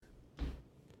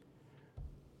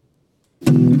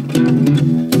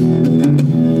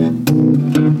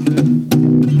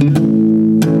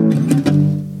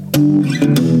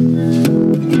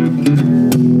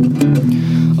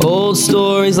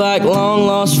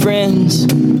friends,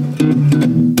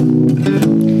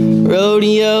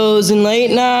 rodeos and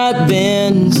late night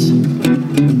bands,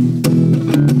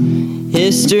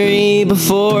 history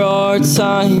before our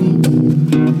time,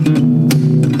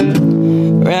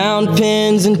 round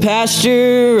pins and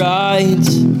pasture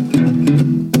rides,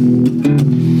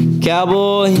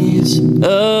 cowboys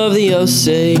of the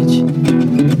Osage.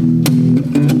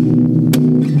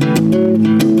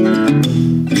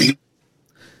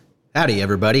 Howdy,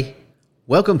 everybody.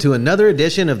 Welcome to another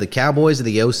edition of the Cowboys of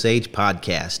the Osage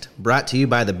podcast, brought to you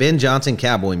by the Ben Johnson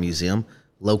Cowboy Museum,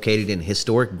 located in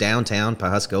historic downtown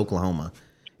Pawhuska, Oklahoma.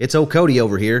 It's old Cody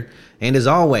over here, and as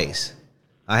always,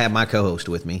 I have my co-host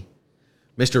with me,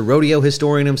 Mr. Rodeo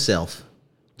Historian himself,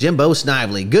 Jimbo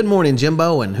Snively. Good morning,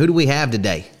 Jimbo, and who do we have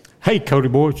today? Hey, Cody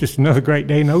boy, it's just another great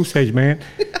day in Osage, man.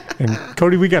 And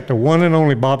Cody, we got the one and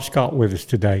only Bob Scott with us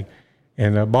today.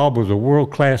 And Bob was a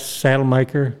world-class saddle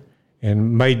maker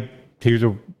and made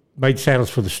saddles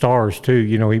for the stars too.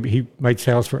 You know, he made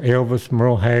saddles for Elvis,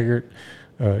 Merle Haggard,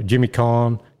 Jimmy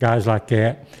Kahn, guys like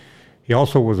that. He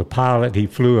also was a pilot. He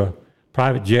flew a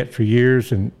private jet for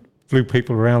years and flew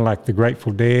people around like the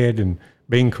Grateful Dead and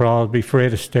Bing Crosby,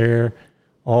 Fred Astaire,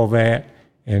 all that.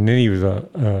 And then he was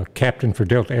a captain for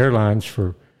Delta Airlines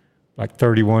for like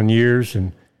 31 years.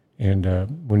 And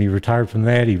when he retired from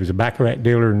that, he was a baccarat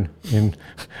dealer in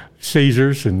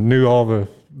Caesars and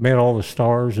met all the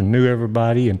stars and knew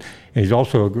everybody. And he's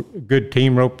also a good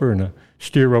team roper and a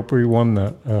steer roper. He won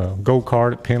the gold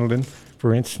card at Pendleton,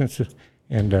 for instance.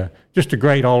 And just a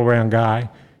great all-around guy.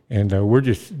 And we're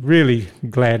just really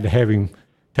glad to have him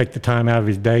take the time out of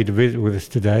his day to visit with us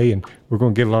today. And we're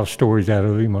going to get a lot of stories out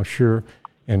of him, I'm sure.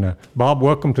 And Bob,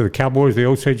 welcome to the Cowboys of the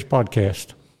Osage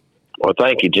podcast. Well,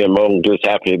 thank you, Jim. I'm just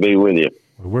happy to be with you.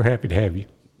 Well, we're happy to have you.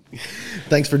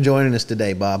 Thanks for joining us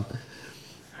today, Bob.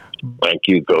 Thank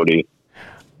you, Cody.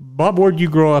 Bob, where'd you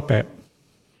grow up at?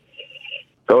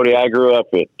 Cody, I grew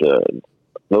up at a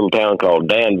little town called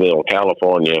Danville,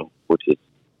 California, which is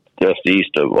just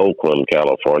east of Oakland,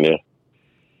 California,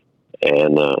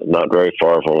 and not very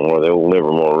far from where the old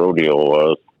Livermore Rodeo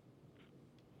was.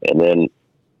 And then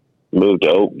moved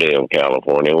to Oakdale,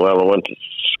 California. Well, I went to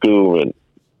school in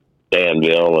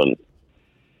Danville and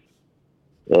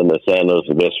then the San Luis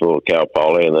Obispo, Cal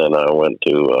Poly, and then I went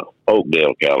to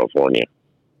Oakdale, California.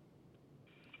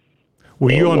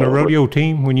 Were you on the rodeo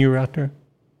team when you were out there?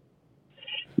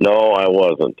 No, I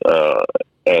wasn't.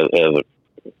 As a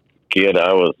kid,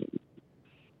 I was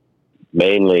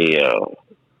mainly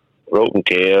roping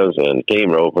calves and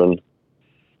team roping,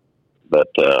 but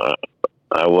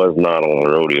I was not on the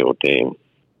rodeo team.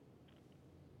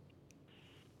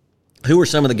 Who were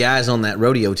some of the guys on that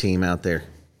rodeo team out there?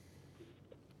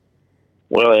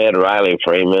 Well, they had Riley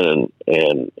Freeman,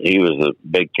 and he was a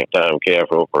big-time calf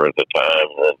roper at the time,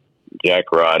 and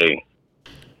Jack Roddy.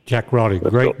 Jack Roddy,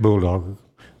 great bulldog.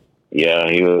 Yeah,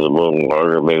 he was a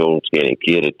bulldog, big old skinny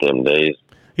kid at them days.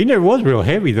 He never was real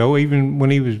heavy, though. Even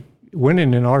when he was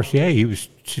winning in RCA, he was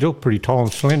still pretty tall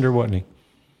and slender, wasn't he?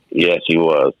 Yes, he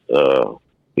was.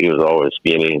 He was always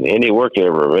skinny, and he worked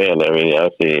every event. I mean, I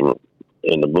see him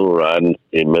in the bull riding,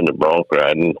 him in the bronc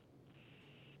riding.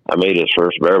 I made his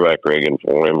first bareback rigging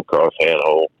for him across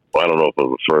handhole. I don't know if it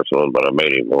was the first one, but I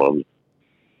made him one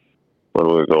when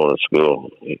we were going to school.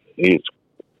 He's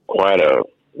quite a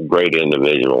great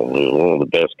individual. He's one of the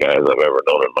best guys I've ever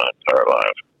known in my entire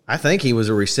life. I think he was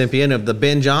a recipient of the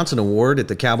Ben Johnson Award at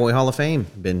the Cowboy Hall of Fame,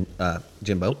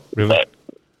 Jimbo. Really?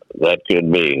 That could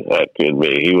be. That could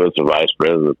be. He was the vice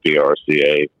president of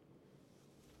PRCA.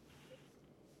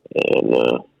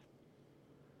 And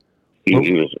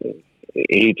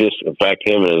he just, in fact,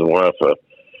 him and his wife,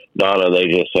 Donna, they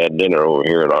just had dinner over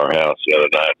here at our house the other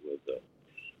night.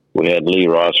 We had Lee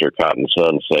Rosser, Cotton's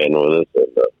son, staying with us,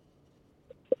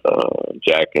 and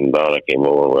Jack and Donna came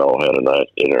over. We all had a nice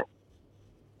dinner.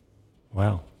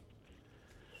 Wow.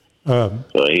 So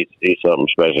he's something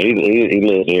special. He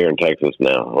lives here in Texas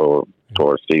now, over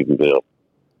towards Stephenville.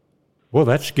 Well,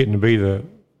 that's getting to be the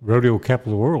rodeo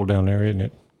capital of the world down there, isn't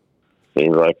it?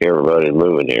 Seems like everybody's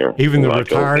moving here. Even the like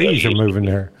retirees are moving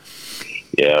there.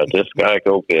 Yeah, just like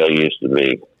Oakdale used to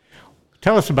be.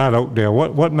 Tell us about Oakdale.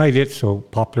 What made it so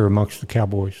popular amongst the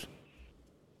cowboys?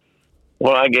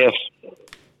 Well, I guess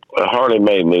Harley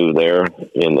May moved there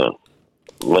in the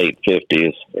late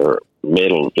 50s or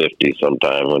middle 50s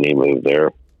sometime when he moved there.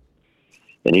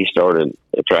 And he started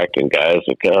attracting guys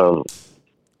to come.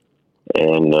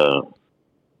 And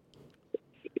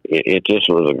it just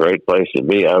was a great place to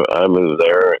be. I moved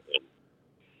there and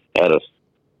had a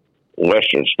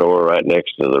Western store right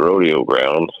next to the rodeo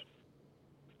grounds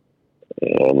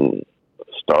and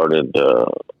started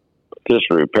just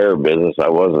a repair business. I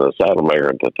wasn't a saddle maker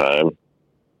at the time.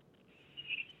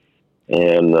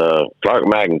 And Clark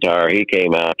McIntyre, he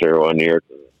came out there one year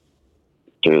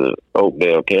to the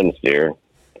Oakdale 10 steer,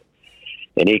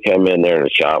 and he come in there in the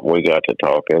shop, and we got to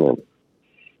talking and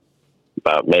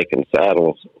about making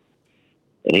saddles,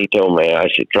 and he told me I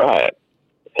should try it.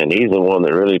 And he's the one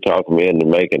that really talked me into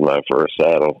making my first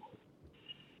saddle.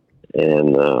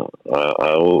 And I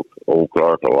owe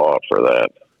Clark a lot for that,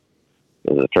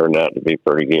 because it turned out to be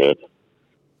pretty good.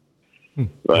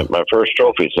 My first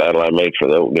trophy saddle I made for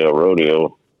the Oakdale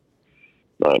Rodeo,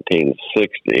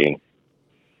 1960.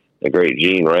 The great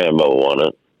Gene Rambo won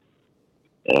it.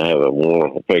 And I have a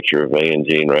wonderful picture of me and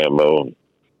Gene Rambo.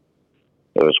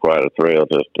 It was quite a thrill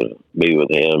just to be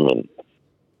with him, and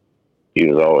he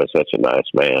was always such a nice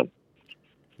man.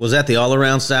 Was that the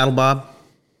all-around saddle, Bob?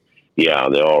 Yeah,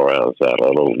 the all-around saddle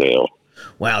at Oakdale.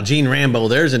 Wow, Gene Rambo,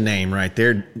 there's a name right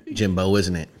there, Jimbo,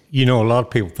 isn't it? You know, a lot of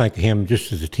people think of him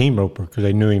just as a team roper because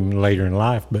they knew him later in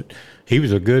life, but he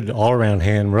was a good all-around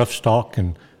hand, rough stock,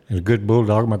 and a good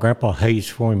bulldog. My grandpa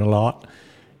hazed for him a lot,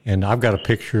 and I've got a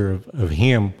picture of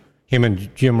him. Him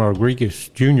and Jim Rodriguez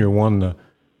Jr. won the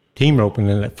team roping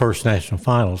in that first national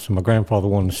finals, and my grandfather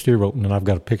won the steer roping, and I've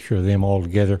got a picture of them all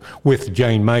together with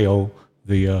Jane Mayo,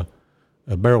 the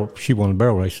barrel. She won the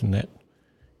barrel racing that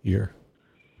year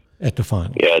at the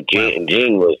final. Yeah,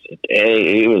 Gene was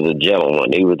a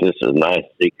gentleman. He was just as nice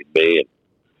as he could be, and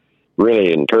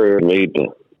really encouraged me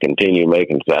to continue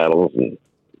making saddles,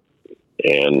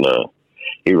 and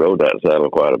he rode that saddle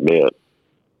quite a bit.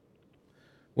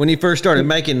 When you first started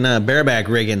making bareback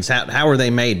riggings, how were they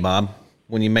made, Bob?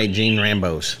 When you made Gene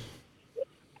Rambo's?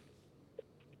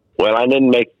 Well, I didn't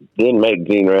make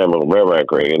Gene Rambo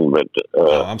bareback rigging, but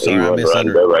I'm sorry, he wasn't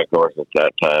riding bareback horse at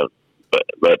that time.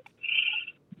 But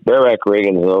bareback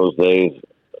rigging in those days,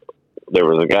 there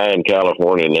was a guy in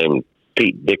California named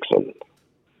Pete Dixon,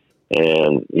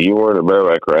 and you weren't a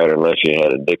bareback rider unless you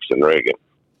had a Dixon rigging.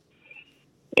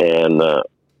 And in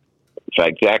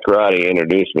fact, Jack Roddy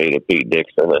introduced me to Pete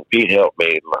Dixon, and Pete helped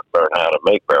me learn how to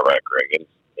make bareback riggings.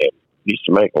 And he used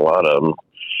to make a lot of them,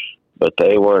 but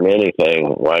they weren't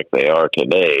anything like they are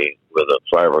today with a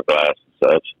fiberglass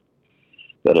and such.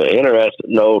 But an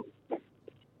interesting note,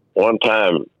 one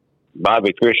time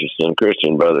Bobby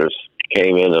Christian Brothers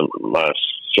came into my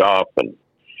shop, and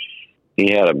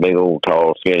he had a big old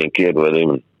tall skinny kid with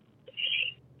him.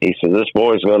 He said, "This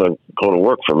boy's going to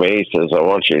work for me." He says, "I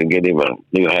want you to get him a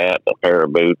new hat, a pair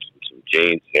of boots, and some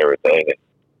jeans and everything.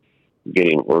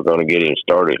 We're going to get him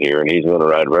started here, and he's going to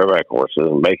ride bareback horses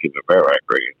and make him a bareback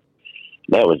rigging."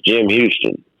 That was Jim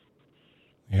Houston.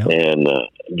 Yep. And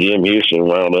Jim Houston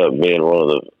wound up being one of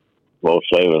the most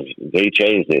famous. He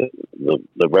changed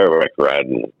the bareback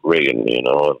riding rigging, you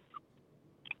know.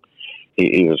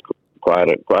 He was quite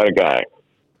a guy.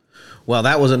 Well,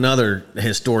 that was another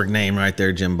historic name right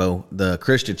there, Jimbo. The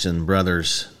Christensen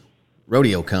Brothers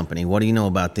Rodeo Company. What do you know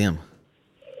about them?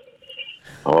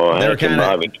 Oh, they were kind of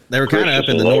up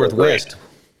in the Northwest.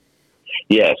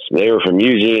 Yes, they were from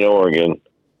Eugene, Oregon.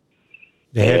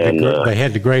 They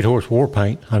had the Great Horse War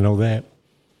Paint. I know that.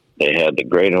 They had the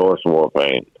Great Horse War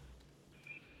Paint.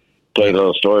 Tell you a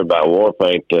little story about war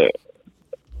paint.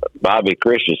 Bobby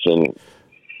Christensen,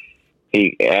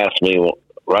 he asked me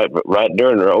right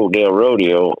during the Oakdale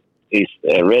Rodeo.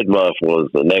 Red Muff was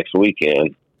the next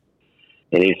weekend,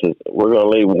 and he says, "We're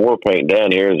going to leave war paint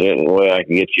down here. Is there any way I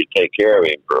can get you to take care of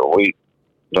him for a week?"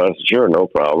 So I said, "Sure, no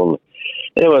problem."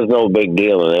 It was no big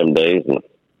deal in them days, and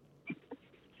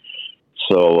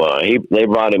so they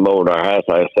brought him over to our house.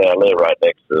 I live right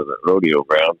next to the rodeo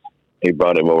grounds. He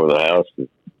brought him over to the house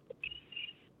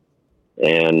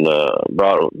and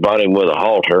brought him with a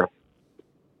halter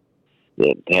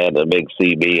that had a big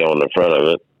CB on the front of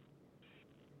it.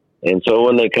 And so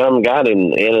when they got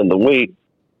him the end of the week,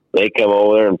 they come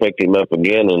over there and picked him up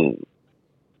again, and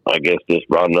I guess just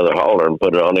brought another halter and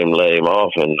put it on him and let him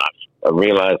off. And I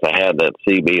realized I had that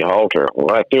CB halter.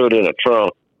 Well, I threw it in a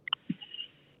trunk,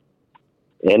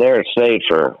 and there it stayed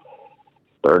for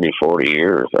 30, 40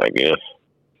 years, I guess.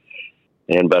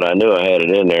 But I knew I had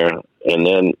it in there. And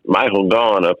then Michael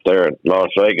Gaughan up there at Las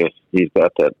Vegas, he's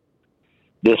got that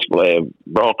display of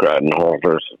bronc riding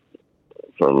halters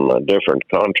from different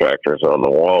contractors on the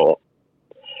wall.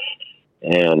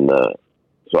 And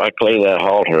so I cleaned that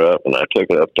halter up, and I took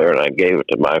it up there, and I gave it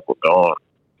to Michael Gaughan,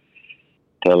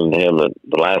 telling him that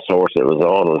the last horse it was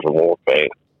on was a war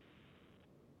paint.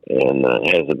 And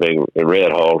it has a big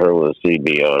red halter with a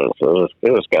CB on it. So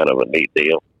it was kind of a neat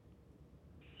deal.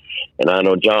 And I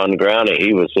know John Growney,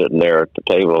 he was sitting there at the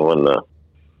table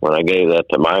when I gave that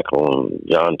to Michael, and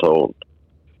John told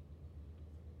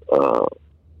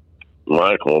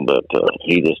Michael that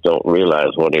he just don't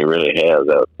realize what he really has.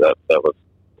 That was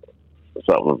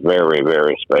something very,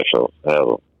 very special to have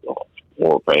a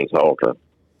war paint halter.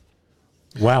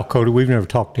 Wow, Cody, we've never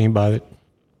talked to anybody that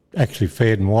actually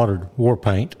fed and watered war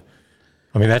paint.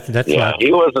 I mean, that's yeah. like,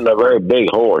 He wasn't a very big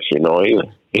horse, you know. He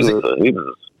was a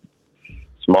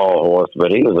small horse,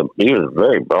 but he was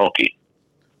very bronky.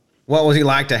 What was he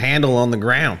like to handle on the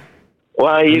ground?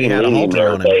 Well, you He can had a lead him halter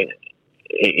on him.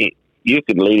 everything. You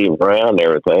could lead him around and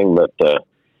everything, but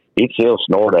he'd still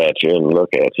snort at you and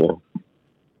look at you.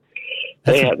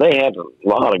 They had a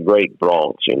lot of great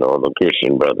broncs, you know, the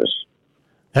Christian brothers.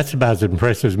 that's about as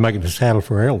impressive as making a saddle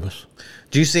for Elvis.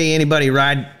 Do you see anybody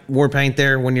ride war paint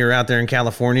there when you're out there in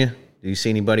California? Do you see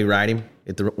anybody ride him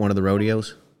at one of the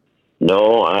rodeos?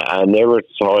 No, I never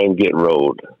saw him get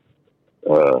rode.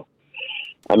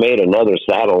 I made another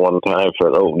saddle one time for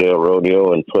an Oakdale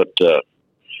rodeo and put a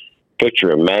picture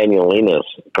of Manuel Enos,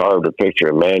 carved a picture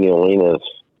of Manuel Enos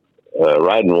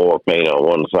riding war paint on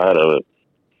one side of it.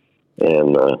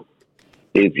 And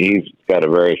he's got a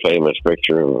very famous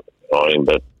picture on him,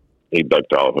 but he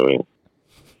bucked off of him.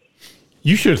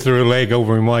 You should have threw a leg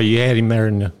over him while you had him there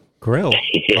in the corral.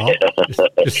 Yeah.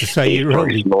 Just to say you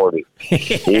rode him. Snorty.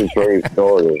 He was very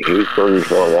snorty. He was pretty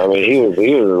snorty. I mean,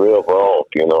 he was a real bronc,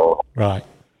 you know. Right.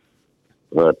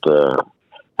 But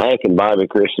Hank and Bobby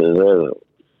Christian, they're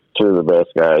two of the best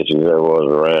guys you ever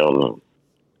was around.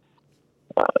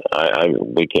 I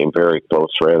became very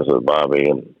close friends with Bobby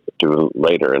and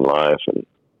later in life, and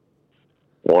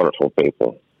wonderful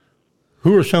people.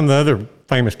 Who are some of the other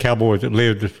famous cowboys that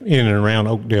lived in and around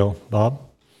Oakdale, Bob?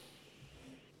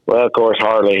 Well, of course,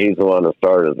 Harley, he's the one that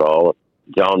started it all.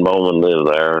 John Bowman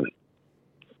lived there.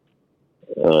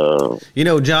 You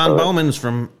know, John Bowman's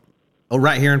from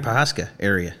right here in Pawhuska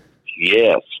area.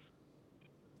 Yes.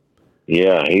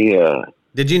 Yeah, he...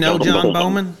 Did you know John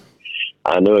Bowman?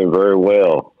 I knew him very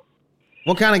well.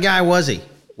 What kind of guy was he?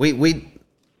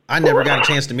 I never got a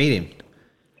chance to meet him.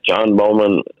 John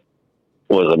Bowman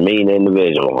was a mean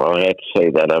individual. I have to say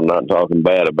that. I'm not talking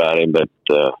bad about him, but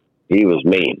he was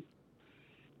mean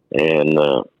and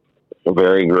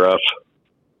very gruff.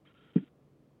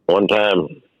 One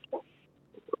time,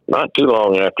 not too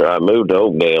long after I moved to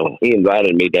Oakdale, he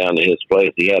invited me down to his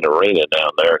place. He had an arena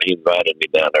down there, and he invited me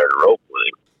down there to rope with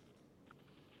him.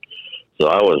 So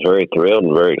I was very thrilled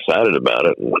and very excited about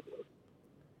it, and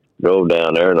drove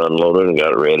down there and unloaded and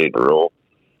got it ready to roll.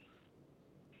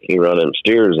 He run them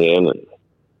steers in, and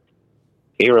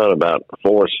he run about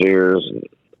 4 steers and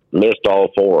missed all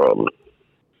 4 of them.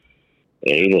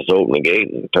 And he just opened the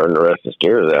gate and turned the rest of the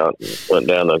steers out and went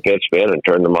down to the catch pen and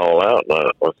turned them all out.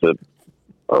 And I said,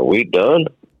 "Are we done?"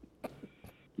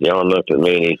 John looked at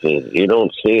me and he says, "You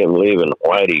don't see him leaving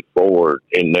Whitey Ford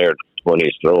in there when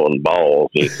he's throwing balls."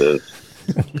 He says,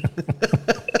 and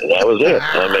that was it.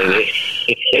 I mean,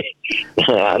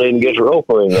 I didn't get to rope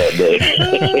for him that day.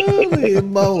 Holy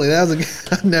moly,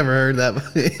 I've never heard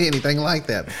anything like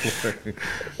that before.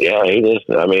 Yeah, I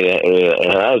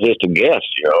was just a guest,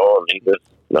 you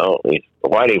know, and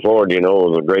Whitey Ford, you know,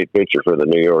 was a great pitcher for the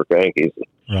New York Yankees.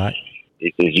 Right.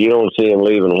 He says, "You don't see him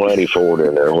leaving Whitey Ford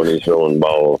in there when he's throwing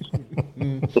balls."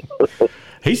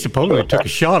 He supposedly took a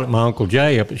shot at my Uncle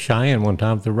Jay up at Cheyenne one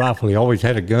time with a rifle. He always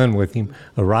had a gun with him,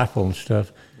 a rifle and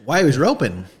stuff. Why he was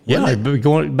roping? Yeah, he'd be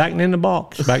going back in the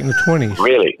box, back in the 20s.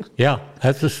 Really? Yeah,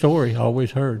 that's the story I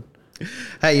always heard.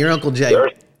 Hey, your Uncle Jay.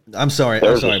 I'm sorry,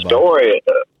 There's Bob.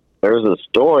 There's a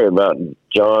story about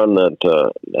John that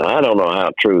I don't know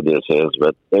how true this is,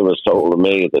 but it was told to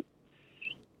me that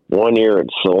one year at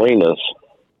Salinas,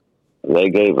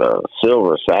 they gave a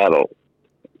silver saddle.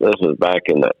 This was back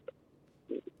in the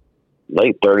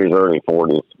late 30s, early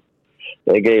 40s.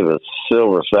 They gave a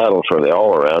silver saddle for the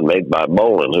all-around made by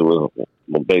Bolin, who was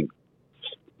a big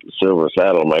silver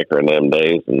saddle maker in them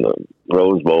days, and the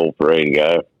Rose Bowl parade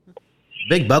guy.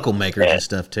 Big buckle makers and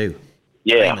stuff, too.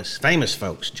 Yeah. Famous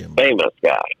folks, Jim. Famous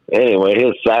guy. Anyway,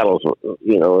 his saddles,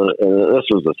 you know, and this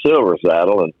was a silver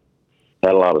saddle and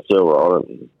had a lot of silver on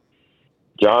it.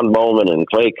 John Bowman and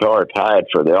Clay Carr tied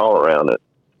for the all-around at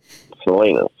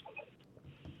Salinas.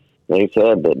 They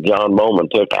said that John Bowman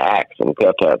took an axe and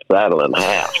cut that saddle in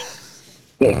half.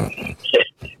 He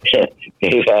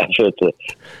passed it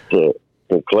to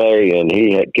Clay, and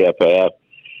he had kept half.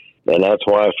 And that's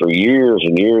why for years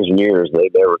and years and years, they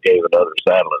never gave another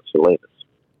saddle at Salinas.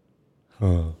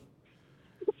 Huh.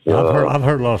 I've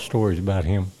heard a lot of stories about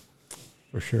him,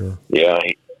 for sure. Yeah,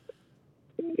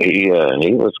 he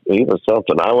was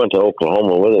something. I went to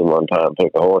Oklahoma with him one time,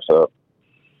 pick a horse up.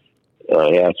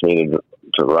 He asked me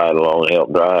to ride along and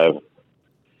help drive.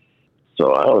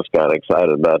 So I was kind of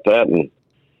excited about that. And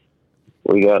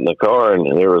we got in the car,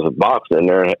 and there was a box in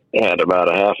there that had about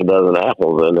a half a dozen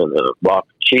apples in it and a box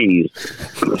of cheese.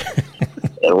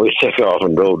 And we took off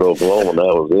and drove to Oklahoma, and that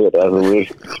was it. I mean,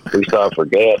 we stopped for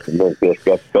gas and then just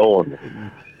kept going.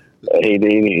 He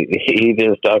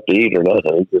didn't stop to eat or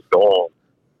nothing. He just go on.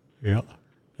 Yeah.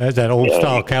 That's that old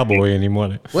style cowboy in him,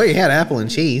 wasn't it? Well, you had apple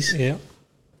and cheese. Yeah.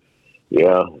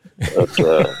 Yeah. But,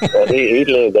 he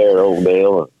lived there in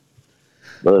Oakdale.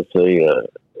 Let's see,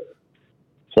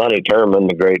 Sonny Terman,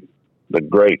 the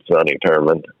great Sonny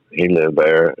Terman, he lived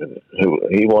there.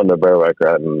 He won the bareback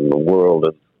ride in the world.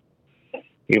 And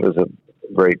he was a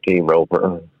great team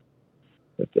roper.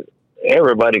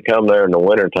 Everybody come there in the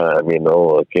wintertime,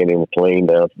 Kenny McLean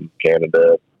down from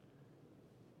Canada.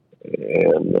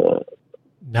 And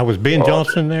now, was Ben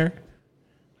Johnson there?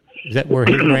 Is that where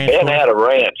his ranch Ben was? had a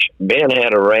ranch. Ben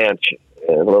had a ranch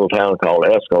in a little town called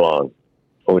Escalon,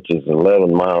 which is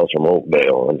 11 miles from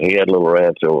Oakdale. And he had a little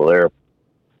ranch over there.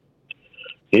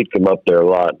 He'd come up there a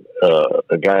lot.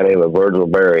 A guy named Virgil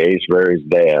Berry, Ace Berry's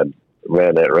dad,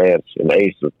 ran that ranch. And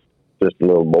Ace was just a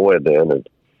little boy then. And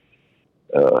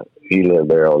he lived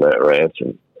there on that ranch.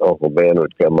 And Uncle Ben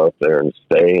would come up there and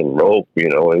stay and rope.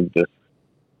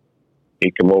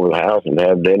 He'd come over the house and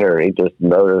have dinner, and he's just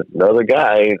another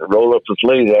guy. He'd roll up the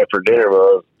sleeves after dinner.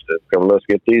 Come, let's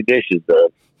get these dishes done.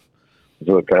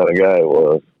 That's what kind of guy he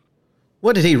was.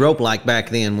 What did he rope like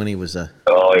back then when he was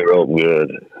Oh, he roped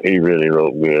good. He really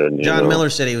roped good. John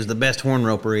Miller said he was the best horn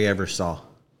roper he ever saw.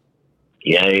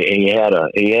 Yeah, he had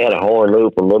a horn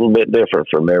loop a little bit different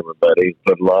from everybody. He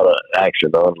put a lot of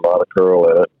action on, a lot of curl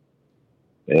in it.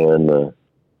 And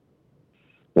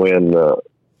when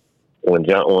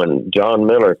John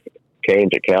Miller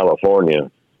came to California,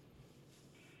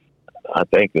 I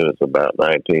think it was about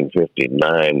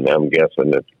 1959. I'm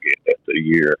guessing at the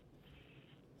year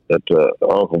that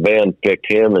Uncle Ben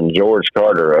picked him and George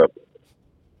Carter up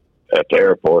at the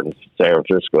airport in San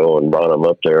Francisco and brought them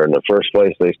up there. And the first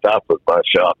place they stopped was my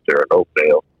shop there in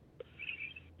Oakdale.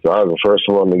 So I was the first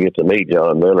one to get to meet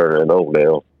John Miller in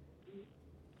Oakdale.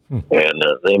 And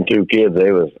them two kids,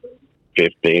 they was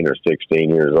 15 or 16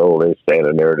 years old. They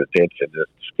standing there at attention,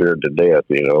 just scared to death,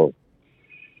 And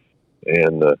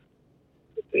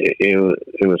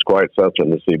it was quite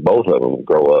something to see both of them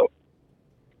grow up.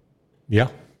 Yeah.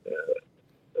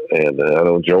 And I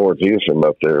know George, he was from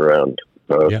up there around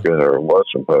Pasco, or was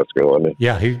from Pasco, wasn't he?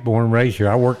 Yeah, he was born and raised here.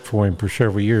 I worked for him for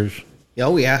several years.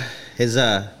 Oh yeah, his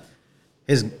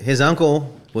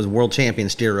uncle was world champion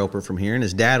steer roper from here, and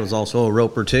his dad was also a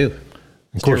roper too.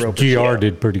 Of course, GR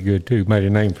did pretty good too. Made a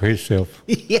name for himself.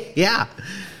 yeah,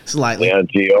 slightly. Yeah,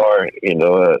 GR.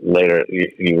 Later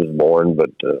he was born,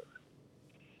 but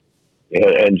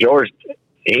and George,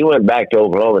 he went back to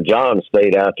Oklahoma. John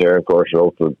stayed out there, of course,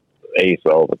 roped with Ace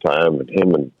all the time. And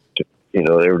him and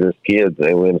they were just kids.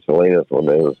 They went to Salinas when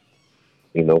they was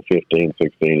 15,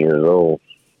 16 years old.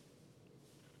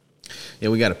 Yeah,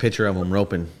 we got a picture of them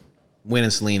roping, winning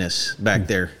Salinas back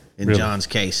there in Really? John's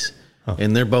case.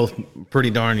 And they're both pretty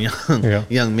darn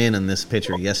young men in this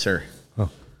picture. Yes, sir.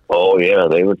 Oh yeah,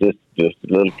 they were just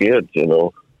little kids,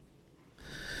 Well,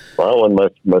 I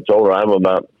wasn't much older. I'm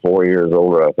about 4 years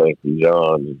older, I think, than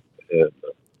John, and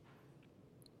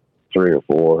 3 or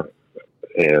 4.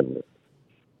 And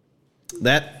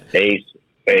that Ace,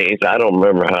 I don't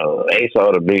remember how Ace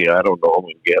ought to be. I don't know. I'm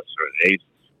gonna guess Ace is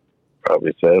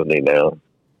probably 70 now,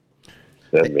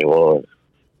 71.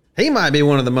 he might be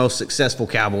one of the most successful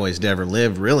cowboys to ever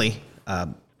live. Really,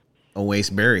 Ace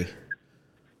Berry.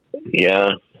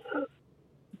 Yeah.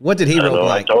 What did he rope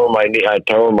like? I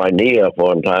tore my knee up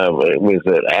one time. It was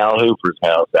at Al Hooper's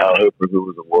house. Al Hooper, who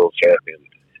was a world champion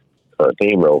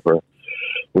team roper.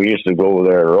 We used to go over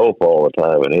there and rope all the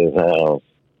time at his house.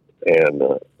 And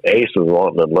Ace was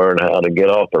wanting to learn how to get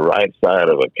off the right side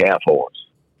of a calf horse.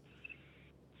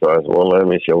 So I said, well, let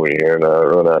me show you here. And I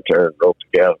run out there and roped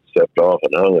the calf, stepped off,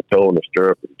 and hung a toe in the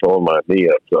stirrup and tore my knee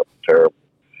up something terrible.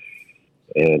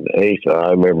 And Ace,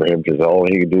 I remember him because all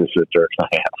he could do was sit there and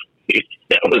laugh.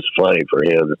 That was funny for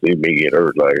him to see me get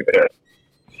hurt like that.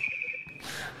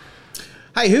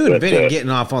 Hey, who invented getting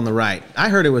off on the right? I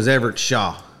heard it was Everett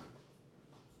Shaw.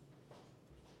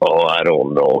 Oh, I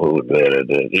don't know who invented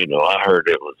it. I heard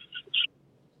it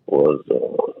was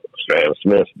Sam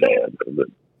Smith's dad, but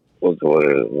was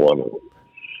one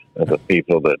of the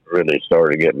people that really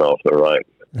started getting off the right.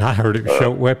 I heard it was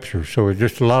Schultz Webster, so it's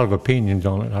just a lot of opinions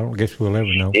on it. I don't guess we'll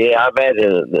ever know. Yeah, I bet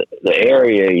the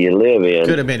area you live in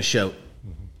Could have been Schultz.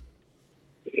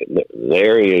 The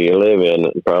area you live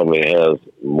in probably has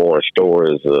more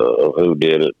stories of who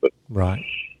did it, but Right.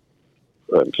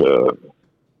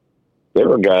 there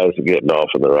were guys getting off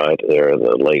on the right there in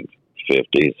the late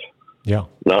 50s. Yeah.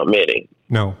 Not many.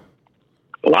 No.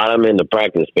 A lot of them in the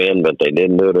practice pen, but they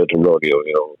didn't do it at the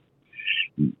rodeo.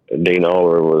 Dean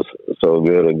Oliver was so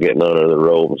good at getting under the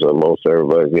ropes, and most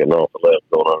everybody's getting off the left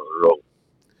going under the rope.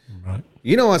 Right.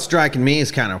 You know what's striking me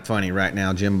is kind of funny right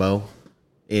now, Jimbo,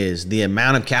 is the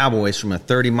amount of cowboys from a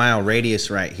 30-mile radius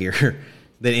right here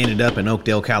that ended up in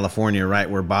Oakdale, California, right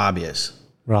where Bob is.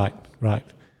 Right.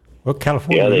 Well,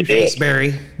 California. Yeah, they did.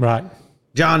 Aceberry, Right.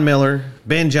 John Miller,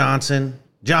 Ben Johnson,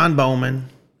 John Bowman.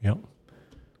 Yep.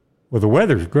 Well, the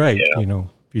weather's great. Yeah.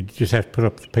 You just have to put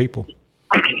up with the people.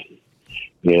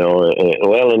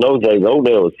 Well, in those days,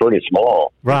 Oakdale was pretty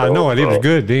small. Right. I know it. It was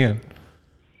good then.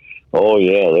 Oh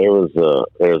yeah, there was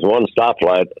one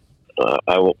stoplight.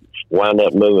 I wound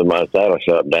up moving my saddle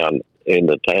shop down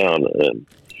into town and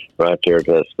right there at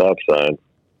that stop sign,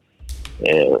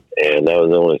 and that was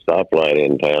the only stoplight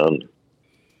in town.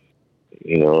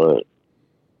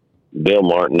 Bill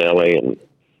Martinelli and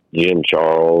Jim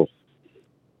Charles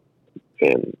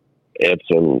and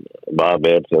Edson, Bob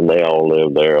Edson, they all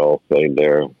lived there, all stayed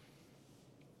there.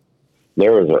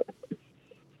 There was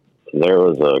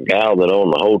a gal that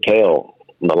owned the hotel,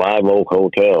 the Live Oak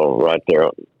Hotel, right there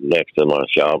next to my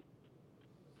shop.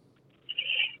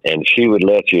 And she would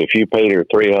let you, if you paid her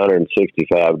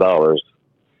 $365,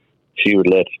 she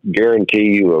would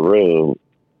guarantee you a room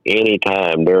any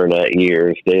time during that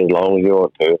year, stay as long as you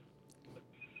want to,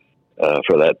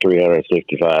 for that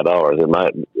 $365. It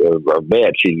might, a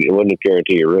bed, she wouldn't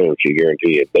guarantee a room, she'd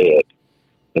guarantee a bed.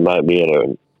 It might be in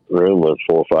a room with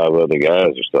 4 or 5 other guys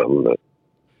or something, but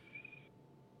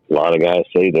a lot of guys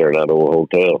stayed there in that old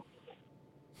hotel.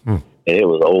 And it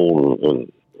was old and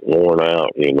worn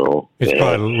out, It's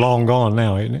probably long gone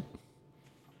now, isn't it?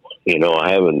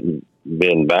 I haven't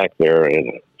been back there in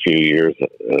a few years,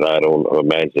 and I don't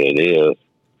imagine it is.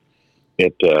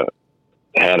 It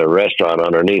had a restaurant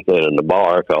underneath it in the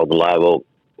bar called the Live Oak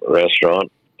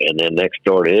Restaurant, and then next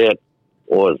door to it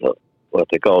was what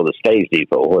they call the stage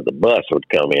depot, where the bus would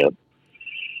come in.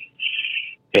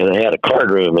 And they had a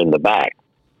card room in the back.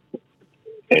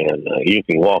 And you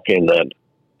can walk in that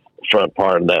front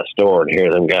part of that store and hear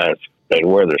them guys, they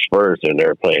wear their spurs in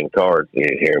there playing cards, and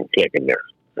you hear them clicking their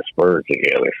spurs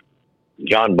together.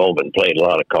 John Bowman played a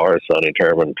lot of cards. Sonny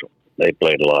Terman, they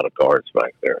played a lot of cards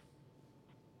back there.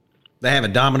 They have a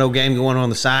domino game going on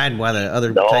the side while the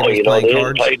other No, tables they playing didn't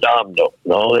cards? play domino.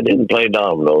 No, they didn't play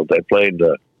domino.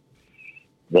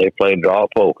 They played draw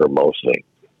poker mostly.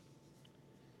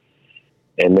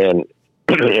 And then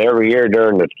every year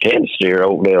during the 10 steer,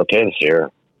 Oakdale 10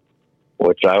 steer,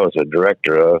 which I was a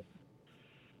director of,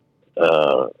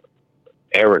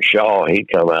 Everett Shaw, he'd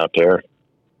come out there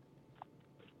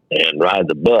and ride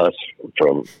the bus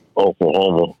from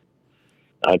Oklahoma.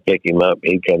 I'd pick him up.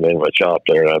 He'd come in my shop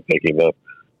there, and I'd pick him up.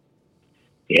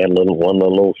 He had one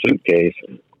little suitcase,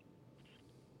 and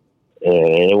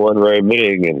it wasn't very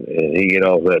big. And he'd get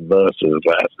off that bus with his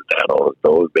glasses down on his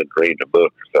nose, been reading a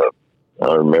book or something.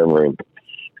 I remember him.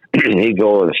 He'd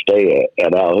go and stay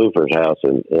at Al Hooper's house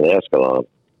in Escalon.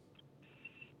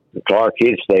 Clark,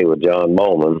 he'd stay with John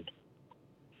Bowman.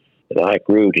 And Ike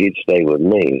Root, he'd stay with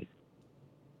me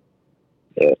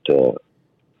at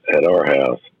our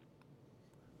house.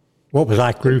 What was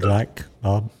Ike Root like,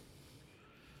 Bob?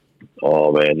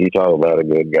 Oh, man, you talk about a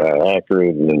good guy. Ike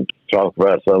Root, and talk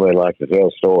about somebody like to tell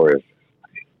stories.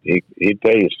 He'd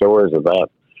tell you stories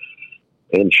about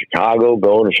in Chicago,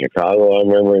 going to Chicago. I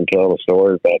remember him telling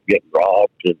stories about getting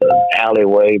robbed in the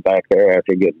alleyway back there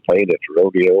after getting paid at the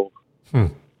rodeo.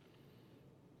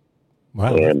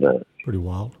 Wow, And pretty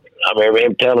wild. I remember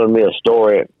him telling me a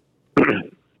story.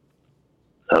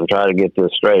 I'm trying to get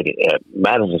this straight. At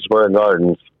Madison Square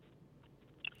Gardens,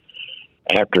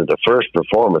 after the first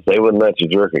performance, they wouldn't let you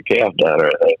jerk a calf down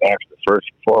there. After the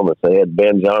first performance, they had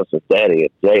Ben Johnson's daddy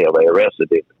at jail. They arrested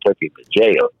him and took him to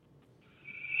jail.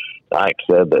 Ike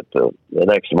said that the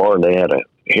next morning they had a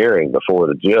hearing before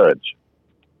the judge.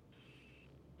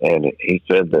 And he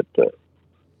said that the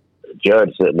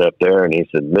judge sitting up there, and he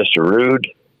said, "Mr.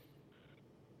 Rood,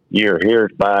 you're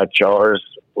hereby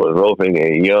charged with roping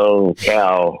a young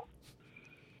cow,"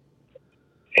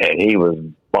 and he was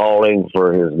bawling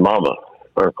for his mama,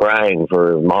 or crying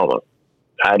for his mama.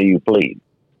 "How do you plead?"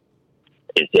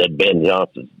 He said, Ben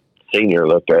Johnson Sr.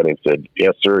 looked at him and said,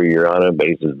 "Yes, sir, Your Honor,"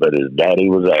 basis, but his daddy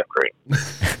was after him.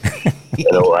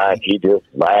 Like he just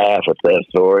laughed at that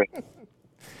story.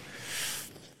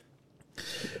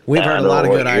 We've heard a lot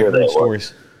of good Ike Root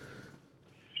stories.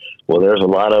 Well, there's a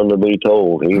lot of them to be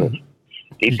told.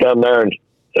 He'd come there, and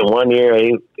one year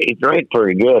he drank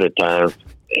pretty good at times.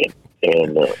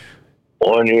 And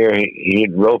one year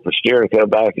he'd rope a steer and come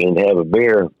back and have a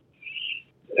beer.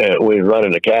 we was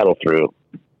running the cattle through,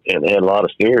 and they had a lot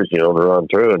of steers, to run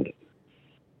through, and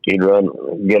he'd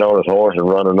get on his horse and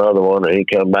run another one, and he'd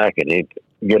come back and he'd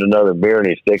get another beer and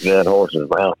he'd stick it in that horse's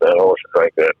mouth. That horse would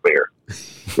drink that beer.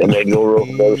 Then they'd go rope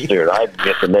those steers. I'd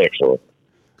get the next one.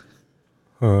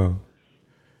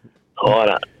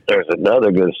 There's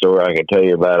another good story I can tell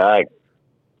you about Ike.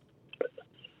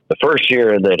 The first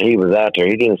year that he was out there,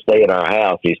 he didn't stay at our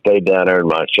house. He stayed down there in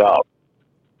my shop,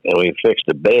 and we fixed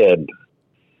a bed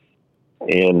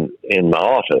in my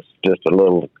office, just a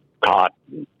little cot,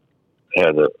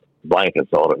 had the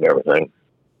blankets on it and everything.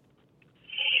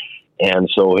 And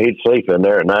so he'd sleep in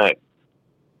there at night.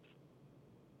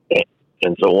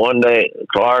 And so one day,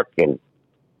 Clark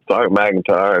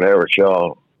McIntyre and Everett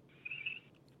Shaw,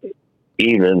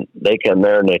 even they come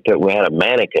there and we had a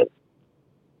mannequin,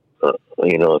 a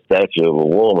statue of a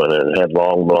woman, and had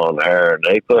long blonde hair, and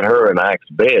they put her in Ike's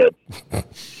bed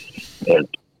and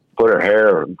put her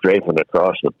hair draping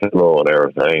across the pillow and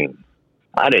everything.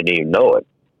 I didn't even know it.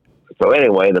 So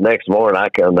anyway, the next morning I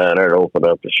come down there and open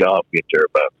up the shop, get there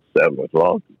about 7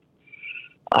 o'clock.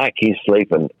 Ike, he's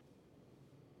sleeping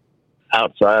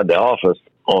outside the office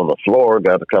on the floor,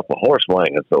 got a couple of horse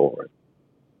blankets over it.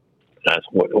 I said,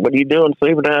 what are you doing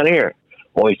sleeping down here?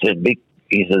 Well, he said,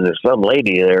 there's some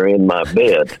lady there in my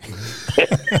bed. I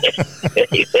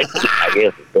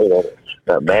guess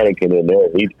that mannequin in there.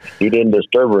 He didn't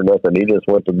disturb her or nothing. He just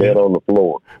went to bed on the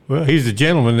floor. Well, he's a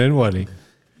gentleman then, wasn't he?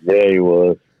 Yeah, he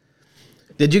was.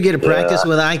 Did you get to practice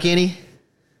with Ike any?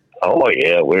 Oh,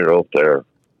 yeah. We were up there,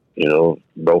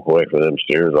 broke away for them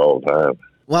steers all the time.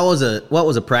 What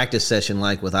was a practice session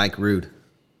like with Ike Rude?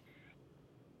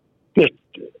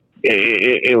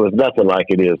 It was nothing like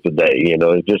it is today.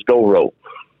 Just go rope.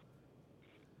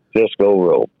 Just go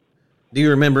rope. Do you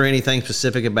remember anything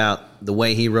specific about the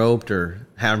way he roped, or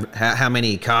how many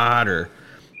he caught, or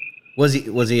was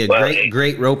he a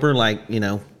great roper? Like,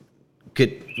 how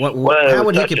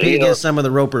would he compete against some of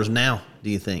the ropers now, do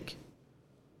you think?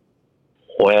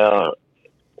 Well,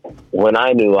 when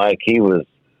I knew Ike, he was,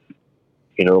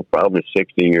 probably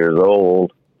 60 years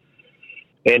old,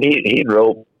 and he'd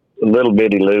rope a little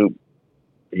bitty loop,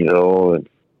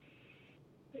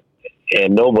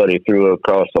 and nobody threw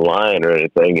across the line or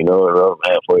anything, and run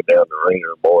halfway down the ring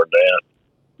or more than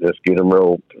that, just get them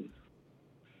roped.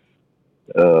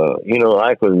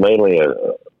 Ike was mainly a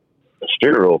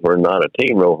steer roper, not a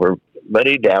team roper, but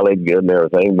he dallied good and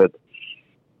everything. But,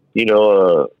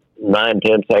 a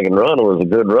 9-10 second run was a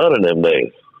good run in them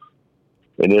days.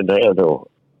 They didn't have no.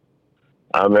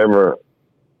 I remember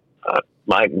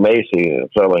Mike Macy, a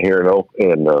fellow here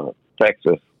in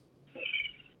Texas.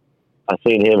 I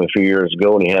seen him a few years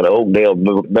ago, and he had an Oakdale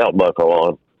belt buckle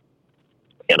on.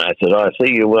 And I said, I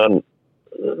see you won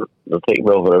the team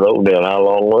roper at Oakdale. How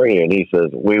long were you? And he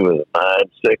says, we was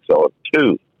 9-6 on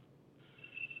 2.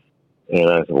 And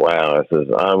I said, wow. I says,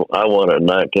 I won at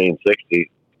 1960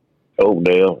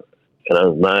 Oakdale, and I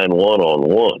was 9-1 on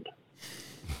 1.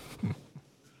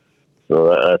 So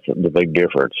that's the big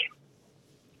difference.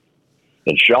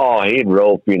 And Shaw, he'd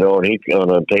rope, and he'd go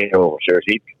on team rope steers.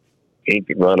 He'd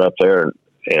run up there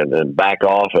and then back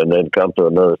off, and then come to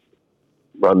another,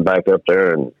 run back up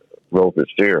there and rope his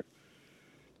steer.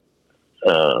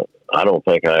 I don't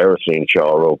think I ever seen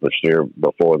Shaw rope a steer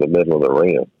before the middle of the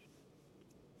ring.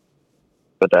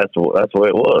 But that's the way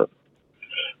it was.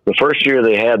 The first year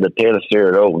they had the 10 steer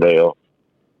at Oakdale,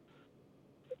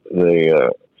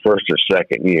 the first or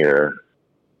second year,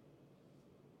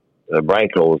 the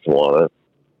Brancos won it.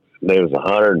 There was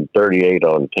 138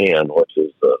 on 10, which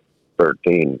is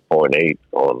 13.8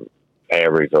 on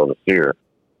average on the steer.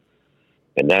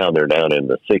 And now they're down in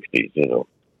the 60s,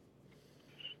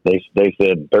 They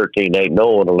said 13.8. No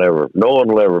one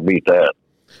will ever beat that.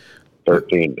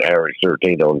 13 average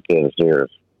 13 on 10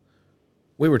 steers.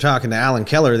 We were talking to Alan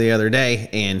Keller the other day,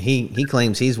 and he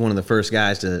claims he's one of the first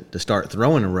guys to start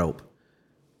throwing a rope.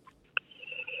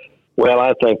 Well,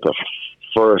 I think the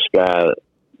first guy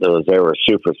that was ever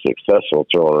super successful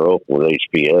throwing a rope was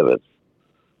H.P. Evans.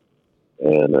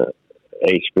 And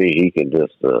H.P., he can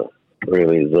just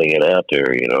really zing it out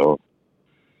there, And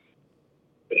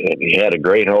he had a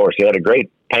great horse. He had a great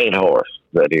paint horse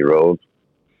that he rode.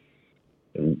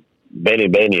 And Benny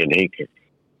Binion,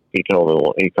 he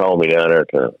called me down there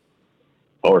to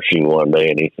Horseshoe one day,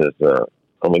 and he says,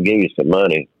 I'm going to give you some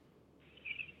money.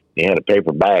 He had a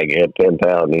paper bag. He had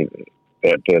 10,000. He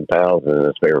had 10,000 in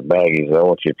this paper bag. He said, I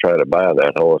want you to try to buy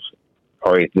that horse.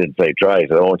 Or he didn't say try. He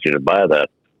said, I want you to buy that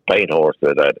paint horse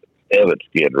that Evans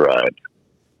kid ride.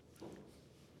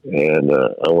 And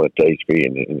I went to HP,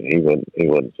 and he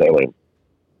wouldn't sell him.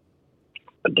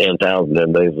 10,000 in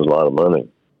them days was a lot of money.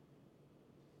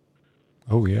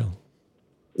 Oh, yeah.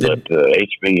 But HB,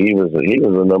 he was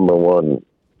the number one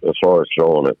as far as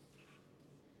throwing it.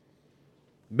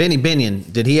 Benny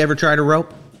Binion, did he ever try to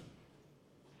rope?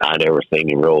 I never seen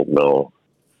him rope, no.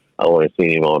 I only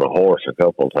seen him on a horse a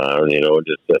couple of times,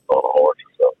 just sitting on a horse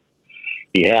or something.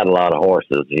 He had a lot of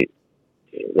horses. The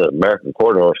American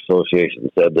Quarter Horse Association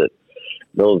said that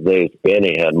those days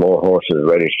Benny had more horses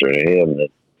registered to him than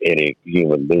any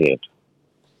human being.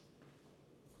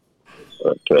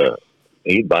 But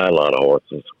he'd buy a lot of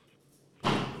horses.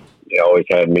 He always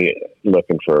had me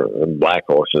looking for black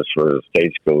horses for the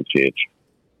stagecoach hitch.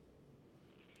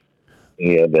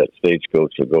 He had that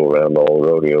stagecoach to go around all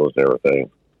the rodeos and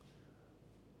everything.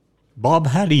 Bob,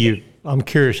 I'm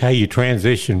curious how you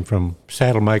transitioned from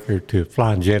saddle maker to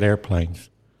flying jet airplanes.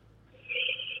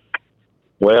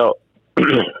 Well,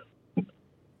 when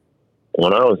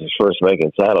I was first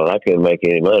making saddles, I couldn't make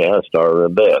any money. I started a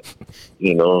bet,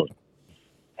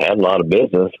 had a lot of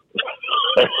business.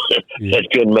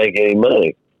 Just couldn't make any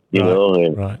money,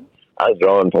 and right. I was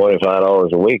drawing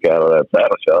 $25 a week out of that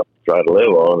saddle shop, tried to live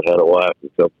on, had a wife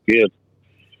and a couple kids.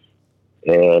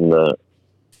 And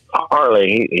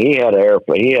Harley, he had an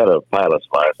airplane, he had a pilot's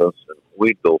license, and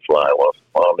we'd go fly once in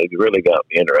a while. He really got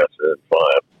me interested in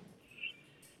flying.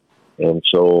 And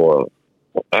so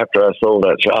after I sold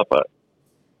that shop,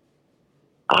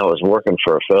 I was working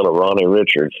for a fellow, Ronnie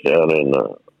Richards, down in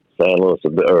San Juan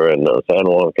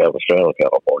Capistrano,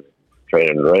 California,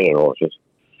 training and reining horses.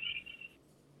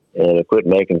 And I quit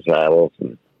making saddles.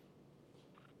 And,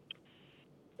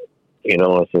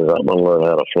 I said, I'm going to learn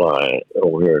how to fly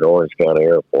over here at Orange County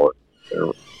Airport.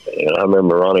 And I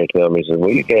remember Ronnie telling me, he said,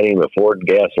 well, you can't even afford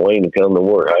gasoline to come to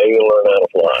work. How are you going to learn how to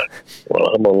fly? Well,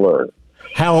 I'm going to learn.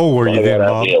 How old were you then,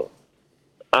 Bob?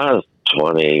 I was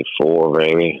 24,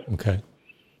 maybe. Okay.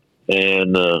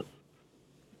 And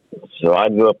so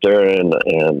I'd go up there and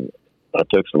I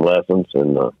took some lessons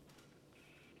and I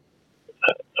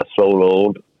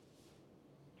soloed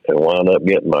and wound up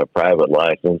getting my private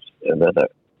license. And then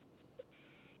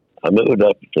I moved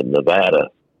up to Nevada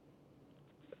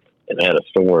and had a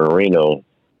store in Reno.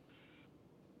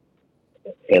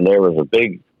 And there was a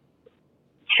big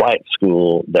flight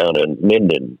school down in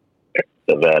Minden,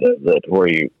 Nevada, that's where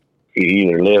you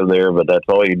either lived there, but that's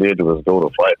all you did was go to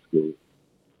flight school.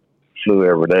 Flew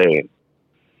every day.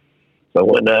 So I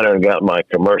went down there and got my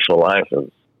commercial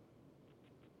license.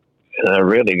 And I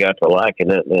really got to liking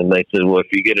it. And they said, well,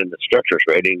 if you get an instructor's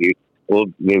rating, we'll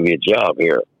give you a job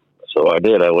here. So I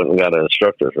did. I went and got an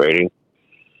instructor's rating.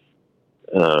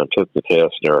 Took the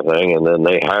test and everything. And then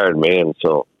they hired me. And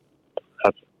so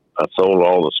I sold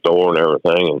all the store and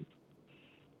everything. And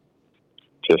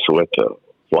just went to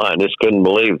flying. Just couldn't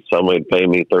believe somebody'd pay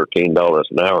me $13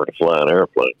 an hour to fly an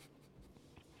airplane.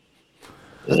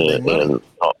 And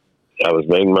I was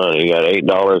making money. You got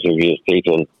 $8 if you're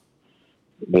teaching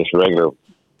just regular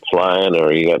flying,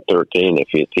 or you got $13 if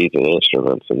you're teaching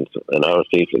instruments. And I was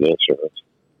teaching instruments.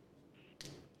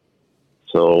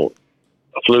 So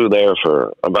I flew there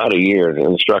for about a year,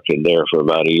 instructed there for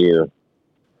about a year.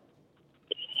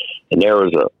 And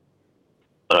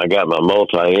I got my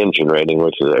multi-engine rating,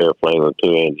 which is an airplane with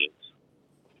 2 engines.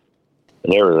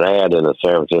 And there was an ad in the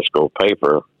San Francisco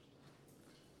paper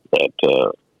that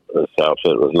this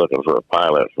outfit was looking for a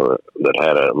pilot that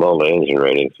had a multi-engine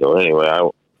rating. So anyway, I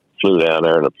flew down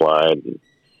there and applied. And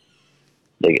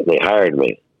they hired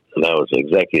me, and I was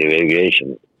executive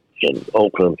aviation in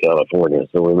Oakland, California.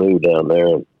 So we moved down there,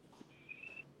 and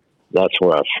that's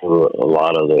where I flew a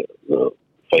lot of the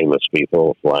famous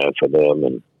people, flying for them.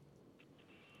 And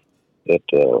I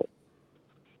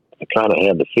kind of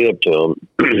had to fib to them.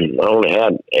 I only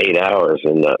had 8 hours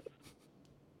in that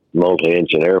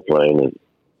multi-engine airplane, and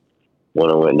when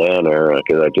I went down there,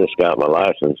 because I just got my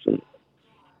license, and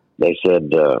they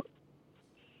said,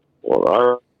 well,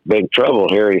 our big trouble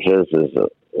here, he says, is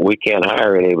we can't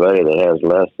hire anybody that has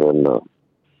less than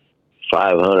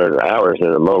 500 hours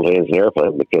in a multi-engine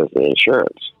airplane because of the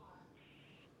insurance.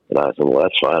 And I said, well,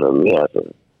 that's fine with me. I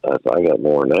said, I got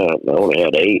more than that. And I only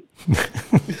had 8.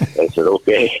 They said,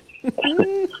 okay. He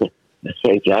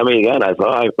said, how many you got? I said,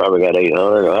 I probably got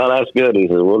 800. Oh, that's good. He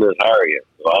said, we'll just hire you.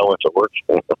 So I went to work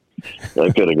for him. I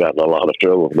could have gotten a lot of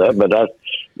trouble with that, but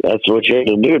that's what you had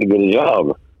to do to get a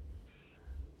job.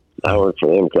 I worked for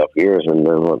them a couple of years, and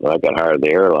then when I got hired at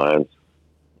the airlines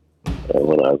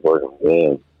when I was working for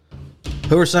them.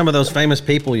 Who are some of those famous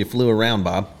people you flew around,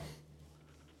 Bob?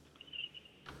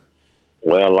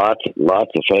 Well, lots of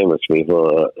famous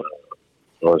people. Of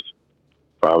course,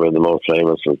 probably the most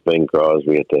famous was Bing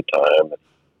Crosby at that time.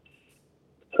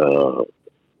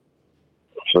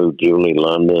 Flew Julie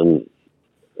London,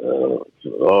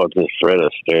 just Fred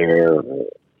Astaire,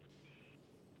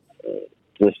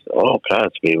 just all kinds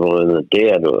of people. And the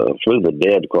Dead, flew the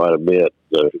Dead quite a bit.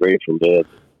 The Grateful Dead,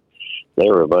 they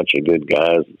were a bunch of good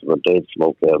guys, but they'd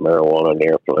smoke that marijuana in the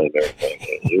airplane and everything.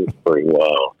 It was pretty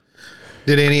wild.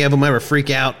 Did any of them ever freak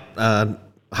out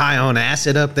high on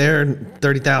acid up there,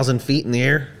 30,000 feet in the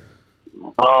air?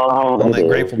 Oh, On that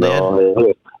Grateful Dead?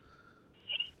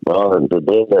 Well, the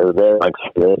Dead that was there, like I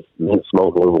said, didn't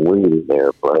smoke a little weed in the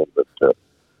airplane, but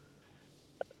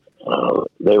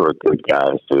they were good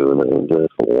guys too, and they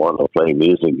just wanted to play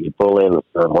music. You pull in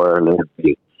somewhere, and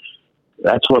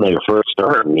that's when they first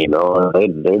started. You know,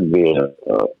 there'd be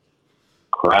a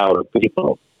crowd of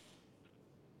people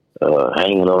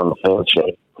hanging on the fence,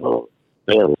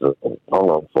 fence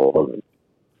all on for them.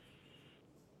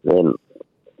 Then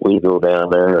we go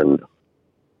down there and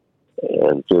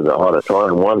to the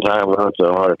auditorium. One time we went to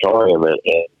the auditorium, and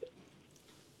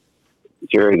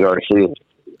Jerry Garcia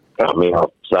got me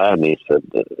outside, and he said,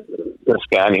 "This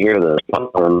guy here, the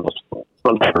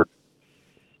whatever,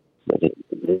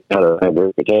 he's got a bad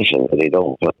reputation that he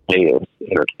don't play as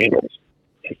entertainers.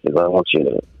 He says, I want you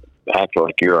to act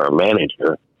like you're our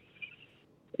manager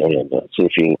and see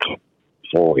if you can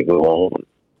before we go on."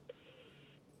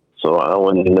 So I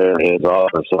went in there in his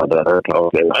office on that air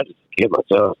talk, and I just gave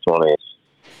myself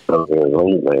 20-something years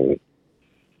old, maybe.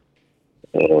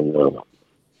 And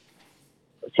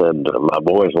I said, my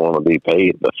boys want to be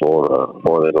paid before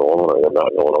they go on, or they're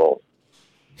not going on.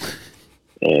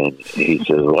 And he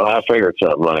says, well, I figured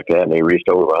something like that. And he reached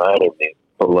over behind him and he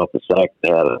pulled up a sack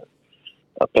that had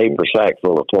a paper sack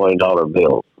full of $20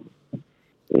 bills.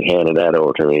 He handed that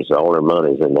over to me. He said, all their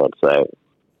money's in that sack.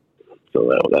 So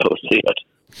that was it.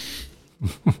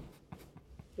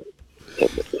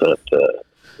 But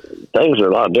things are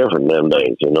a lot different them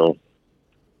days, you know.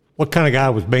 What kind of guy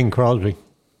was Bing Crosby?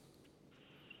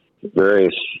 Very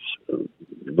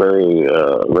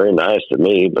nice to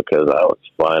me because I was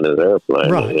flying his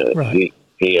airplane. Right.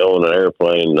 He owned an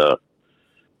airplane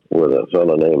with a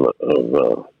fellow named I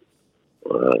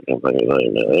can't think of his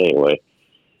name now. Anyway,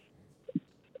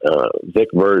 Vic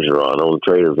Bergeron owned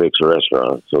Trader Vic's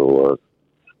restaurant. So,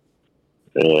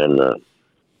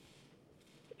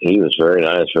 he was very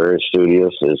nice, very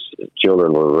studious. His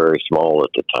children were very small at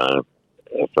the time,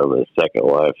 from his second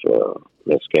wife,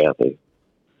 Miss Kathy.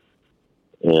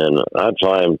 And I'd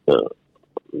fly him to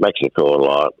Mexico a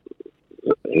lot.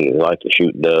 He liked to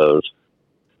shoot doves.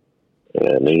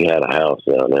 And he had a house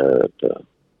down there at,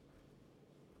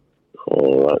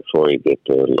 right before you get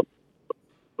to,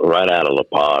 right out of La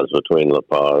Paz, between La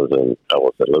Paz and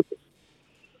San Lucas.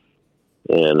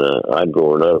 And I'd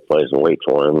go to another place and wait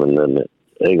for him. And then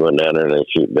he went down there and they'd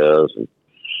shoot doves. And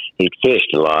he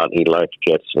fished a lot. He liked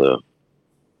to catch the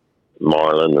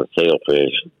marlin, the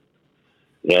sailfish.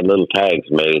 He had little tags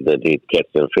made that he'd catch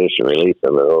them fish and release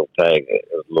them. A little tag,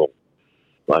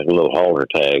 like a little halter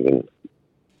tag, and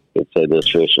he'd say this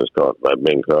fish was caught by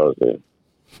Bing Crosby.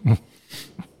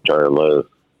 Turn him loose.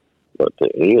 But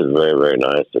he was very, very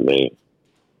nice to me.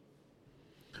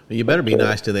 Well, you better be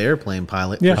nice to the airplane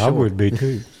pilot. Yeah, for sure. I would be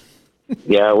too.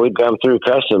 Yeah, we'd come through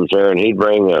customs there, and he'd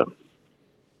bring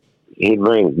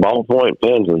ballpoint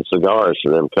pens and cigars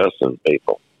to them customs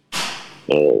people.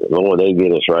 And Lord, they'd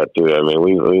get us right through. I mean,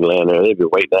 we land there. They'd be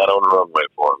waiting out on the runway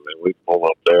for him. And we'd pull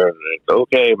up there and they'd say,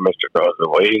 okay, Mr. Crosby,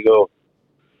 away you go.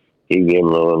 He'd give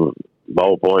them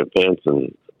ballpoint pens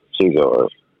and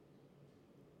cigars.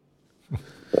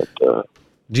 But,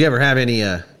 did you ever have any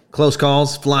close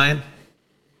calls flying?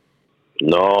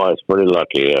 No, I was pretty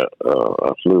lucky.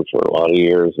 I flew for a lot of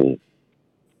years, and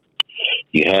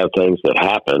you have things that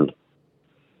happen,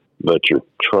 but you're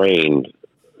trained,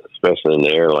 especially in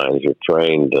the airlines, you're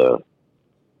trained to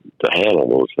handle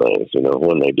those things, you know,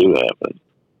 when they do happen.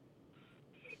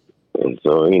 And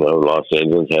so, you know, Los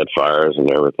Angeles had fires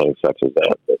and everything such as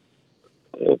that, but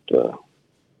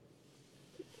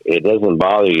it doesn't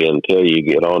bother you until you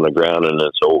get on the ground and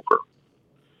it's over.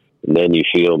 And then you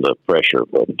feel the pressure.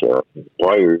 But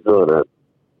while you're doing it,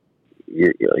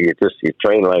 you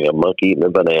train like a monkey eating a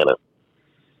banana.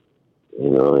 You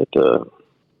know,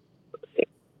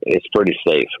 it's pretty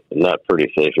safe. Not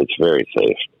pretty safe. It's very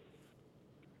safe.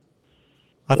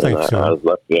 I think so. I was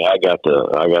lucky. I got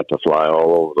to fly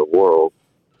all over the world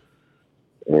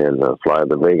and fly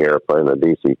the big airplane, the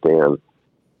DC-10,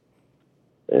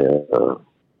 and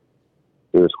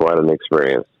it was quite an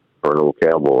experience for an old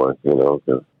cowboy. You know,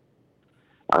 'cause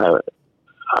I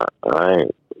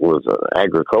was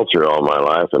agriculture all my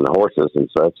life and horses and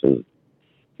such, and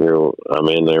here I'm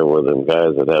in there with them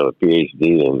guys that have a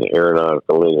PhD in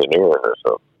aeronautical engineering or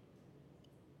something.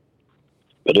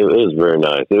 But it was very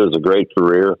nice. It was a great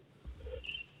career.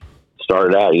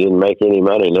 Started out, you didn't make any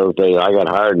money in those days. I got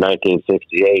hired in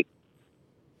 1968.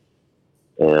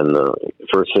 And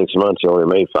first 6 months, you only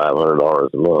made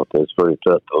 $500 a month. It's pretty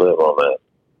tough to live on that.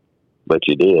 But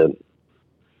you did.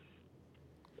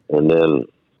 And then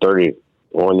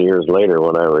 31 years later,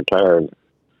 when I retired,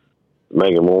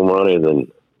 making more money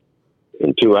than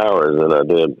in 2 hours than I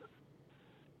did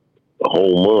a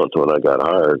whole month when I got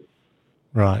hired.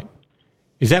 Right.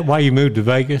 Is that why you moved to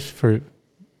Vegas for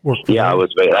work? Yeah,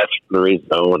 that's the reason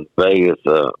I went to Vegas.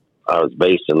 I was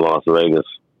based in Las Vegas.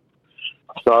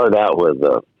 I started out with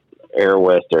Air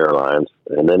West Airlines,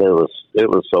 and then it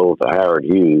was sold to Howard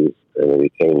Hughes, and it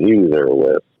became Hughes Air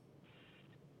West.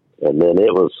 And then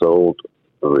it was sold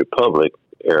to Republic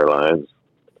Airlines,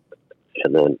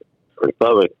 and then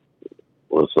Republic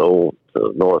was sold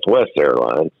to Northwest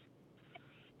Airlines,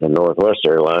 and Northwest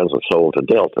Airlines was sold to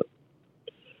Delta.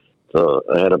 So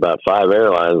I had about 5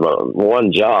 airlines, about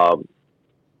one job,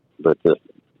 but just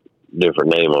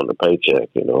different name on the paycheck,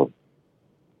 you know.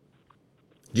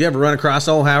 Did you ever run across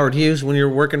old Howard Hughes when you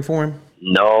were working for him?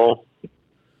 No,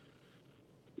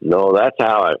 that's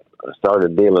how I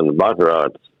started dealing in baccarat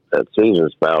at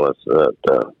Caesar's Palace.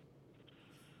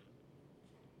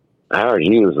 Howard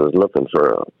Hughes was looking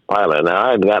for a pilot. Now,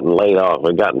 I had gotten laid off.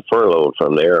 I'd gotten furloughed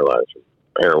from the airlines,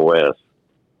 Air West.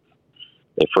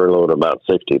 They furloughed about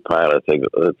 60 pilots.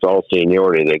 It's all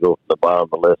seniority. They go from the bottom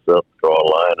of the list up, draw a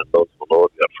line, and those below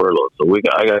got furloughed. So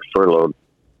I got furloughed.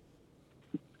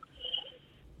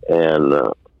 And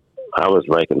I was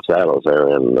making saddles there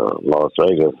in Las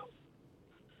Vegas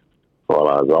while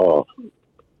I was off.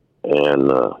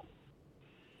 And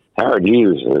Howard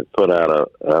Hughes had put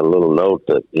out a little note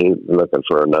that he's looking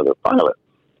for another pilot.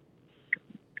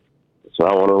 So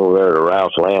I went over there to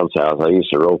Ralph Lamb's house. I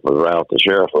used to rope with Ralph, the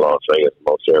sheriff of Las Vegas,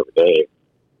 most every day.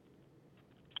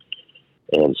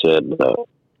 And said,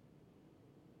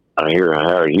 I hear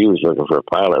Howard Hughes looking for a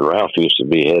pilot. Ralph used to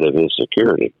be head of his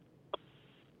security.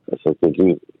 I said, could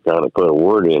you kind of put a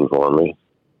word in for me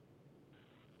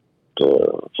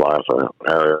to fly for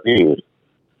Howard Hughes?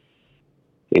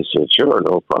 He said, sure,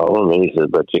 no problem. And he said,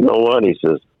 but you know what? He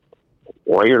says,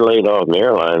 while you're laid off in the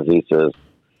airlines, he says,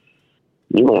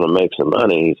 you want to make some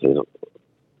money. He says,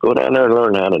 go down there and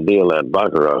learn how to deal that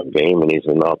baccarat game. And he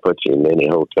said, I'll put you in any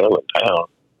hotel in town.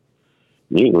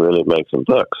 You can really make some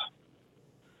bucks.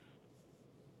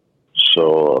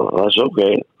 So that's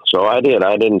okay. So I did.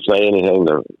 I didn't say anything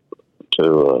to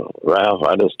Ralph.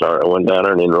 I just started. I went down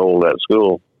there and enrolled at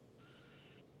school.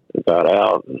 And got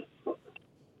out.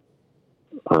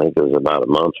 I think it was about a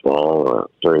month long, or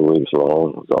 3 weeks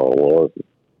long. That's all it was.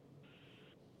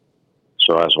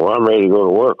 So I said, well, I'm ready to go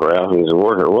to work, Ralph. He said,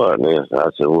 work or what? And I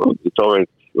said, well, you told me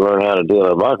to learn how to deal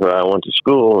at baccarat. I went to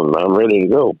school, and I'm ready to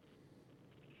go.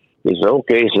 He said,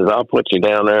 okay. He says, I'll put you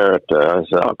down there. I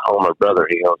said, I'll call my brother.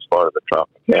 He owns part of the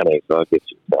Tropicana, so I'll get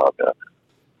you a job down there.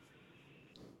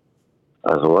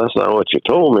 I said, well, that's not what you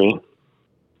told me.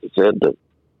 He said that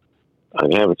I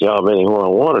can have a job anywhere I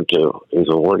wanted to. He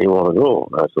said, where do you want to go?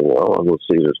 I said, well, I'll go to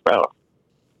Caesar's Palace.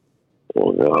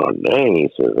 Well, God dang, he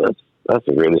said, that's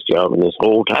the greatest job in this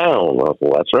whole town. I said,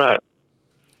 well, that's right.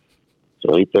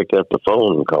 So he picked up the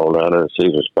phone and called down there to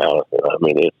Caesar's Palace. I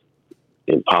mean, it's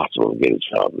impossible to get a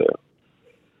job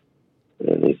there.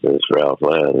 And he said, it's Ralph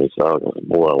Land. He said,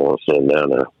 boy, I want to send down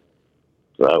there.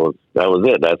 So that was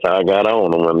it. That's how I got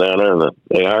on. I went down there and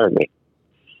they hired me.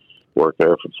 Worked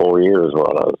there for 4 years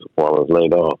while I was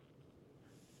laid off.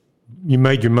 You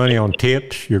made your money on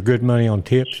tips, your good money on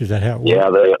tips? Is that how it works? Yeah,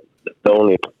 they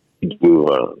only do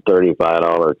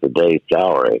 $35 a day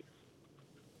salary.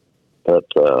 But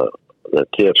the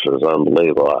tips was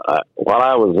unbelievable. While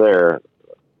I was there,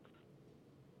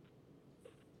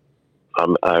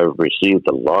 I received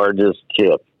the largest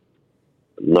tip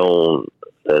known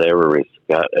that ever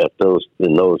got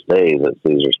in those days at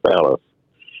Caesar's Palace.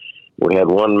 We had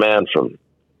one man from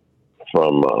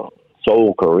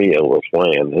Seoul, Korea was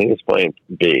playing. He was playing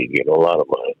big, a lot of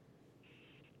money.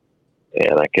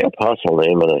 And I kept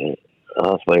hustling him and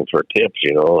hustling for tips,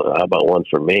 How about one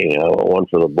for me? How about one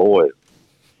for the boys?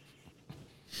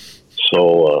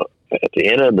 So at the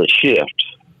end of the shift,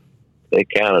 they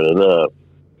counted it up.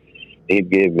 He'd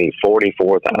give me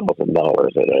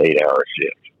 $44,000 in an 8-hour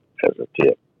shift as a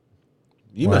tip.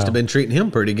 You must have been treating him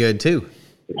pretty good, too.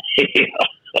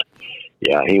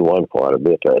 Yeah, he won quite a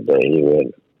bit that day. He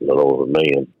won a little over $1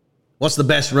 million. What's the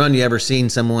best run you ever seen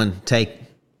someone take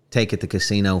at the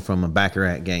casino from a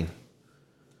baccarat game?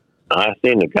 I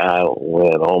seen a guy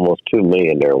win almost $2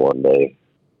 million there one day.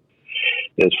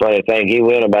 It's a funny thing. He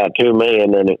won about $2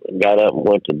 million, and got up and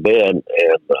went to bed, and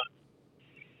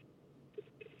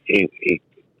he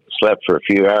slept for a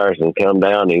few hours and come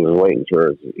down. He was waiting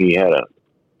he had a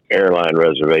airline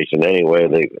reservation anyway.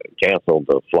 They canceled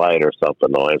the flight or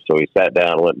something on him, so he sat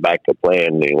down and went back to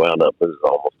playing, and he wound up, it was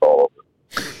almost all over.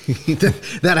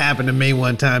 That happened to me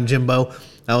one time, Jimbo.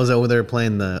 I was over there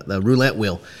playing the roulette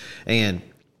wheel, and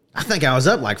I think I was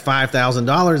up like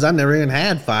 $5,000. I never even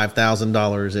had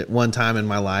 $5,000 at one time in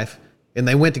my life, and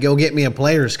they went to go get me a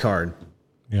player's card.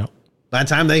 Yeah. By the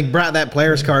time they brought that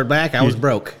player's card back, I was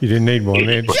broke. You didn't need one,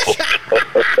 did you?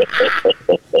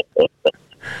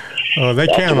 Oh, they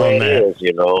count on that. Is,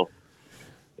 you know,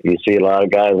 you see a lot of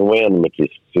guys win, but you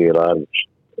see a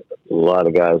lot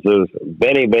of guys lose.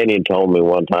 Benny told me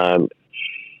one time,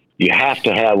 you have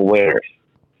to have winners.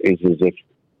 He says, if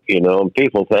you know,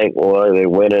 people think, well, they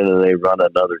win in and they run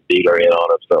another dealer in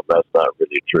on them. That's not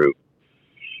really true.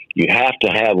 You have to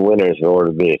have winners in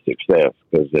order to be a success,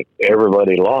 because if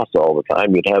everybody lost all the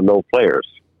time, you'd have no players.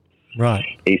 Right.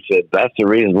 He said, that's the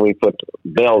reason we put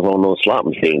bells on those slot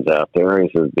machines out there. He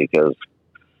says, because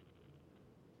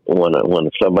when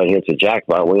somebody hits a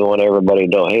jackpot, we want everybody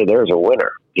to know, hey, there's a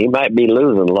winner. He might be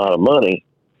losing a lot of money,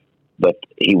 but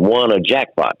he won a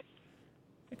jackpot.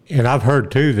 And I've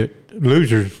heard, too, that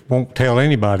losers won't tell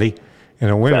anybody, and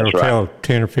a winner will tell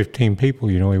 10 or 15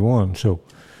 people, you know, he won. So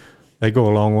they go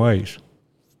a long ways.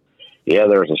 Yeah,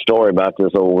 there's a story about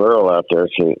this old girl out there.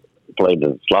 She played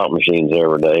the slot machines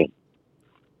every day.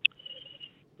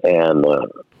 And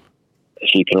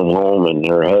she come home, and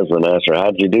her husband asked her,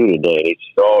 how'd you do today? And he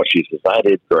said, she says, I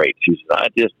did great. She said, I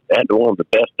just had one of the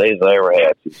best days I ever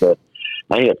had. She said,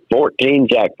 I hit 14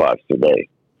 jackpots today.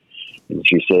 And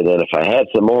she said that if I had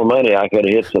some more money, I could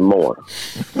have hit some more.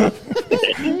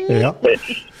 Yeah.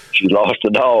 She lost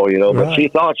it all, you know, but she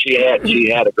thought she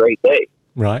had a great day.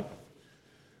 Right.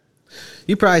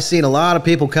 You've probably seen a lot of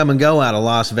people come and go out of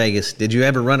Las Vegas. Did you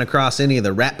ever run across any of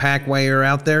the Rat Pack while you were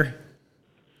out there?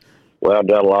 Well, I've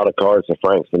done a lot of cards of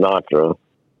Frank Sinatra,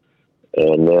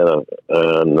 and then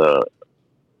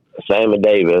Sammy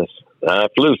Davis. I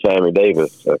flew Sammy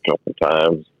Davis a couple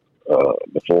times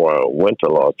before I went to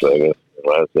Las Vegas.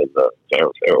 When I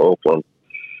was in Oakland,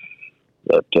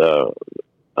 but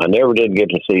I never did get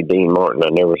to see Dean Martin. I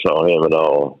never saw him at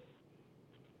all.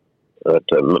 But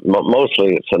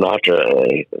mostly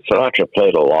Sinatra. Sinatra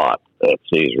played a lot at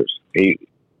Caesars. He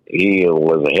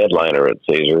was a headliner at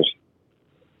Caesars,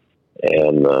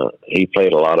 and he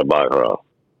played a lot of baccarat.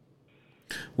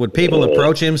 Would people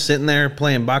approach him sitting there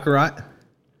playing baccarat?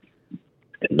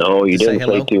 No, you didn't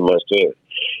play too much to him.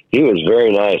 He was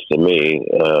very nice to me.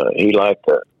 He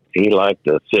liked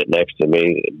to sit next to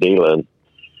me dealing,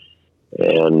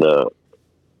 and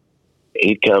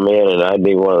he'd come in, and I'd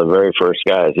be one of the very first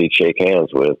guys he'd shake hands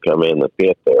with, come in the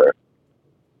pit there.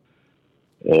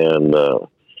 And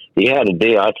he had a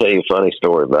deal. I'll tell you a funny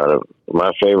story about it.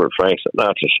 My favorite Frank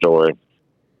Sinatra story.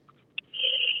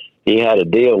 He had a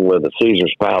deal with the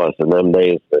Caesars Palace in them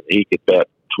days that he could bet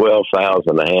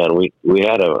 $12,000 a hand. We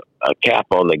had a cap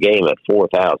on the game at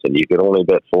 $4,000. You could only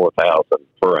bet $4,000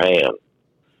 per hand,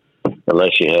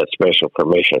 unless you had special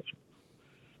permission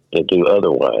to do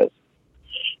otherwise.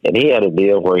 And he had a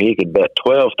deal where he could bet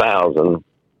 $12,000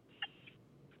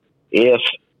 if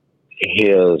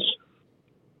his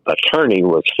attorney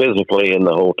was physically in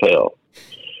the hotel.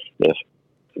 If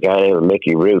a guy named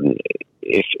Mickey Rudin,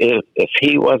 if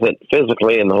he wasn't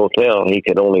physically in the hotel, he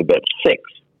could only bet $6.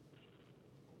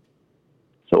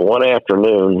 So one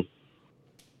afternoon,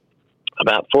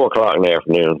 about 4:00 in the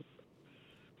afternoon,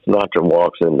 Sinatra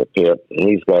walks in the pit, and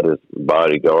he's got his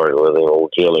bodyguard with him,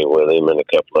 old Tilly with him, and a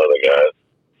couple other guys.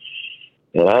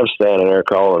 And I'm standing there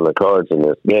calling the cards in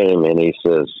this game, and he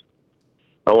says,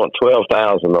 I want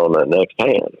 $12,000 on that next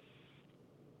hand.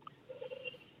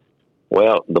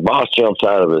 Well, the boss jumps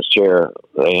out of his chair.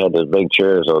 They had those big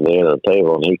chairs on the end of the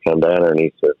table, and he come down there and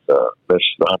he says, Mr.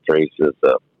 Sinatra, he says,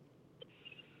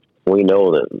 we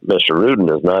know that Mr. Rudin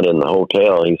is not in the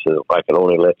hotel. He says, I can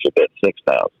only let you bet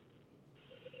 $6,000.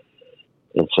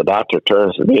 And Sinatra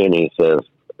turns to me and he says,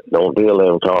 don't deal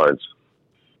them cards.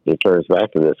 He turns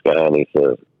back to this guy and he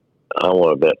says, I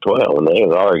want to bet 12. And they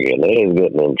was arguing. They was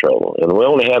getting in trouble. And we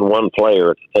only had one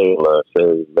player at the table. I said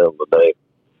in the middle of the day.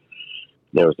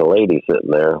 There was a lady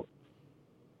sitting there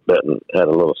betting, had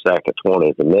a little stack of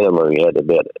 20s. The minimum you had to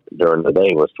bet during the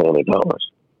day was $20.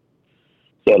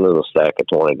 She had a little stack of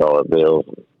 $20 bills.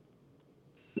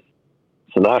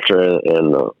 Sinatra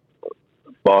and the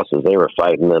bosses, they were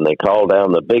fighting, and they called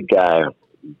down the big guy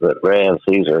that ran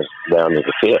Caesars down to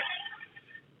the pit.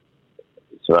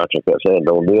 Sinatra kept saying,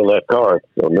 don't deal that card.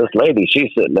 So this lady,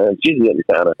 she's sitting there, and she's getting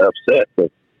kind of upset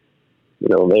because, you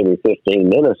know, maybe 15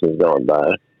 minutes has gone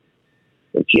by,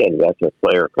 and she hadn't got to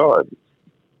play her card.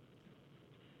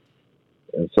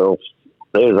 And so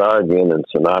they was arguing, and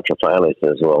Sinatra finally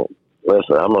says, well,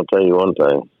 listen, I'm going to tell you one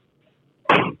thing.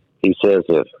 He says,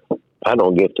 if I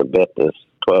don't get to bet this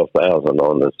 $12,000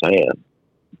 on this hand,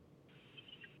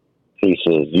 he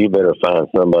says, you better find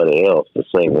somebody else to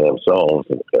sing them songs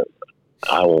because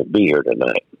I won't be here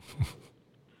tonight.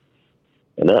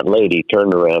 And that lady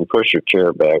turned around, pushed her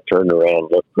chair back, turned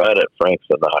around, looked right at Frank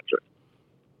Sinatra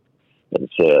and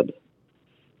said,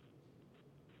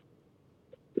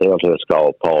 they'll just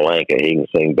call Paul Anka. He can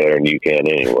sing better than you can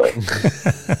anyway.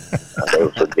 I'll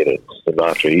never forget it.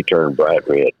 Sinatra, he turned bright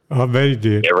red. I bet he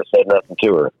did. Never said nothing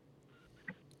to her.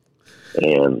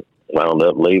 And wound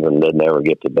up leaving, didn't ever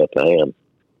get to bet the hand.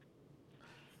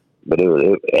 But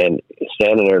and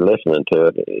standing there listening to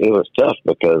it, it was tough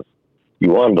because you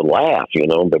wanted to laugh,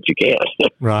 but you can't.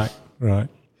 Right. Yeah,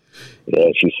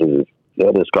 she says,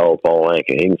 they'll just call Paul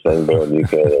Anka. He can sing better than you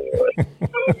can anyway.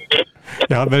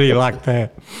 Yeah, I bet he liked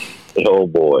that. Oh,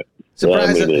 boy.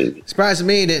 Surprised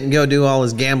me he didn't go do all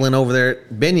his gambling over there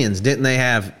at Binion's. Didn't they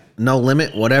have no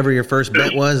limit? Whatever your first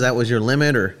bet was, that was your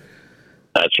limit, or?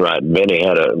 That's right. Benny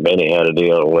had a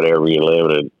deal. Whatever you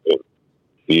limited,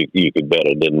 you could bet.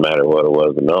 It didn't matter what it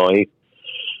was. But no,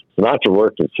 Sinatra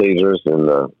worked at Caesars,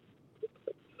 and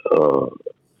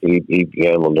he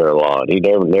gambled there a lot. He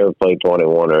never played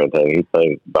 21 or anything. He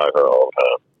played baccarat all the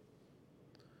time.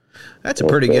 That's a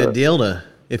pretty good deal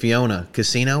if you own a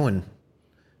casino and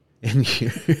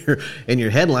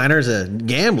your headliner's a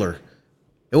gambler.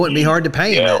 It wouldn't be hard to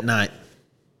pay him that night.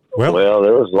 Well,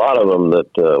 there was a lot of them that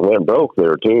went broke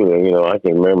there too. I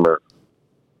can remember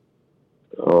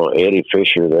Eddie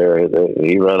Fisher there.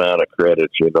 He run out of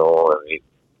credits, and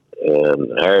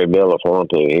Harry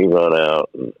Belafonte, he run out.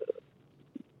 And,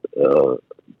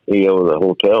 he owed the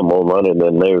hotel more money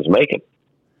than they was making.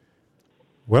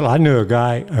 Well, I knew a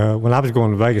guy when I was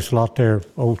going to Vegas a lot there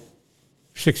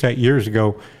 6-8 years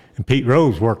ago, and Pete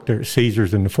Rose worked there at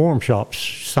Caesars in the forum shops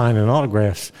signing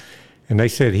autographs, and they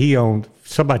said he owned.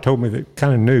 Somebody told me that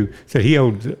kind of knew, said he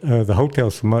owed the hotel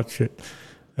so much that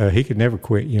he could never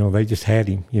quit. They just had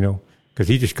him, because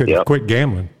he just couldn't quit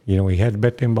gambling. He had to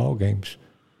bet them ball games.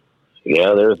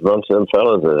 Yeah, there's a bunch of them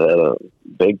fellas that had a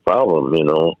big problem,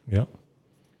 Yep.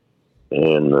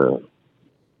 And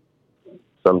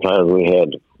sometimes we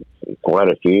had quite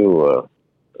a few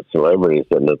celebrities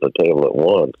sitting at the table at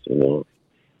once,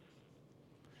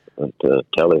 But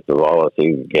Telly Savalas,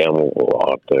 he gambled a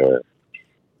lot there.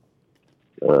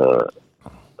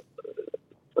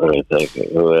 I think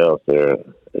who else there?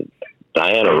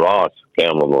 Diana Ross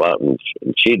gambled a lot, and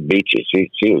she'd beat you.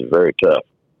 She was very tough.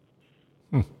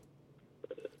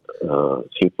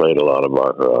 She played a lot of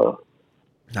baccarat.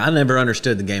 I never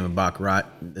understood the game of baccarat.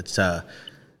 It's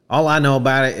all I know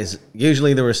about it is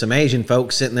usually there were some Asian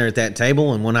folks sitting there at that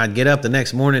table, and when I'd get up the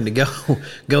next morning to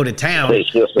go to town,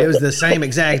 it was the same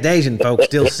exact Asian folks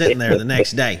still sitting there the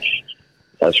next day.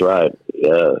 That's right.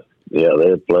 Yeah,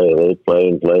 they'd play and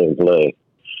play.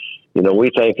 We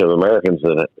think of Americans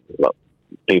that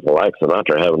people like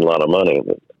Sinatra having a lot of money,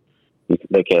 but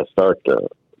they can't start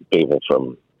people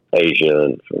from Asia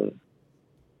and from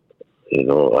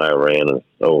Iran and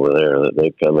over there. That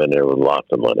they come in there with lots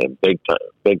of money, big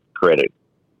credit.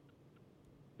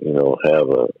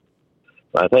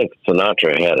 I think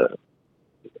Sinatra had a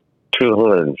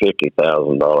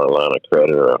 $250,000 line of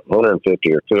credit, or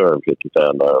 $150,000 or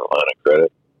 $250,000 line of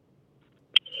credit,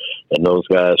 and those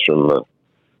guys from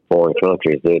foreign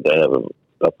countries, they have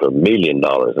up to $1 million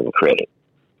in credit.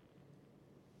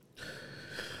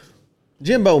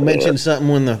 Jimbo mentioned something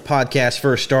when the podcast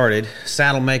first started.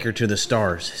 Saddle maker to the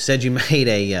stars. Said you made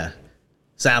a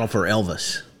saddle for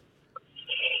Elvis.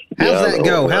 How's that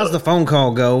go? How's the phone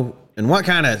call go? And what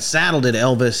kind of saddle did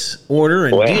Elvis order?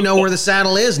 And do you know where the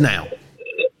saddle is now?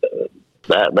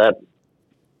 That's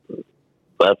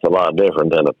a lot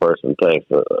different than a person thinks.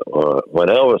 When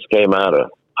Elvis came out of,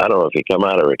 I don't know if he come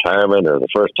out of retirement or the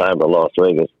first time to Las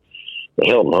Vegas, the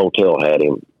Hilton Hotel had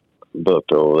him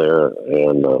booked over there,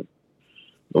 and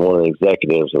one of the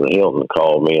executives of the Hilton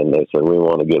called me and they said, we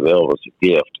want to give Elvis a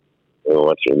gift. We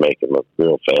want you to make him a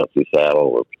real fancy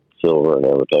saddle with silver and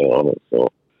everything on it.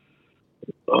 So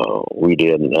we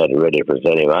did and had it ready to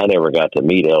present him. I never got to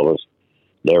meet Elvis,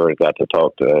 never got to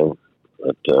talk to him,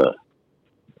 but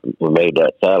we made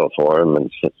that saddle for him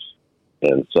and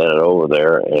sent it over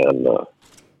there. And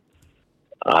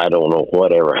I don't know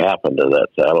whatever happened to that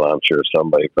saddle. I'm sure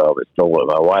somebody probably stole it.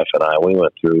 My wife and I, we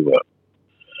went through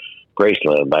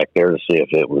Graceland back there to see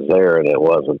if it was there, and it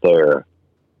wasn't there.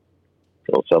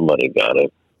 So somebody got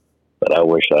it. But I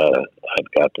wish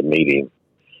I'd got to meet him.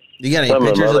 You got any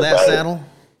pictures of that saddle?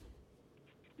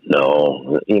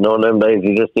 No, in them days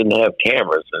he just didn't have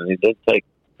cameras, and he did take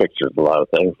pictures of a lot of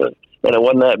things, and it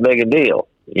wasn't that big a deal,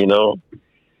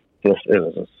 Just it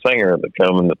was a singer that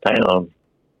come into town.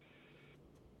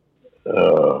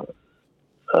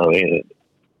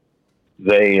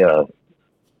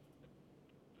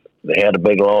 They had a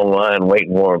big long line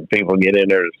waiting for him. People get in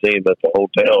there to see him at the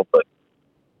hotel, but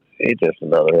he's just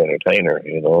another entertainer,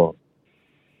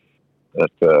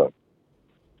 But the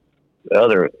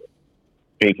other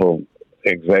people,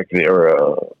 executive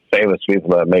or famous people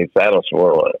that made saddles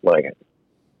for, like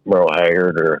Merle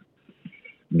Haggard or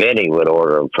Benny, would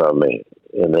order them from me,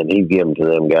 and then he'd give them to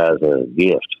them guys as a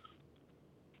gift.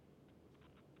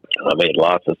 I made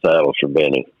lots of saddles for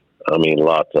Benny.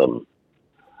 Lots of them.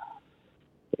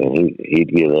 And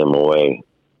he'd give them away.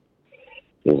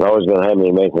 He was always going to have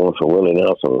me make one for Willie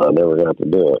Nelson. I never got to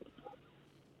do it.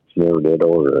 She never did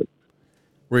order it.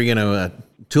 Were you going to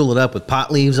tool it up with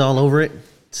pot leaves all over it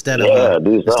instead of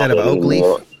oak leaf?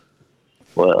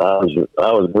 Well, I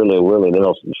was really a Willie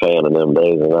Nelson fan in them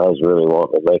days, and I was really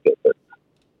wanting to make it, but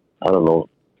I don't know.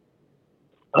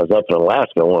 I was up in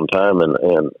Alaska one time,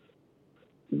 and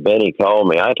Benny called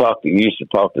me. Used to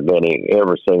talk to Benny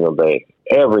every single day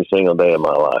of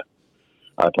my life.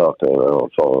 I talked to him on the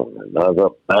phone. And I was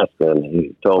up in Alaska, and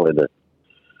he told me that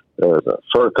there was a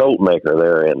fur coat maker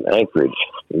there in Anchorage.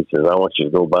 He says, I want you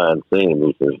to go by and see him.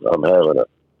 He says, I'm having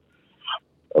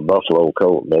a buffalo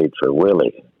coat made for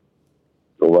Willie.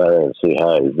 Go by there and see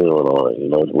how he's doing on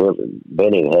it.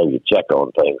 Benny will have you check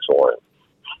on things for him.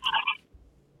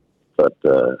 But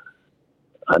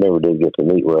I never did get to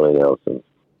meet Willie Nelson.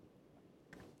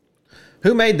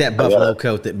 Who made that buffalo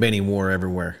coat that Benny wore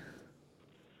everywhere?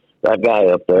 That guy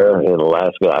up there in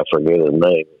Alaska, I forget his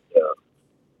name.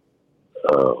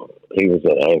 He was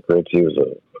in Anchorage. He was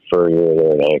a furrier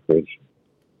there in Anchorage.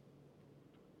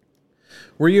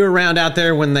 Were you around out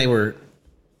there when they were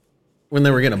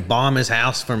going to bomb his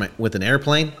house with an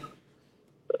airplane?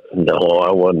 No,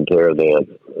 I wasn't there then.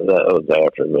 That was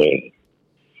after me.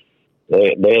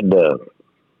 They had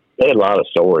a lot of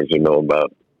stories,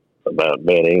 about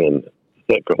Benny, and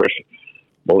of course,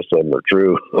 most of them are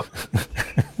true.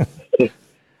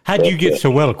 How'd you get so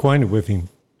well acquainted with him,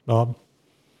 Bob?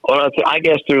 Well, I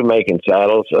guess through making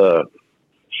saddles.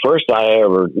 First I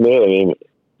ever knew him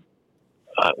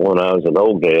when I was in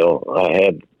Oakdale.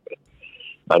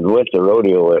 I'd went to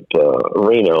rodeo at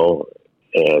Reno,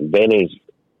 and Benny's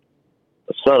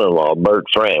son-in-law, Bert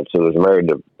France, who was married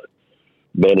to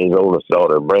Benny's oldest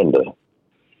daughter, Brenda,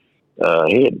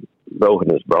 he had broken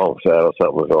his bronc saddle.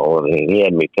 Something was wrong, and he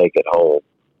had me take it home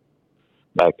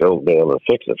back to Oakdale and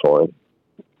fix it for him.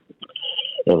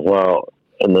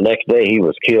 And the next day he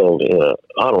was killed in an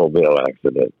automobile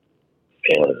accident.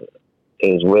 And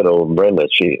his widow, Brenda,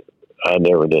 I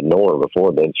never did know her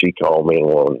before then. She called me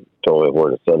and told me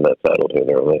where to send that saddle to and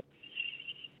everything.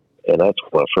 And that's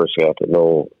when I first got to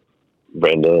know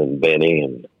Brenda and Benny.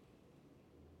 And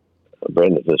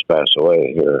Brenda just passed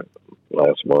away here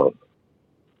last month.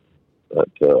 But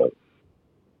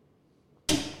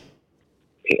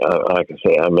like I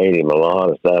say, I made him a lot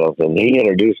of saddles, and he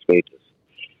introduced me to.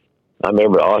 I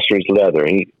remember ostrich leather.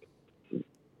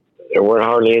 There weren't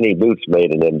hardly any boots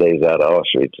made in them days out of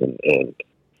ostrich, and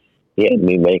he had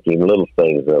me making little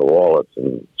things, wallets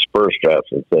and spur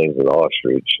straps and things with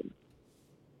ostrich.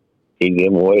 He'd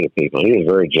give them away to people. He was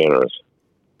very generous.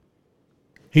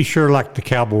 He sure liked the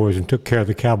cowboys and took care of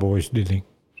the cowboys, didn't he?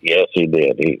 Yes, he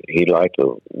did. He liked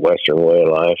the Western way of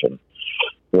life, and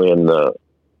when the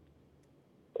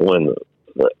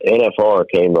NFR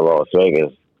came to Las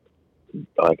Vegas,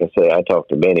 like I say, I talked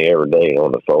to Benny every day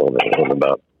on the phone, and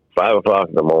about 5 o'clock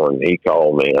in the morning, he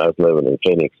called me. I was living in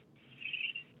Phoenix,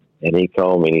 and he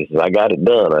called me, and he said, I got it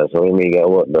done. I said, what do you mean you got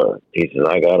what done? He said,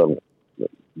 I got him.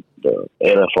 The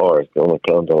NFR is going to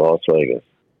come to Las Vegas.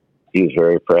 He was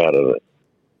very proud of it.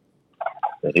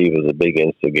 That he was a big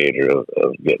instigator of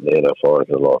getting the NFR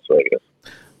to Las Vegas.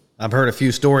 I've heard a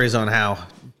few stories on how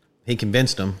he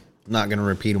convinced them. I'm not going to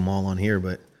repeat them all on here,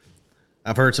 but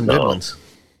I've heard some good ones.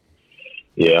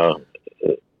 Yeah.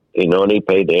 And he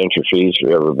paid the entry fees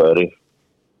for everybody.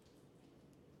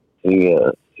 He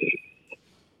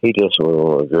just was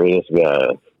one of the greatest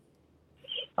guys.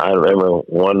 I remember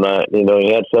one night,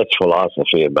 he had such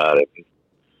philosophy about it.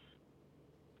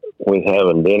 We was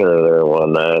having dinner there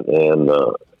one night and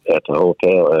at the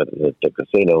hotel, at the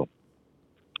casino,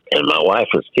 and my wife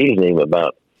was teasing him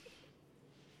about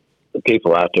the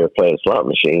people out there playing slot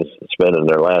machines, spending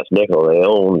their last nickel they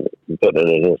own and putting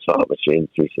it in his slot machines.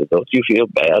 She said, don't you feel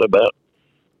bad about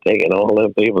taking all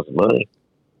them people's money?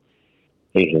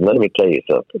 He said, let me tell you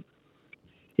something.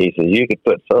 He said, you could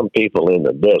put some people in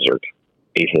the desert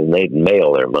He says they'd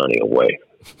mail their money away.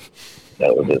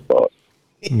 That was his thought.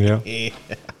 Yeah.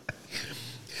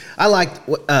 I liked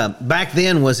back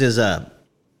then was his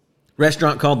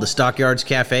restaurant called the Stockyards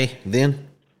Cafe then?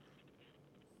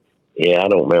 Yeah, I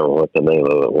don't remember what the name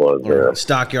of it was. Or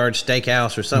Stockyards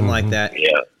Steakhouse or something like that.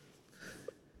 Yeah.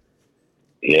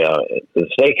 Yeah, the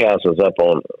steakhouse was up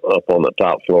on the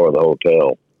top floor of the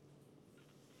hotel.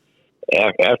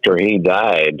 After he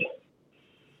died,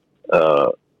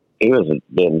 he was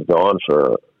been gone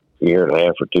for a year and a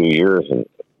half or 2 years, and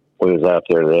we was out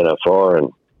there at the NFR,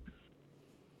 and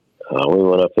we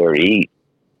went up there to eat,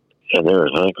 and there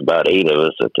was, I think, about 8 of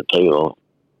us at the table,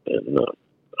 and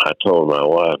I told my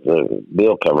wife, the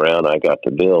bill come around, I got the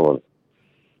bill, and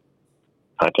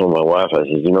I told my wife, I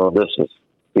said, this is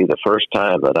be the first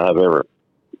time that I've ever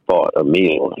bought a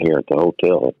meal here at the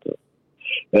hotel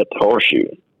at the Horseshoe,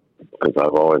 because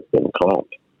I've always been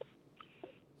clumped.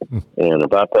 And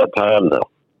about that time, the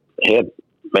head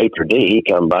maitre d', he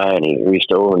come by and he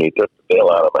reached over and he took the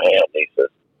bill out of my hand. And he says,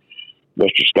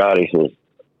 "Mr. Scott," he says,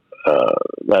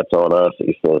 "that's on us."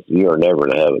 He says, "You are never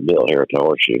to have a bill here at the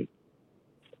Horseshoe."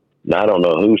 And I don't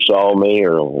know who saw me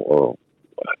or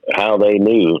how they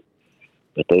knew,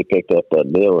 but they picked up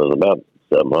that bill. It was about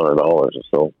 $700 or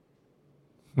so.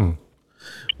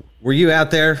 Were you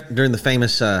out there during the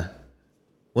famous,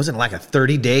 wasn't it like a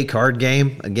 30-day card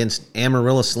game against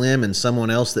Amarillo Slim and someone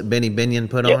else that Benny Binion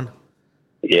put on?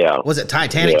 Yeah. Was it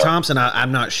Titanic Thompson?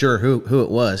 I'm not sure who it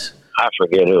was. I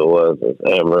forget who it was. It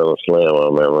was Amarillo Slim, I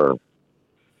remember.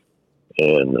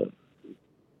 And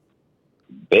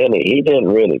Benny, he didn't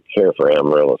really care for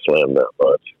Amarillo Slim that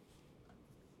much.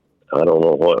 I don't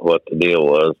know what the deal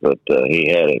was, but he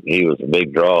had it. He was a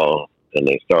big draw, and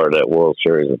they started that World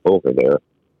Series of Poker there.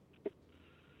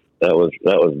 That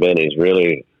was Benny's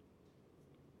really.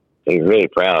 He's really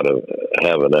proud of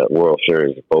having that World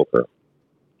Series of Poker,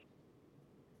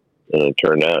 and it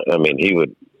turned out. I mean, he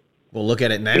would. Well, look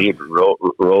at it now. He'd roll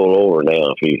over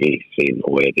now if he seen the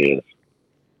way it is.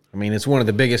 I mean, it's one of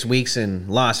the biggest weeks in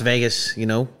Las Vegas.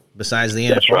 Besides the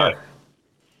NFL. That's right.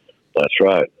 That's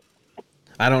right.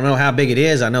 I don't know how big it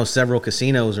is. I know several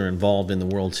casinos are involved in the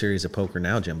World Series of Poker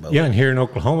now, Jimbo. Yeah, and here in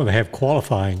Oklahoma, they have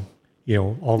qualifying,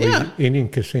 all these Indian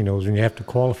casinos, and you have to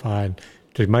qualify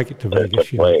to make it to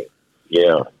Vegas.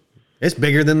 Yeah. It's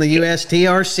bigger than the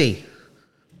USTRC.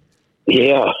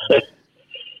 Yeah.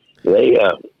 They,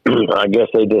 I guess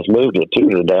they just moved it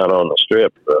to down on the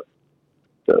Strip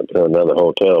to another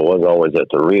hotel. It was always at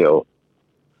the Rio.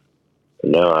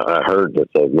 And now I heard that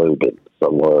they've moved it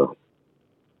somewhere.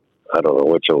 I don't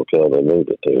know which hotel they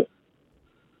moved it to.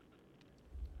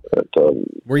 But,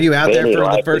 were you out there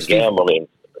for the first gambling?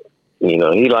 He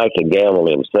liked to gamble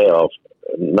himself,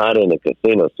 not in the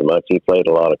casino so much. He played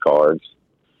a lot of cards.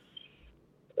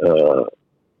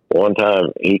 One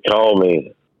time he called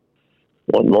me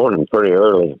one morning pretty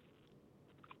early,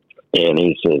 and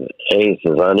he said, "Hey," he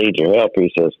says, "I need your help."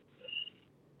 He says,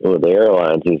 "With the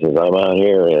airlines," he says, "I'm out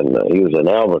here," and he was in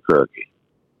Albuquerque.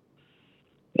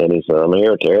 And he said, "I'm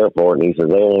here at the airport." And he said,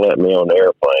 "They won't let me on the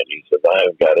airplane." He said, "I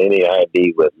haven't got any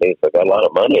ID with me." He said, "I got a lot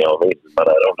of money on me, but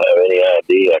I don't have any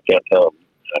ID. I can't tell them."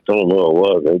 I told him who it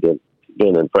was. They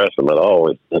didn't impress him at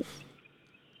all.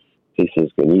 He says,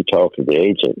 "Can you talk to the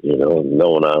agent?"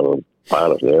 Knowing I was a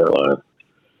pilot of the airline.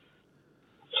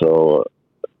 So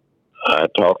I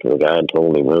talked to the guy and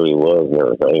told him who he was and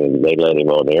everything, and they let him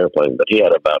on the airplane. But he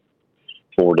had about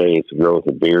 4 days of growth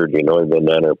of beard. He'd been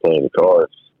down there playing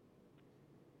cards.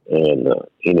 And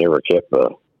he never kept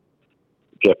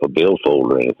a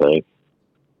billfold or anything,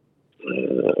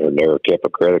 or never kept a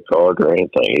credit card or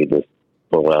anything. He just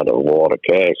pulled out a wad of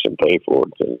cash and paid for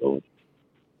it.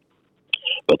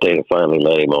 But they finally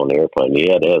let him on the airplane. He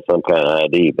had to have some kind of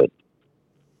ID, but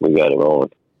we got him on.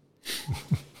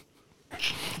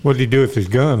 What did he do with his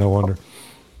gun, I wonder?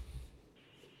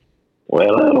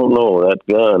 Well, I don't know. That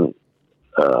gun,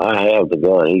 I have the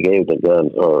gun. He gave the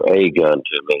gun, or a gun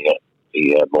to me.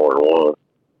 He had more than one.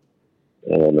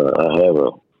 And I have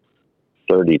a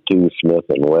 32 Smith &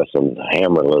 Wesson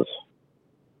hammerless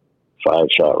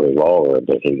 5-shot revolver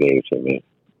that he gave to me.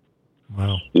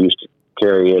 Wow. He used to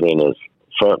carry it in his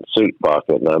front suit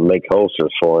pocket, and I'd make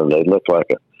holsters for him. They looked like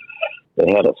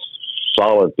they had a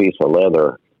solid piece of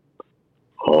leather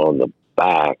on the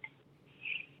back,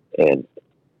 and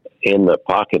in the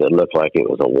pocket it looked like it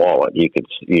was a wallet. You could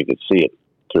see it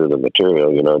through the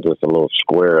material, just a little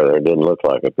square there. It didn't look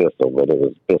like a pistol, but it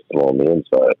was a pistol on the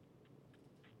inside.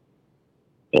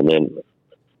 And then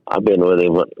I've been with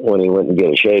him when he went and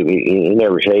get a shave. He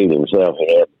never shaved himself.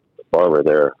 He had a barber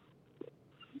there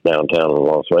downtown in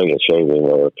Las Vegas shaving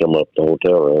or come up the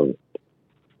hotel room.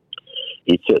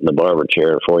 he'd sit in the barber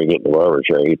chair. Before he get in the barber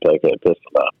chair, he'd take that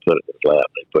pistol out, put it in his lap,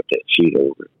 and put that sheet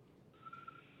over it.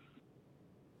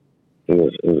 He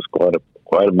was quite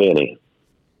a Benny,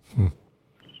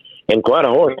 and quite a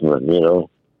horseman.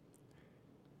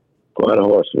 Quite a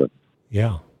horseman.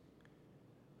 Yeah.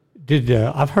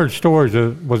 I've heard stories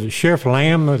of, was it Sheriff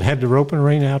Lamb that had the roping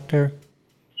arena out there?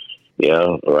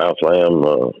 Yeah, Ralph Lamb.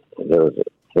 There was a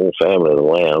whole family of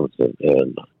Lambs,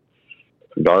 and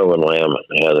Darwin Lamb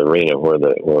had an arena where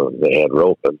they had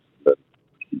roping. But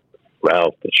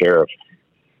Ralph, the sheriff,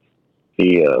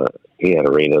 he had an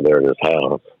arena there at his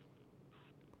house.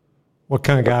 What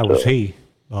kind of guy was he,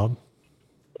 Bob?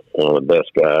 One of the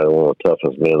best guys, one of the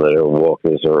toughest men that ever walked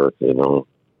this earth,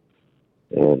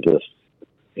 and just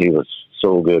he was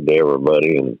so good to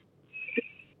everybody. And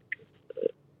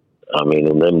I mean,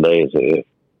 in them days,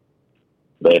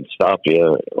 they'd stop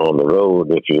you on the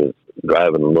road if you was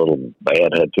driving a little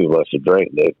bad, had too much to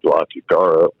drink. They'd lock your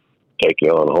car up, take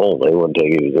you on home. They wouldn't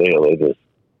take you to jail. They just,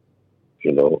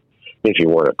 if you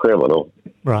weren't a criminal,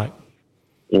 right?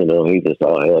 He just had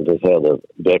the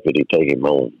deputy take him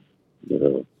home.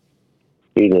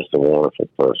 He's just a wonderful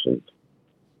person.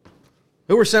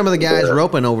 Who were some of the guys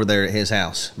roping over there at his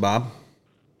house, Bob?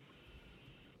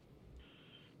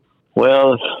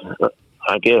 Well,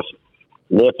 I guess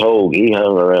Nip Hogue, he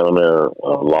hung around there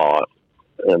a lot.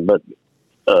 But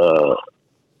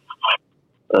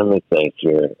let me think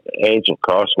here. Angel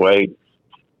Crossway,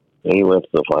 he went to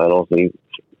the finals.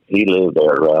 He lived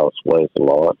there at Ralph's place a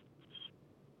lot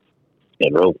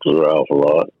and roped with Ralph a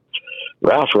lot.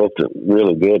 Ralph roped it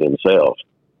really good himself.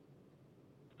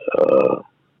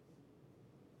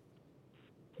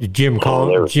 Did Jimmy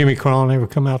Cron ever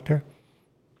come out there?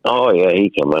 Oh yeah, he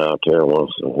come out there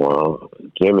once in a while.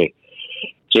 Jimmy,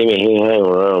 he hung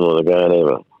around with a guy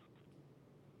named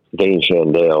Dean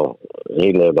Shandell.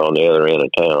 He lived on the other end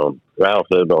of town. Ralph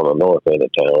lived on the north end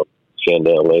of town.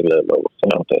 Shandell lived on the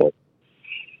south end.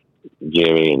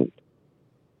 Jimmy and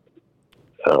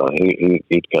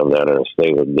he'd come down there and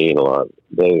stay with Dean a lot.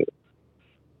 They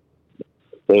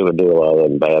would do a lot of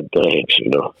them bad things,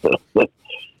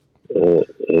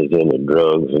 It's into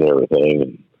drugs and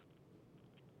everything.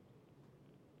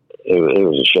 And it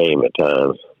was a shame at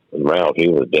times. And Ralph, he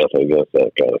was definitely against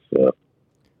that kind of stuff.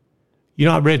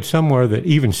 I read somewhere that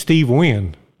even Steve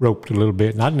Wynn roped a little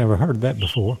bit, and I'd never heard that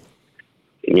before.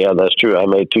 Yeah, that's true. I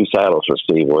made 2 saddles for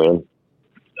Steve Wynn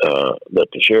that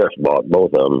the sheriff bought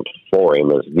both of them for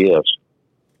him as gifts.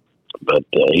 But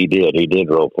he did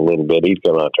rope a little bit. He'd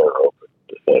come out there and rope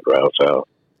at Ralph's house.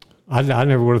 I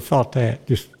never would have thought that.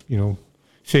 Just,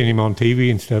 seeing him on TV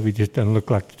and stuff, he just doesn't look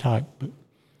like the type. But.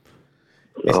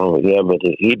 Oh, yeah, but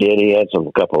he did. He had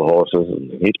a couple of horses,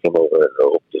 and he'd come over and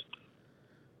rope. It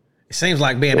seems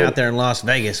like being out there in Las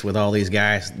Vegas with all these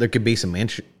guys, there could be some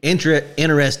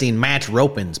interesting match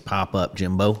ropings pop up,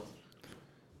 Jimbo.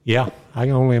 Yeah, I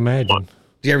can only imagine.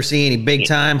 Did you ever see any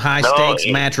big-time, high-stakes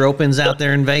match ropings out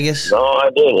there in Vegas? No, I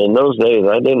didn't. In those days,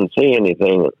 I didn't see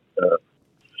anything.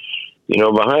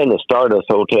 Behind the Stardust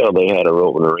Hotel, they had a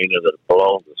roping arena that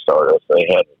belonged to Stardust. They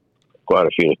had quite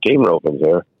a few team ropings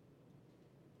there.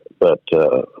 But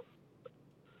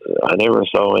I never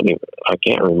saw any. I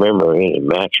can't remember any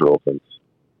match ropings.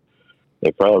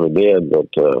 They probably did, but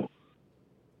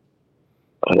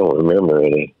I don't remember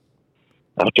any.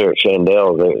 Out there at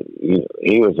Shandell,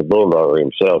 he was a bulldogger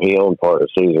himself. He owned part of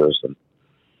Caesars, and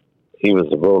he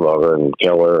was a bulldogger, and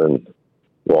Keller and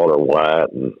Walter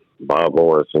White and Bob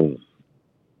Morrison.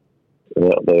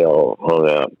 They all hung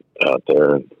out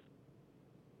there.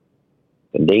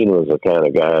 And Dean was the kind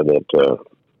of guy that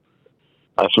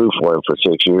I flew for him for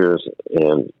 6 years,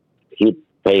 and he'd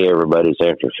pay everybody's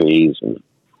entry fees and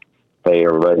pay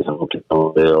everybody's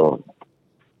hotel bill.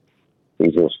 He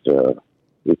just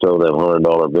he throw them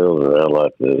 $100 bills around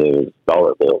like they was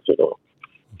dollar bills,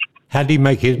 How did he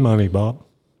make his money, Bob?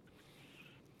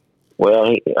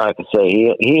 Well, I could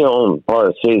say he owned part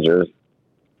of Caesars,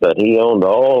 but he owned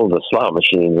all the slot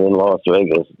machines in Las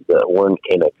Vegas that weren't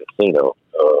in a casino.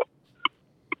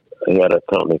 He had a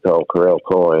company called Corel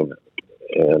Coin,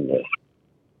 and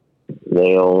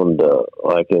they owned,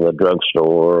 like in a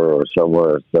drugstore or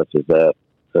somewhere such as that,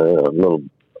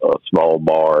 a small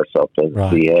bar or something.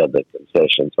 Right. He had the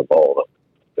concessions of all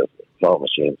the slot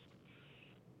machines,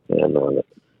 and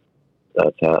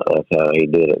that's how he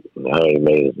did it and how he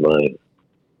made his money.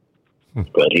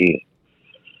 But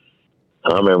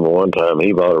I remember one time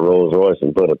he bought a Rolls Royce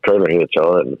and put a trailer hitch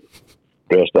on it and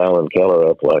dressed Alan Keller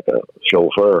up like a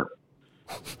chauffeur.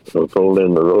 So pulled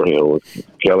in the rodeo with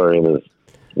Keller in his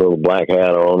little black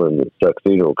hat on and his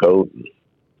tuxedo coat and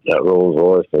that Rolls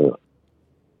Royce. And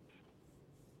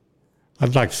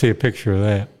I'd like to see a picture of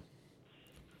that.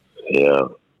 Yeah.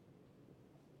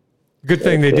 Good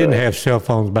thing they didn't have cell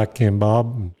phones back then,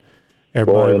 Bob. And Boy,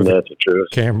 everybody isn't with that the truth?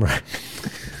 a camera.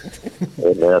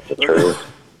 Isn't that the truth?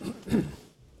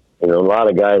 You know, a lot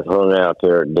of guys hung out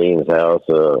there at Dean's house,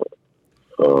 and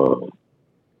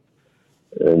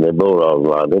they bulldogged a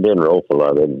lot. They didn't rope a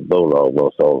lot. They bulldog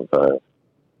most all the time.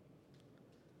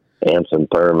 Anson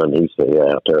Thurman, he stayed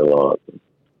out there a lot.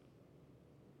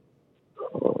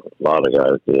 A lot of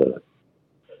guys did.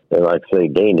 And like I say,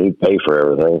 Dean, he'd pay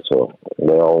for everything, so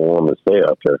they all wanted to stay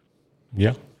out there.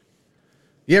 Yeah.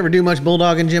 You ever do much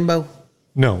bulldogging, Jimbo?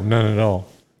 No, none at all.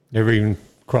 Never even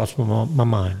crossed my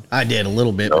mind. I did a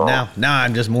little bit, but now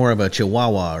I'm just more of a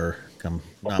Chihuahua or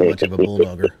not much of a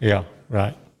bulldogger. Yeah,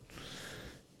 right.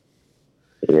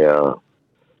 Yeah.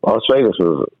 Las Vegas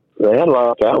they had a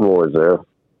lot of cowboys there.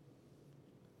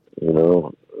 You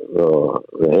know,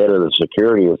 the head of the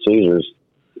security at Caesars,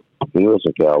 he was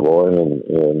a cowboy, and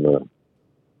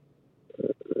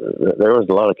there was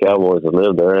a lot of cowboys that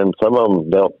lived there, and some of them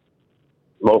dealt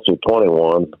mostly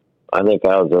 21. I think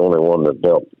I was the only one that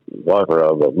dealt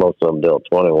baccarat, but most of them dealt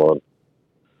 21.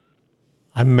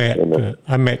 I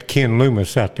met Ken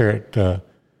Loomis out there at the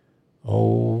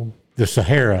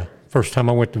Sahara. First time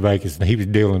I went to Vegas, and he was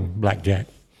dealing blackjack.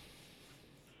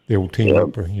 The old team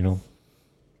upper, you know.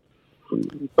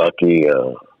 Bucky,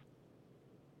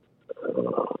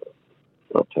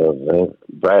 what's his name?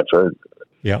 Bradford.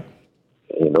 Yeah.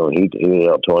 You know, he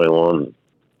dealt 21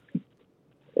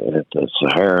 at the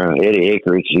Sahara. Eddie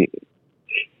Acreage,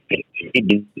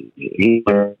 he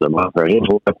learned the baccarat. He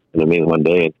was to me one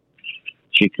day, and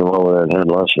she come over there and had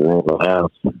lunch in the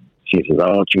house. She says, "I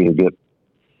want you to get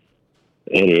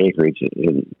Eddie Acreage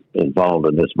involved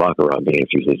in this baccarat game."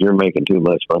 She says, "You're making too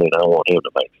much money, and I want him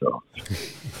to make some."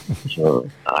 So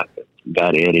I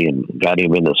got Eddie and got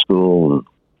him into school, and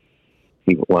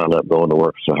he wound up going to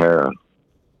work at Sahara.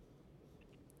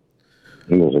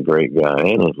 He was a great guy,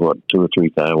 and was 2 or 3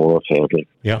 time world champion.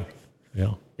 Yeah.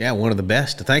 Yeah, one of the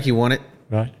best. I think he won it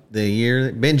Right. the year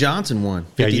that Ben Johnson won.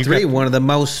 Yeah, you 53, got- one of the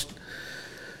most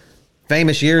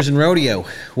famous years in rodeo.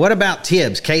 What about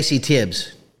Tibbs, Casey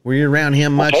Tibbs? Were you around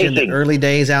him much in the Casey, early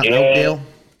days out in Oakdale?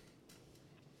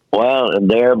 Well, and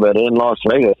there, but in Las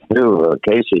Vegas too,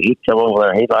 Casey, he'd come over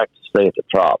there. He'd like to stay at the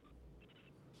Trop,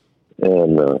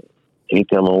 and he'd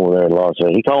come over there in Las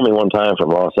Vegas. He called me one time from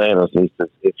Los Angeles. He says,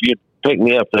 "If you pick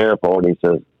me up at the airport," he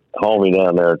says, "haul me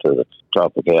down there to the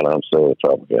Tropicana." I'm still at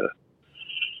Tropicana.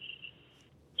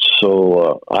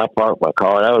 So I parked my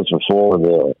car. That was before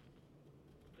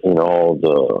all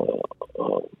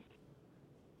the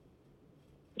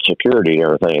security and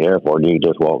everything at the airport. You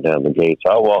just walk down the gate.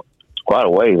 So I walked quite a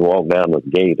ways, walked down the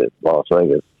gate at Las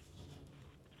Vegas.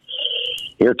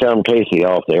 Here come Casey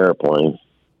off the airplane,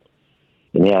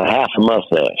 and he had half a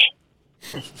mustache.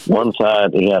 One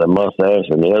side he had a mustache,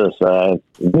 and the other side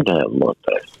he didn't have a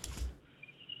mustache.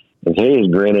 And so he's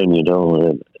grinning,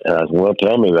 and I said, "Well,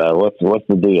 tell me about it. What's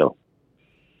the deal?"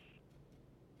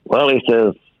 Well, he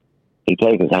says, he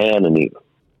takes his hand and he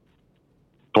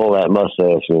pull that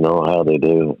mustache, you know how they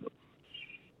do.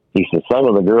 He said, "Some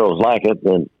of the girls like it."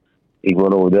 Then he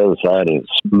went over the other side and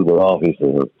smoothed it off. He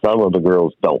said, "Some of the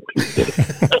girls don't."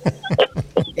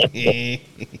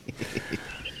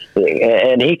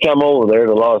 And he come over there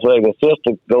to Las Vegas just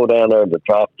to go down there to the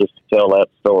Trop, just to tell that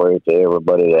story to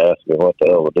everybody that asked me what the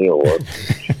hell the deal was.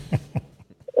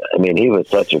 I mean, he was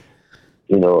such a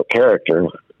character,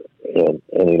 and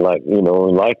he liked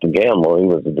to gamble. He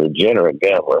was a degenerate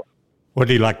gambler. What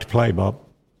do you like to play, Bob?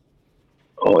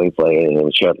 Oh, he played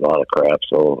and shot a lot of crap,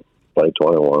 so played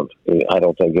 21. I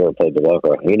don't think he ever played the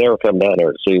baccarat. He never come down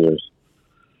there at Caesars.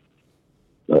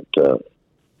 But,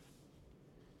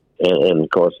 and of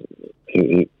course,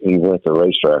 he went to the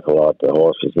racetrack a lot, the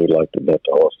horses. He liked to bet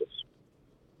the horses.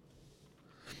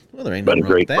 Well, there ain't But a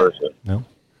nothing wrong with great that. person. No.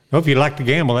 Well, if you like to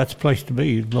gamble, that's the place to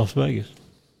be, Las Vegas.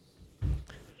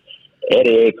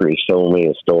 Eddie Acreage told me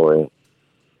a story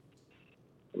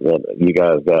that you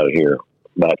guys got to hear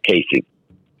about Casey.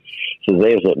 He says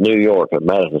they was at New York at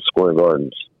Madison Square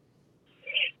Gardens,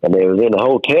 and they was in a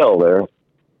hotel there,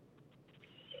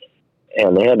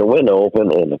 and they had the window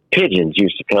open, and the pigeons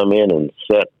used to come in and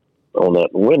sit on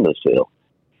that windowsill.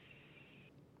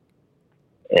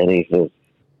 And he says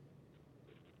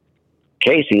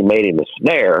Casey made him a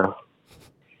snare,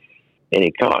 and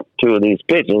he caught 2 of these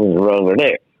pigeons and wrung their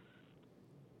neck.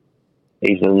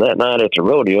 He said that night at the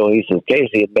rodeo, he says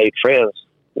Casey had made friends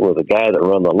with a guy that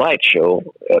run the light show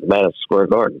at Madison Square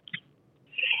Garden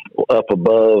up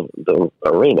above the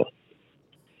arena.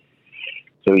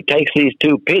 So he takes these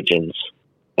 2 pigeons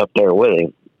up there with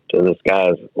him to this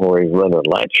guy's where he's running a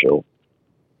light show.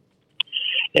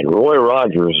 And Roy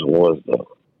Rogers was the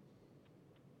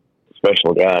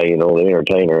special guy, the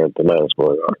entertainer at the Madison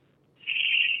Square Garden.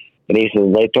 And he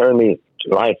says, they turn these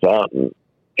lights out, and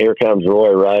here comes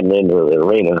Roy riding into the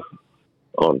arena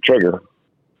on trigger,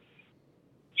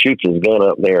 shoots his gun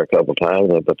up there a couple times,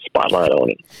 and put the spotlight on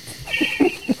it.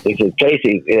 He said,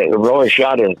 Casey, Roy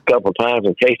shot it a couple times,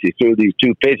 and Casey threw these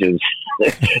 2 pigeons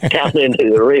down into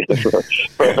the arena from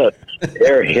the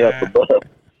area up above.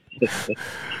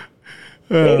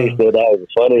 And he said that was the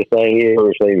funniest thing he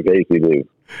ever seen Casey do.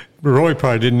 Roy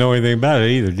probably didn't know anything about it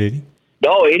either, did he?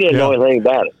 No, he didn't know anything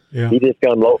about it. Yeah. He just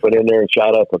come loafing in there and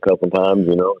shot up a couple times,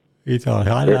 He thought,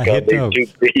 how did I hit those?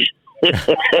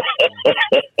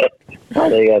 I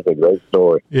think that's a great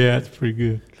story. Yeah, that's pretty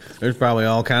good. There's probably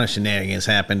all kind of shenanigans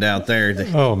happened out there.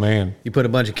 Oh, man. You put a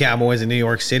bunch of cowboys in New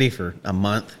York City for a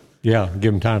month. Yeah,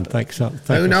 give them time to think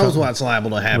something. Who knows what's liable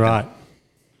to happen? Right.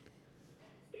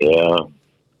 Yeah.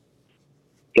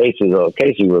 Casey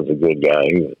was a good guy.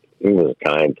 He was a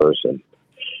kind person.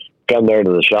 Come there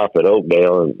to the shop at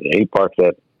Oakdale, and he parked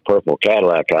that purple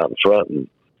Cadillac out in front, and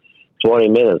 20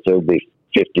 minutes there would be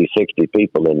 50, 60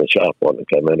 people in the shop wanting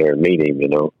to come in there and meet him,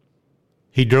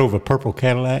 He drove a purple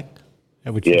Cadillac? Is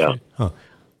that what you Yeah. said? Huh.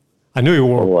 I knew he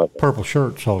wore purple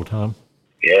shirts all the time.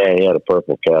 Yeah, he had a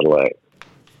purple Cadillac.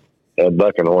 Had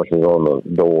bucking horses on the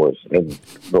doors. Had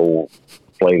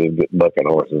gold-plated bucking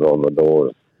horses on the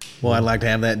doors. Well, I'd like to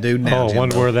have that dude now. I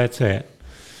wonder where that's at.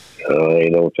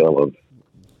 Ain't no telling.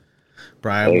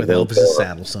 Probably with Elvis's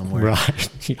saddle somewhere. Right.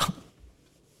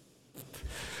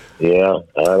 Yeah,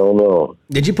 I don't know.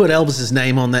 Did you put Elvis's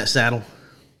name on that saddle?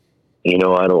 I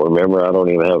don't remember. I don't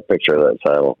even have a picture of that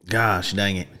saddle. Gosh,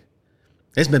 dang it.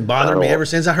 It's been bothering me ever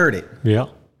since I heard it. Yeah.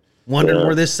 Wondering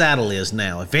where this saddle is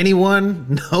now. If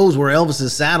anyone knows where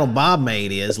Elvis's saddle Bob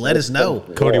made is, let us know.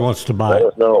 Cody wants to buy Let it.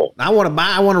 us know. I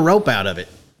want a rope out of it.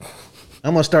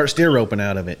 I'm going to start steer roping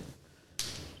out of it.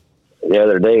 The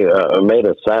other day, I made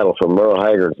a saddle for Merle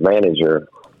Haggard's manager,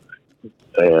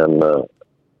 and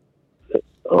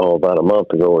about a month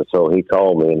ago or so, he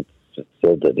called me and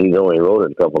said that he's only rode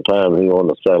it a couple times. He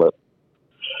wanted to sell it,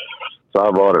 so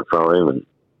I bought it from him,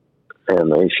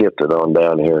 and he shipped it on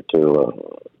down here to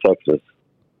Texas,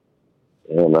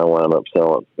 and I wound up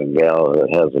selling it to a gal that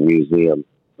has a museum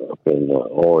up in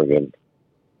Oregon.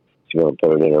 She's going to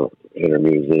put it in her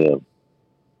museum.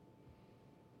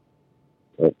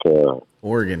 But,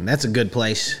 Oregon, that's a good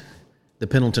place. The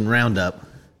Pendleton Roundup.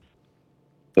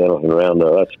 Pendleton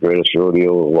Roundup, that's the greatest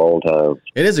rodeo of all time.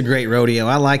 It is a great rodeo.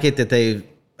 I like it that they've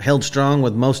held strong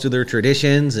with most of their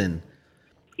traditions, and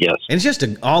Yes. it's just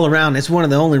all around. It's one of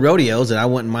the only rodeos that I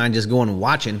wouldn't mind just going and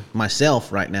watching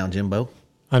myself right now, Jimbo.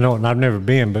 I know, and I've never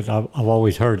been, but I've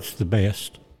always heard it's the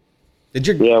best. Did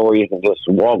you? Yeah, where you can just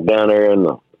walk down there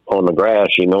on the grass,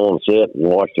 and sit and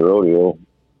watch the rodeo.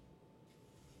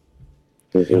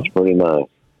 It's pretty nice.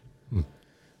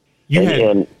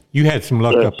 You had some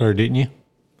luck up there, didn't you?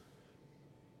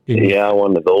 Yeah, I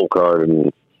won the gold card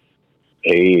in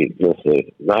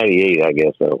 98, I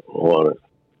guess I won it.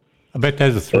 I bet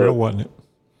that's a thrill, wasn't it?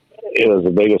 It was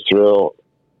the biggest thrill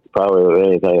probably of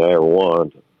anything I ever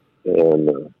won.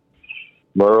 And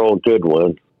Merle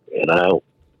Goodwin and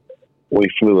we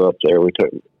flew up there. We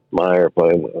took my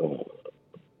airplane.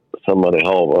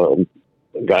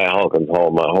 Guy Hawkins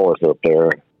hauled my horse up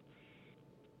there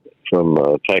from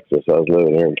Texas. I was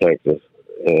living here in Texas.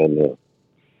 And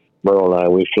Merle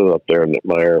and we flew up there in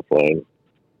my airplane.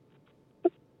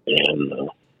 And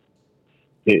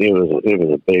it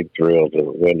was a big thrill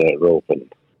to win that rope.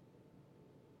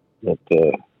 But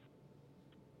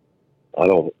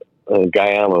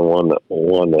Guy Allen won the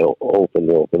open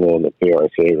on the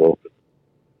PRC Open.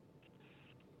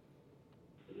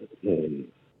 And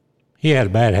he had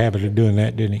a bad habit of doing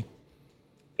that, didn't he?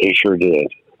 He sure did.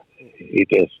 He's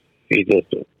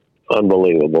just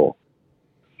unbelievable.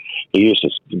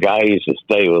 Guy used to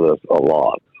stay with us a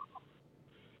lot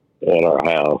at our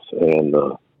house, and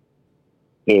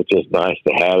it was just nice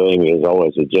to have him. He was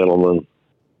always a gentleman.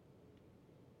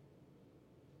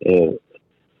 And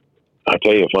I'll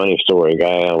tell you a funny story,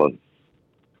 Guy Allen.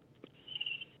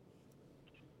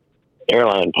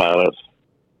 Airline pilots,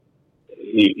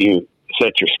 you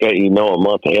set your schedule, a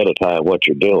month ahead of time what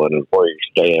you're doing and where you're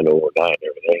staying overnight and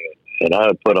everything. And I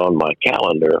would put on my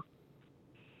calendar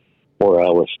where I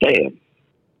was staying,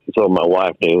 so my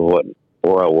wife knew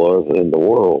where I was in the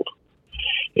world.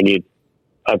 And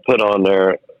I put on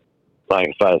there, like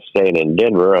if I was staying in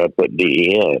Denver, I'd put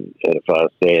DEN, and if I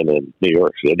was staying in New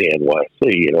York City,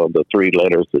 NYC. The 3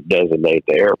 letters that designate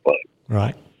the airplane.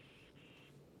 Right.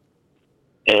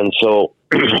 And so,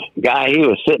 Guy, he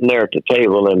was sitting there at the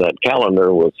table, and that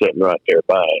calendar was sitting right there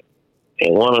by him.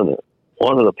 And one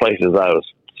of the places I was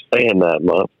staying that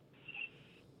month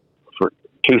for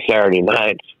 2 Saturday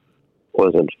nights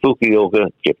was in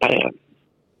Fukuoka, Japan.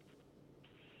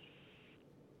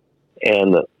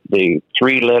 And the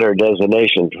 3-letter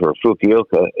designation for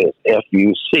Fukuoka is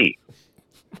FUC.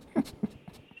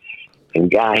 And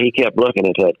Guy, he kept looking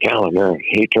at that calendar.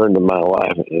 He turned to my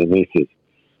wife and he says,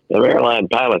 "The airline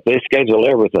pilots, they schedule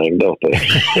everything, don't they?"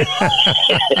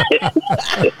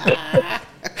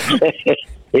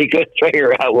 He couldn't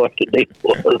figure out what the deal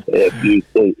was,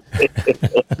 FUC.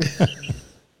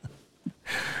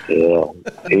 Yeah,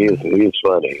 he's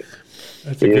funny.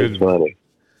 That's a good one. Funny.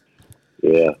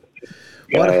 Yeah.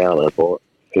 Guy Allen, boy,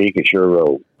 he could sure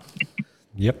roll.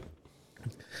 Yep.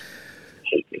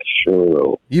 He could sure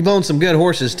roll. You've owned some good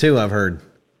horses too, I've heard.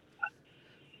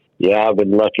 Yeah, I've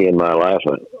been lucky in my life.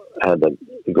 I had the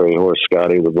great horse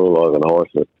Scotty, the Bulldogging horse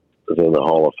that is in the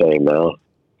Hall of Fame now.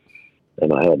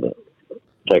 And I had the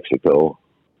Texaco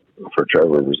for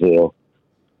Trevor Brazil,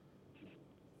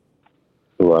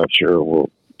 who I'm sure will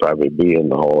probably be in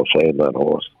the Hall of Fame, that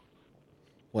horse.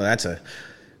 Well,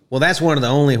 that's one of the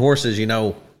only horses,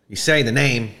 you say the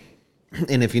name,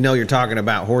 and if you know you're talking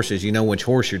about horses, you know which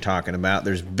horse you're talking about.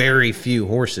 There's very few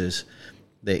horses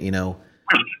that,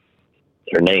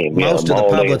 their name. Most of the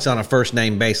public's on a first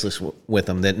name basis with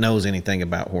them that knows anything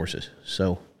about horses.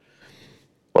 So,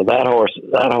 well, that horse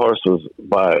was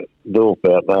by Dual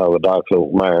Pet now, the Doc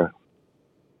Oak Mare.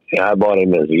 Yeah, I bought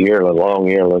him as a yearling, long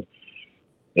yearling,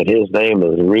 and his name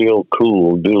is Real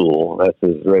Cool Dual. That's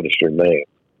his registered name.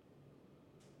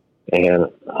 And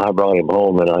I brought him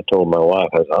home, and I told my wife,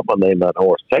 I said, "I'm gonna name that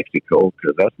horse Texaco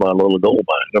because that's my little gold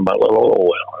mine and my little oil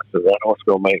well." I said, "That horse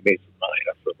gonna make me some money."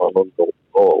 I said, "My little gold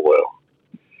oil well."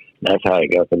 That's how he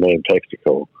got the name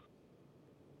Texaco.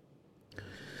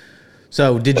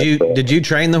 So did you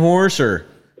train the horse or?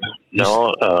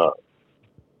 No, a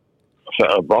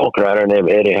bronc rider named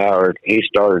Eddie Howard. He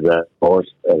started that horse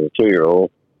as a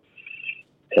 2-year-old,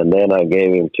 and then I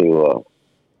gave him to.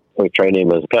 We trained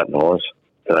him as a cutting horse,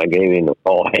 and I gave him to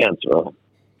Paul Hansma,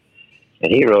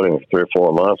 and he rode him for 3 or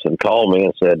 4 months and called me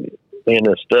and said, "Me and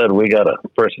this stud, we got a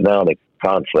personality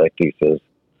conflict." He says,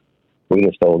 "We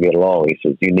just don't get along." He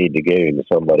says, "You need to give him to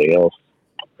somebody else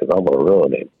because I'm going to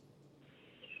ruin him."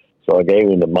 So I gave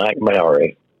him to Mike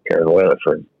Mowry here in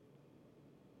Weatherford.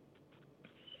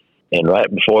 And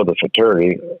right before the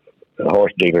fraternity, the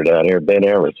horse dealer down here, Ben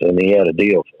Emerson, he had a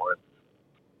deal for him.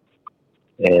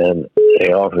 And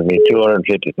they offered me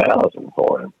 $250,000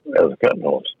 for him as a cutting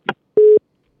horse.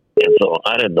 And so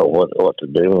I didn't know what to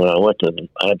do. And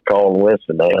I had called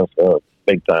Winston Dance, a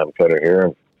big time cutter here,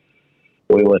 and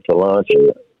we went to lunch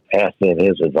and asked him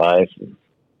his advice. And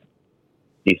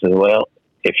he said, "Well,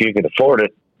 if you could afford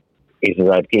it," he says,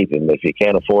 "I'd keep him. If you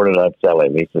can't afford it, I'd sell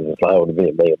him." He says, "If I would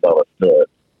be $1 million stud."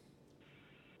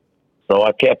 So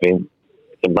I kept him,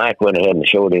 and Mike went ahead and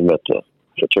showed him at the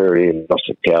fraternity in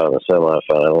Austin County in the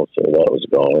semifinals, so that was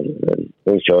gone. And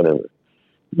we showed him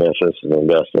Memphis and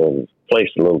Augusta and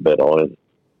placed a little bit on him.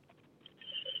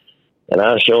 And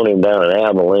I showed him down in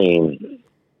Abilene,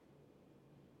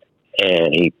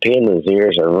 and he pinned his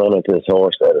ears and run at this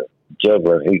horse at a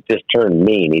juggler. He just turned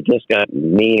mean. He just got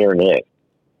meaner neck.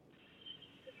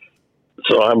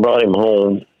 So I brought him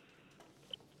home,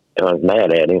 and I was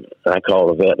mad at him. I called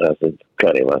the vet, and I said,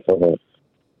 "Cut him." I said, "I'm going to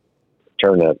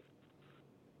turn that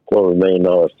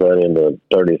 $250,000 stud into a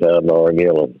 $30,000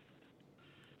 gilling."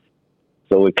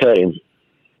 So we cut him.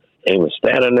 He was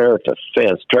standing there at the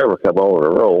fence. Trevor come over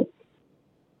the rope.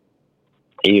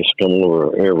 He used to come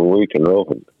over every week and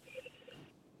rope him.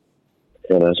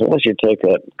 And I said, "Why don't you take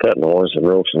that cutting horse and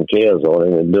rope some kids on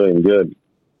him and do him good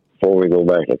before we go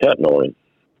back to cutting on him?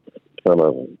 Kind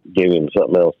of give him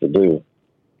something else to do."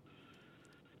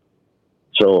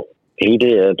 So he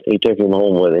did. He took him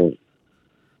home with him.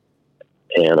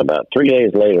 And about 3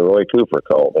 days later, Roy Cooper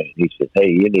called me. He said, "Hey,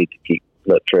 you need to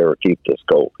let Trevor keep this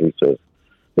colt." He says,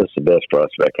 "This is the best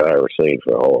prospect I ever seen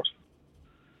for a horse."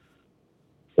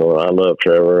 So I love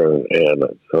Trevor, and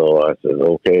so I said,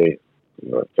 "Okay."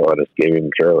 So I just gave him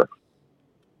Trevor.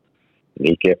 And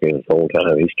he kept him the whole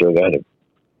time. He still got him.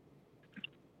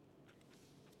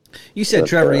 You said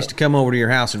Trevor used to come over to your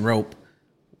house and rope.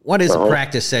 What is a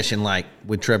practice session like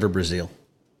with Trevor Brazil?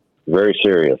 Very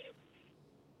serious.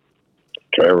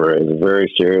 Trevor is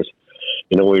very serious.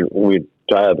 We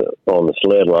tied on the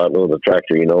sled lot with the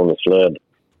tractor, on the sled.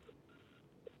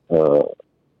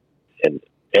 And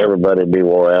everybody would be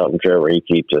wore out, and Trevor,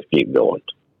 he just keep going.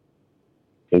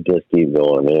 He just keep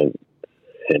going.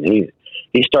 And he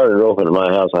started roping in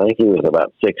my house. I think he was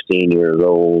about 16 years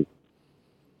old.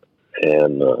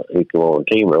 And he came on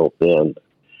team rope then.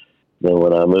 Then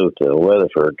when I moved to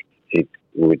Weatherford,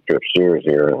 we trip steers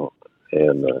here,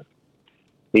 and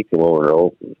he came over and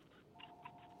opened.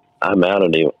 I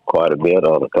mounted him quite a bit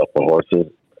on a couple of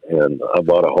horses, and I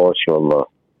bought a horse from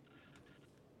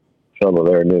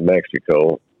there in New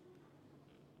Mexico.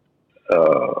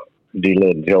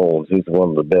 D-Lynn Jones. He's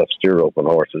one of the best steer open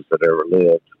horses that ever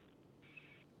lived.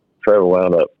 Trevor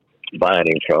wound up buying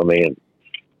him from me,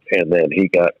 and then he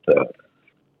got a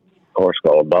horse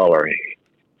called Dollar.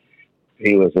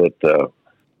 He was at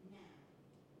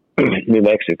New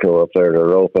Mexico up there to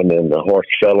open, and the horse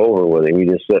fell over with him. He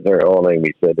just sitting there on him.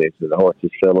 He said the horse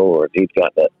just fell over, and he'd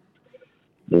got that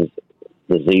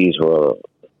disease where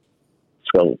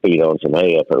skunk feed on some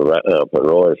hay up at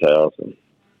Roy's house, and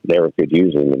never could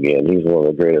use him again. He's one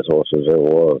of the greatest horses there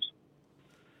was.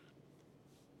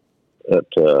 But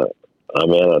I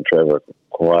mounted Trevor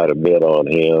quite a bit on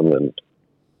him, and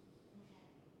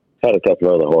had a couple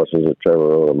other horses that Trevor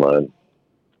rode of mine.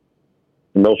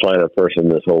 No finer person in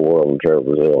this whole world than Trevor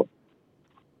Brazile.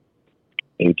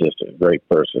 He's just a great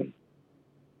person,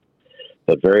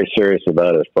 but very serious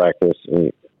about his practice.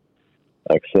 And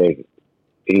like I say,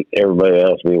 everybody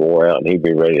else be wore out, and he'd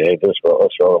be ready. Hey, let's throw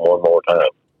him one more time.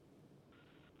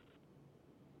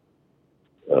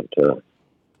 But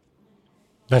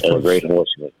that's a great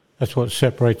horse. That's what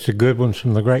separates the good ones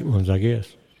from the great ones, I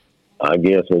guess. I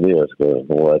guess it is, because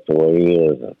that's the way he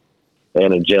is.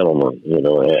 And a gentleman, an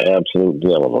absolute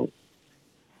gentleman.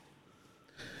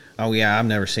 Oh, yeah, I've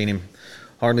never seen him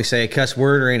hardly say a cuss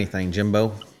word or anything,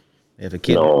 Jimbo. If a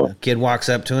kid walks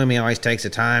up to him, he always takes the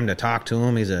time to talk to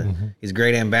him. He's a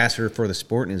great ambassador for the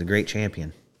sport, and he's a great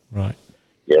champion. Right.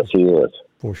 Yes, he is.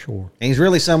 For sure. And he's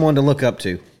really someone to look up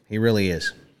to. He really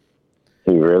is.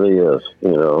 He really is,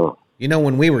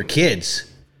 when we were kids,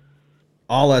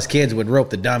 all us kids would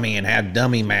rope the dummy and have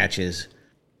dummy matches.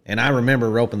 And I remember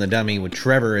roping the dummy with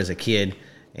Trevor as a kid,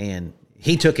 and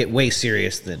he took it way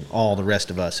serious than all the rest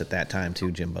of us at that time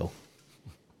too, Jimbo.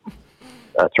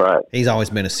 That's right. He's always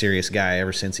been a serious guy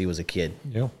ever since he was a kid.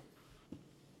 Yeah.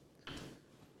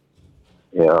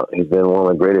 Yeah, he's been one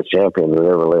of the greatest champions that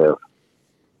ever lived.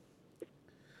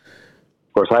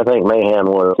 Of course, I think Mahan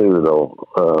was too,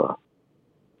 though.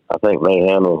 I think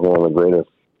Mahan was one of the greatest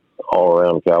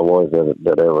all-around cowboys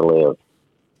that ever lived.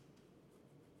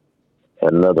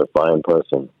 Another fine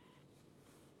person.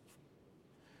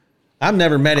 I've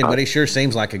never met him, but he sure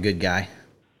seems like a good guy.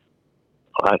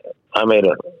 I made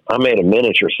a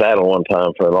miniature saddle one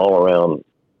time for an all-around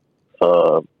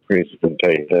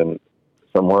presentation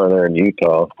somewhere there in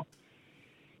Utah.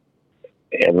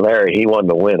 And Larry, he wanted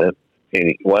to win it. And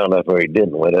he wound up where he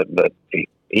didn't win it, but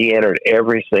he entered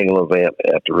every single event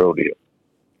at the rodeo.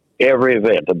 Every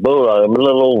event. The bulldog, the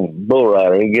little old bull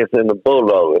rider, he gets in the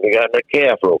bulldog, and he got in the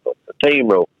calf rope, the team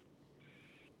rope.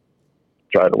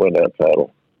 Tried to win that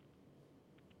saddle.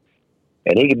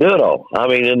 And he could do it all. I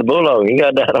mean, in the bulldog, he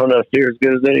got down on that steer as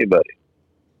good as anybody.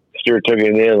 Steer took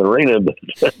him in the arena,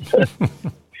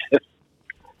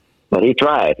 but he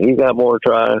tried. He got more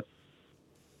tries.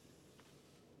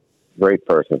 Great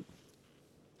person.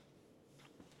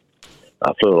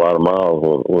 I flew a lot of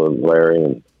miles with Larry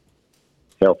and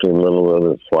helped him a little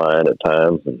with his flying at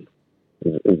times, and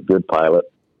he's a good pilot.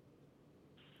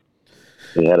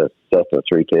 He had a Cessna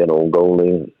 310 Old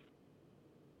Goldie.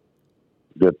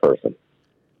 Good person.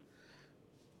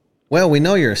 Well, we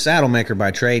know you're a saddle maker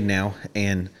by trade now,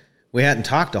 and we hadn't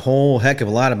talked a whole heck of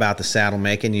a lot about the saddle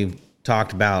making. You've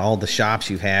talked about all the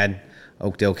shops you've had,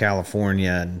 Oakdale,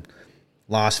 California, and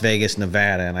Las Vegas,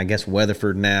 Nevada, and I guess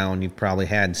Weatherford now, and you've probably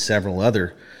had several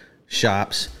other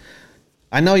shops.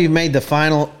 I know you made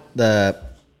the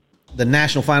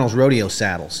National Finals Rodeo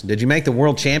saddles. Did you make the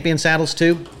World Champion saddles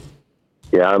too?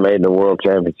 Yeah, I made the World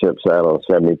Championship saddle in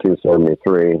 72,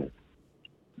 73.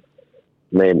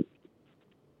 Made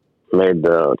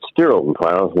the steer open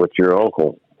finals, which your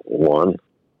uncle won.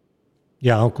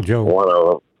 Yeah, Uncle Joe. One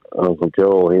of them, Uncle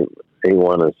Joe, he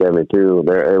won in 72.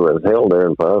 There, it was held there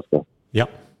in Pawhuska. Yep.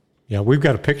 Yeah, we've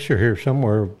got a picture here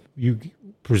somewhere. You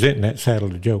presenting that saddle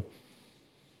to Joe.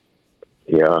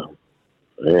 Yeah,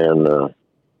 and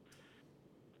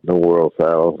the world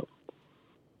saddles.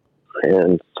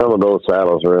 And some of those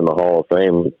saddles are in the Hall of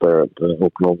Fame there at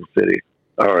Oklahoma City.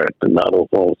 Or at not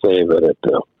Oklahoma City, but at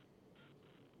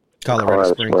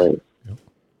Colorado Springs. Yep.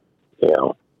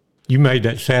 Yeah. You made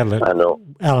that saddle that I know.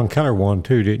 Alan Cunner won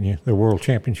too, didn't you? The World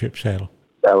Championship saddle.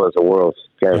 That was a World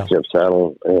Championship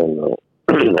saddle, and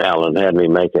Alan had me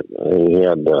make it.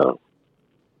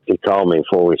 He called me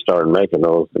before we started making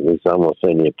those, and he said, I'm going to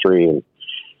send you a tree. And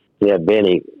he had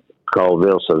Benny called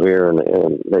Bill Severe, and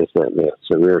they sent me a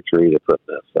Severe tree to put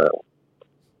in that saddle.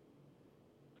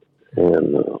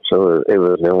 And So it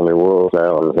was the only world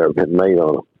saddle that's ever been made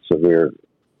on a severe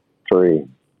tree.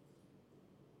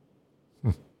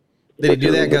 Did he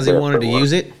do that because he wanted to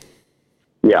use it?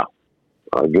 Yeah,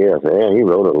 I guess. Yeah, he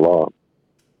wrote it a lot.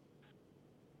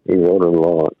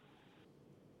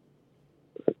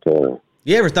 But,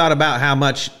 you ever thought about how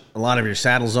much a lot of your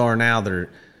saddles are now?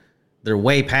 They're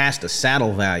way past a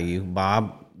saddle value,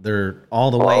 Bob. They're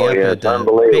all the way up at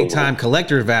the big time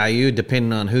collector value,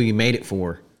 depending on who you made it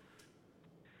for.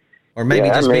 Or maybe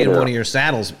just being one of your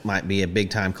saddles might be a big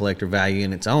time collector value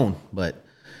in its own. But,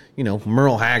 you know,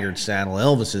 Merle Haggard's saddle,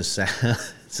 Elvis's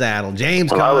saddle,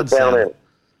 James Conn's saddle.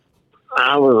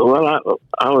 I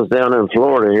was down in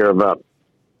Florida here about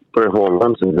 3 or 4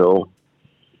 months ago,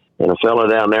 and a fellow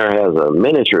down there has a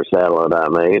miniature saddle that I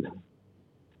made,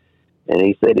 and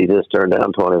he said he just turned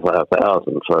down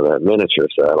 $25,000 for that miniature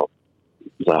saddle.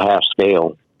 It's a half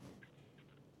scale,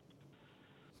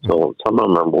 so some of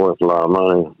them are worth a lot of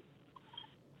money.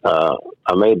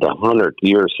 I made the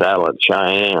 100-year saddle at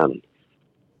Cheyenne,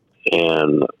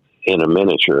 and in a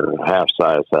miniature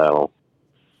half-size saddle,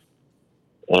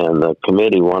 and the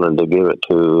committee wanted to give it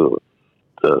to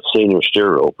the senior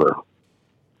steer roper,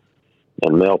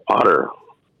 and Mel Potter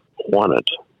won it.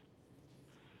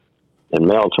 And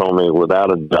Mel told me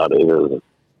without a doubt it was the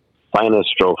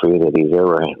finest trophy that he's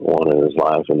ever won in his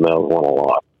life, and Mel's won a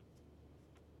lot.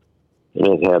 And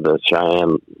it had the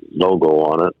Cheyenne logo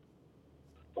on it,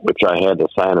 which I had to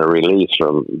sign a release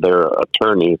from their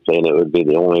attorney saying it would be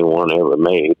the only one ever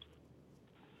made.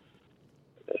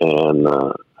 And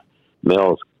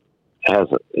Mel has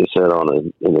it, he said,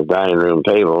 in the dining room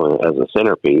table as a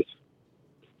centerpiece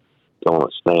on a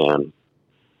stand.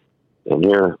 And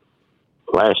here,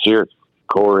 last year,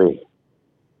 Corey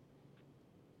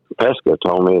Pesca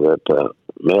told me that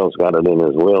Mel's got it in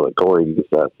his will that Corey used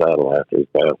that saddle after he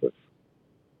passes.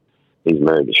 He's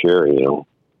married to Sherry, you know.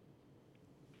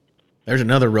 There's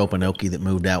another Roanoke that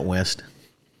moved out west.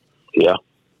 Yeah.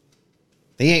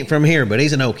 He ain't from here, but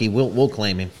he's an Okie. We'll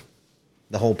claim him.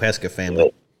 The whole Pesca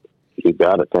family. You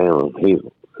got to tell him.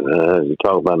 You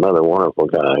talk about another wonderful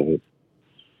guy.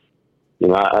 You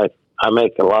know, I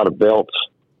make a lot of belts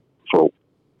for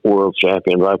world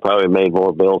champions. I probably made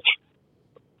more belts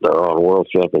that are on world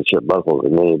championship buckles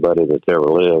than anybody that's ever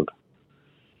lived.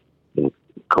 And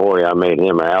Corey, I made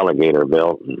him an alligator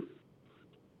belt, and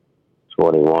that's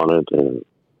what he wanted. And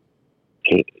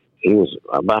he was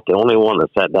about the only one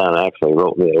that sat down and actually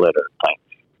wrote me a letter thanking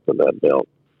me for that belt.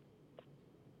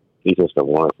 He's just a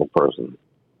wonderful person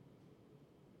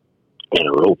and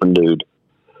a roping dude.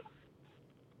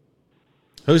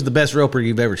 Who's the best roper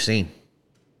you've ever seen?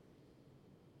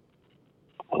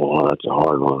 Oh, that's a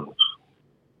hard one.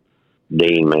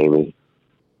 Dean, maybe.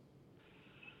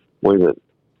 We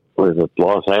was at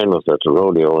Los Angeles at the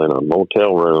rodeo in a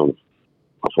motel room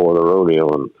before the rodeo,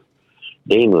 and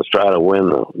Dean was trying to win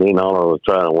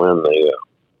the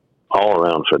all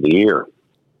around for the year.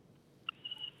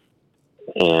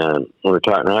 And we were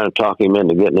trying to talk him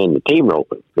into getting into team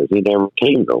roping because he never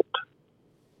team roped.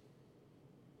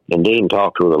 And Dean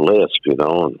talked with a lisp, you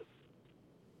know, and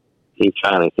he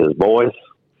finally says, "Boys,"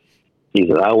 he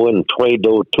said, "I wouldn't trade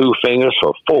those 2 fingers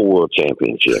for 4 world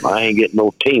championship. I ain't getting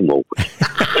no team roping."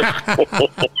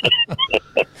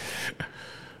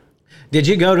 Did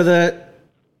you go to the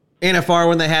NFR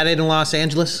when they had it in Los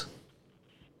Angeles?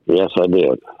 Yes, I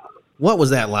did. What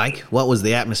was that like? What was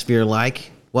the atmosphere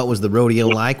like? What was the rodeo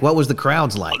like? What was the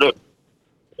crowds like? Well,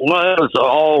 it was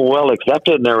all well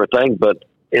accepted and everything, but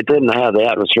it didn't have the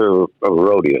atmosphere of a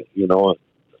rodeo. You know,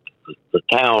 the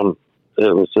town,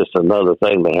 it was just another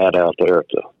thing they had out there at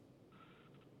the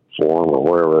Forum or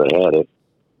wherever they had it.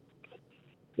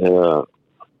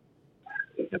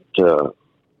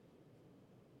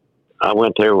 I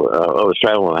went there. I was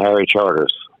traveling with Harry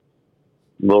Charters,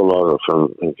 bulldogger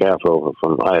and calf roper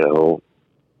from Idaho,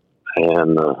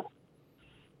 and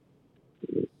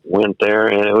went there,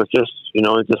 and it was just, you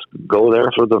know, just go there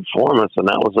for the performance, and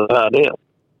that was about it.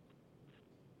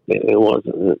 It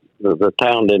wasn't, the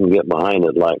town didn't get behind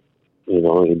it like, you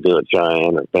know, you do at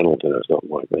Cheyenne or Pendleton or something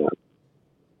like that.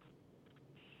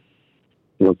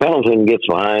 You know, Pendleton gets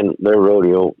behind their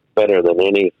rodeo better than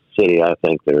any city I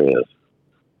think there is.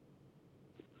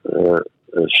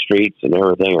 The streets and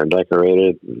everything are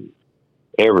decorated. And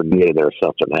every day there's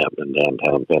something happening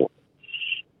downtown Pendleton.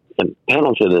 And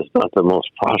Pendleton is not the most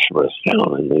prosperous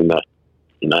town in the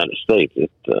United States.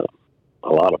 It's a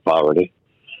lot of poverty.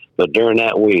 But during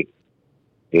that week,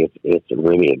 it's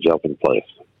really a jumping place.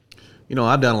 You know,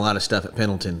 I've done a lot of stuff at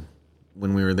Pendleton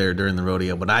when we were there during the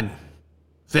rodeo, but I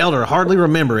fail to hardly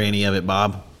remember any of it,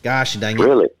 Bob. Gosh dang it.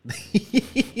 Really?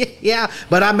 Yeah,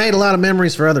 but I made a lot of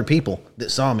memories for other people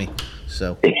that saw me.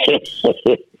 So,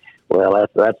 Well,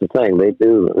 that's the thing. They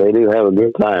do have a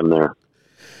good time there.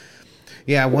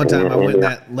 yeah, one time I went in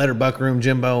that Letterbuck room,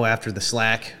 Jimbo, after the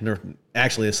slack.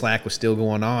 Actually, the slack was still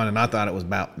going on, and I thought it was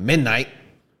about midnight.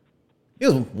 It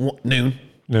was noon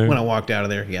when I walked out of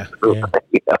there, yeah. Yeah.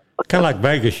 Kind of like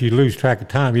Vegas, you lose track of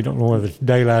time. You don't know whether it's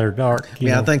daylight or dark.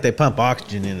 Yeah, know? I think they pump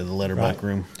oxygen into the Letterbuck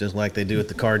room, just like they do at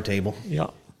the card table. Yeah.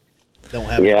 Don't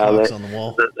have any clocks on the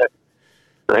wall.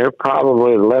 They're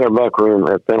probably the Letterbuck room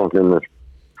at Pendleton is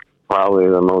probably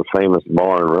the most famous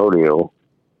bar in rodeo.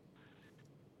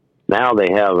 Now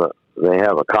they have a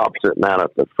cop sitting out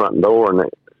at the front door, and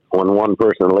when one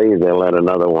person leaves, they let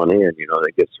another one in. You know,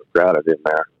 they get so crowded in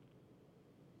there.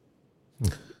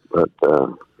 But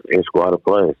it's quite a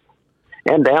place.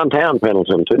 And downtown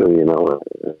Pendleton, too, you know,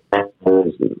 and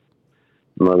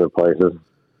some other places.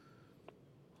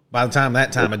 By the time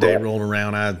that time of day rolled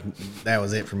around, that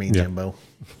was it for me, Jimbo.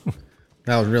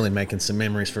 I was really making some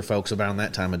memories for folks around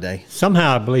that time of day.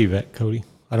 Somehow I believe that, Cody.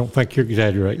 I don't think you're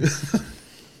exaggerating.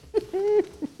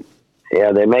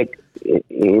 Yeah, they make.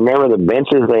 You remember the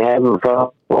benches they have in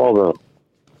front of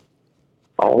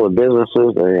all the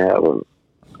businesses? They have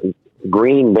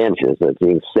green benches that you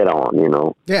can sit on. You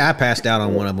know. Yeah, I passed out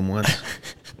on one of them once.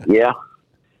 Yeah,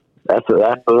 that's what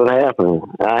happened.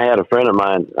 I had a friend of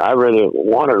mine. I really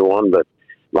wanted one, but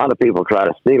a lot of people try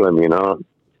to steal them. You know.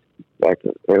 In fact,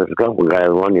 there was a couple of guys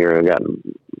one year who got in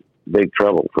big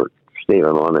trouble for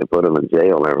stealing one. They put them in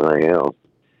jail and everything else.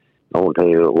 I won't tell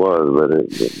you who it was, but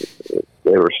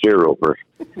they were steer ropers.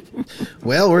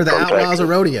 Well, we're the outlaws of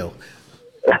rodeo.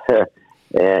 But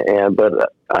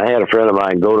I had a friend of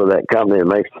mine go to that company that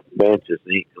makes benches.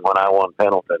 When I won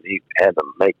Pendleton, he had to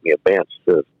make me a bench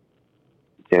to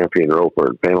champion roper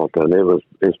in Pendleton.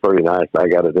 It's pretty nice. I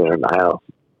got it there in the house.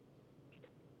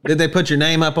 Did they put your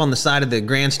name up on the side of the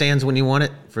grandstands when you won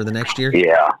it for the next year?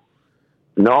 Yeah.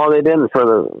 No, they didn't for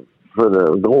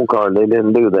the gold card. They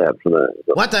didn't do that for the.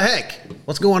 What the heck?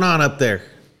 What's going on up there?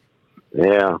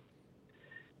 Yeah.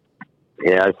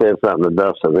 Yeah, I said something to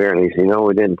Duff Severe, and he said,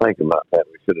 we didn't think about that.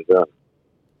 We should have done it.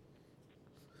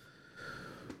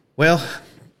 Well,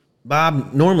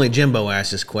 Bob, normally Jimbo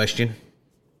asks this question.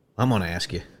 I'm going to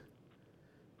ask you.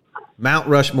 Mount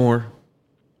Rushmore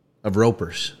of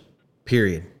ropers,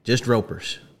 period. Just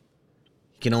ropers.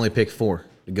 You can only pick 4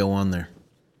 to go on there.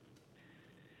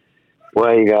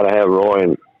 Well, you got to have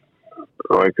Roy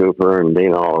Cooper and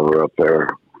Dean Oliver up there.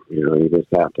 You just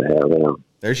have to have them.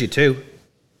 There's your 2.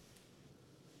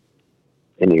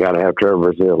 And you got to have Trevor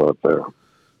Brazil up there.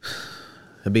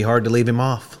 It'd be hard to leave him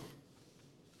off.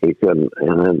 He couldn't.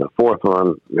 And then the 4th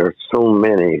one, there's so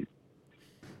many.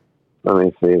 Let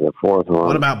me see, the 4th one.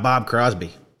 What about Bob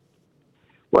Crosby?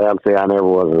 Well, see, I never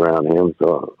was around him,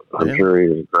 so I'm sure he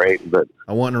was great. But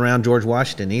I wasn't around George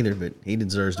Washington either, but he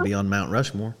deserves to be on Mount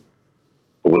Rushmore.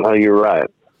 Well, you're right.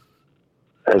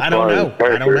 I don't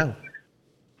know.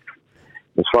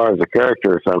 As far as the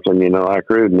character or something, Ike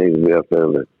Rude needs to be up there.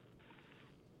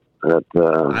 But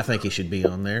I think he should be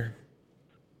on there.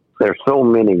 There's so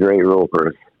many great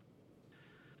ropers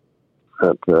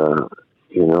that,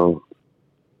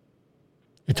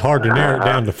 It's hard to narrow it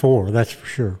down to 4, that's for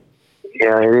sure.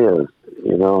 Yeah, it is,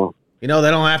 they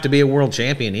don't have to be a world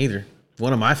champion either.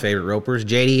 One of my favorite ropers,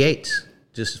 J.D. Yates,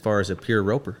 just as far as a pure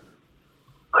roper.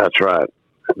 That's right.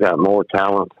 Got more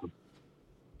talent.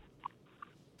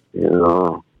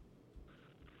 The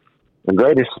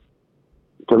greatest,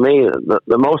 to me,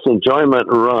 the most enjoyment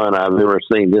run I've ever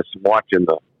seen just watching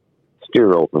the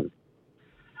steer open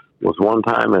was one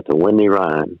time at the Windy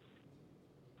Rhine.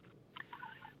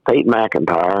 Tate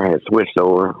McIntyre had switched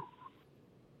over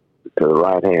to the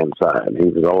right-hand side. He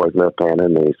was always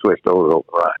left-handed, and he switched over to the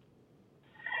right.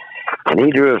 And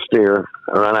he drew a steer,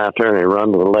 run out there, and he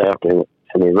run to the left, and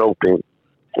he roped him,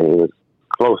 and he was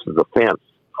close to the fence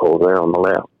over there on the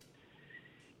left.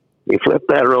 He flipped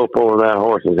that rope over that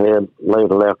horse's head, laid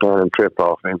the left hand and tripped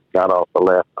off him, got off the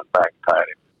left and back tied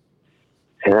him.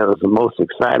 And it was the most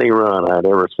exciting run I'd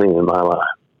ever seen in my life.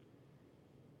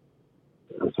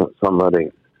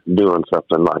 Somebody doing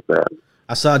something like that.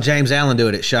 I saw James Allen do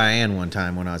it at Cheyenne one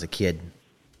time when I was a kid.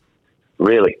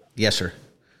 Really? Yes, sir.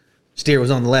 Steer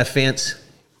was on the left fence.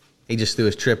 He just threw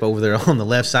his trip over there on the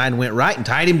left side and went right and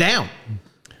tied him down.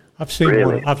 I've seen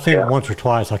it once or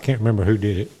twice. I can't remember who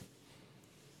did it.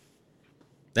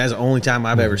 That's the only time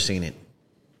I've ever seen it.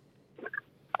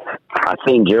 I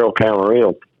seen Gerald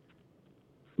Camarillo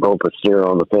rope a steer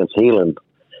on the fence heeling.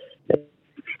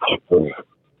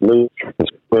 Luke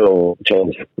will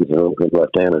change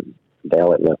left-handed,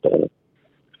 Dalek left-handed.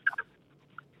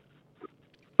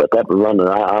 But that run,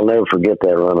 I'll never forget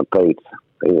that run of Pate's.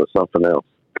 It was something else.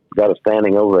 Got a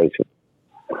standing ovation.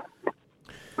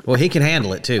 Well, he can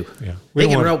handle it too. Yeah. He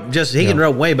can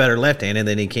rope way better left-handed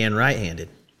than he can right-handed.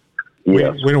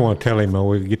 Yes. We don't want to tell him, though.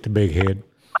 We get the big head.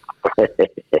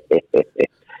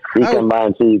 He come by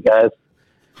and see you guys.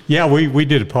 Yeah, we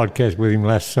did a podcast with him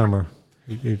last summer.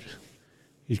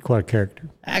 He's quite a character.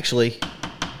 Actually,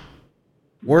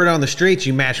 word on the streets,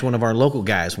 you matched one of our local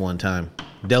guys one time,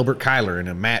 Delbert Kyler, in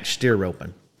a match steer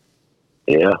roping.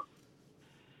 Yeah.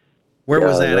 Where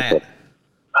was that at?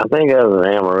 I think that was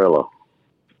in Amarillo.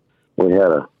 We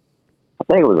had I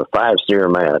think it was a 5-steer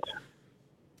match.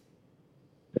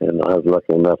 And I was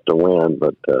lucky enough to win,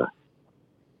 but I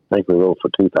think we rode for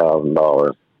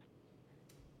 $2,000.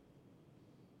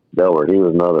 Delbert, he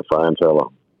was another fine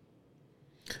fellow.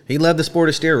 He loved the sport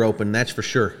of steer roping, that's for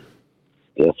sure.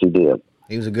 Yes, he did.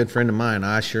 He was a good friend of mine.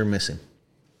 I sure miss him.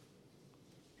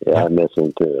 Yeah, I miss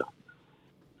him too.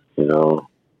 You know,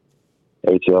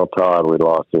 H.L. Todd, we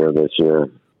lost here this year.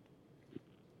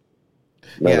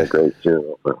 Another great steer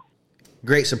roper.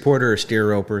 Great supporter of steer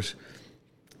ropers.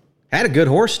 Had a good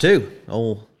horse too.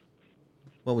 Oh,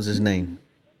 what was his name?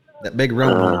 That big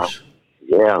roan horse.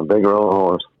 Yeah, big roan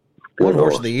horse. What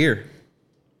horse of the year?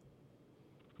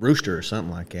 Rooster or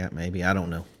something like that, maybe. I don't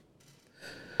know.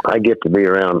 I get to be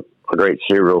around a great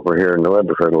steer roper here in New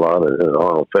Bedford a lot, is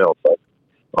Arnold Phelps.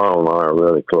 Arnold and I are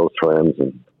really close friends,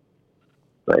 and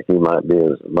like he might be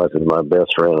as much as my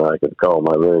best friend. I could call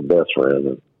my very best friend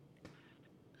and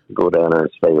go down there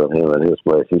and stay with him at his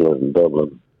place. He lives in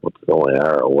Dublin, which is only an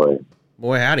hour away.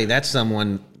 Boy, howdy, that's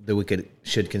someone that we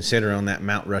should consider on that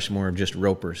Mount Rushmore of just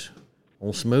ropers.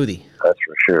 Old Smoothie. That's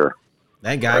for sure.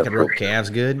 That guy could rope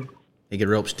calves good. He could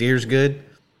rope steers good.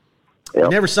 Yep.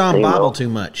 Never saw him bobble too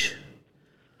much.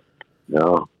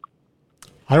 No.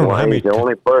 I don't know how many. He's the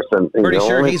only person. I'm pretty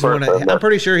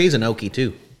sure he's an Okie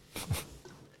too.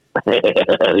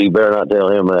 You better not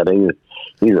tell him that.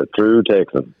 He's a true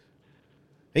Texan.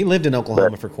 He lived in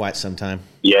Oklahoma for quite some time.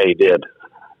 Yeah, he did.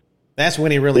 That's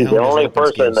when he really. He's the only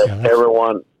person that ever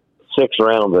won 6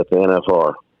 rounds at the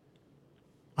NFR.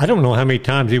 I don't know how many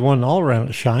times he won the all-around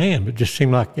at Cheyenne, but it just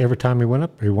seemed like every time he went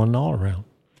up there, he won the all-around.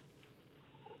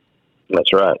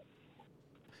 That's right.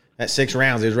 At 6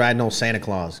 rounds, he was riding old Santa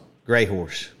Claus, gray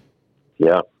horse.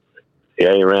 Yeah.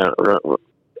 Yeah, he ran.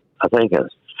 I think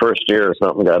his first year or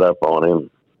something got up on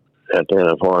him at the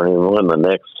NFR, and he won the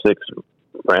next 6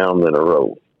 rounds in a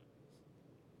row.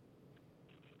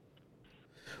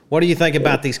 What do you think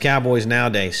about these cowboys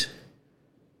nowadays?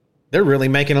 They're really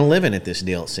making a living at this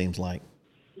deal, it seems like.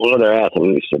 Well, they're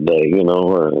athletes today, you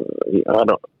know.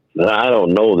 I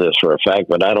don't know this for a fact,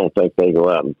 but I don't think they go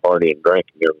out and party and drink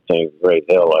and everything great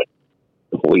hell like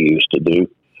we used to do.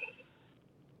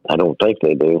 I don't think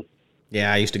they do.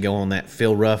 Yeah, I used to go on that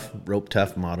Phil Ruff rope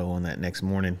tough motto on that next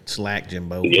morning. Slack,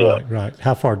 Jimbo. Yeah. Right.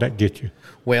 How far did that get you?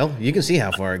 Well, you can see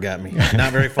how far it got me.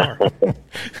 Not very far.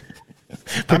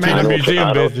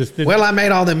 I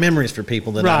made all the memories for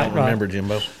people that I don't remember,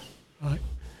 Jimbo. Right.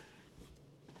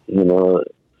 You know,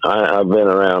 I've been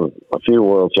around a few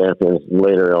world champions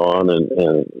later on,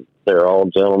 and they're all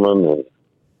gentlemen,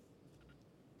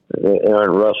 and they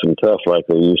aren't rough and tough like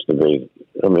they used to be.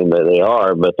 I mean, they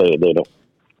are, but they don't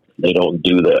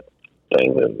do that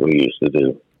thing that we used to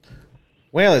do.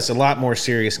 Well, it's a lot more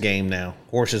serious game now.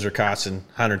 Horses are costing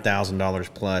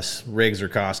 $100,000 plus. Rigs are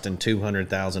costing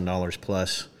 $200,000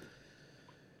 plus.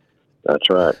 That's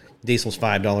right. Diesel's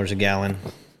 $5 a gallon.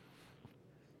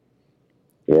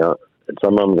 Yeah, and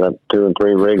some of them got 2 and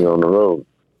 3 rigs on the road.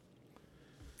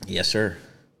 Yes, sir.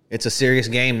 It's a serious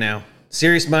game now.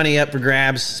 Serious money up for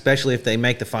grabs, especially if they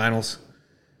make the finals.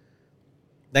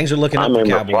 Things are looking up for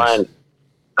Cowboys.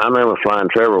 I remember flying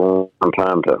Trevor one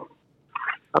time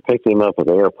I picked him up at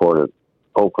the airport at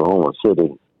Oklahoma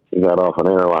City. He got off an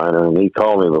airliner, and he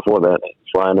called me before that,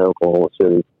 flying to Oklahoma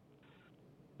City.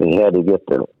 He had to get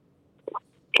to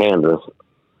Kansas.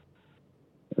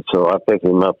 And so I picked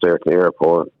him up there at the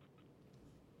airport.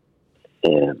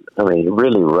 And, I mean,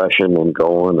 really rushing and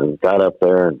going, and got up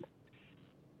there, and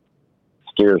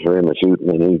steers were in the shooting,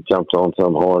 and he jumps on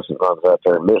some horse and runs out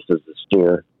there and misses the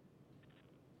steer.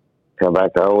 Come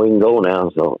back, we can go now.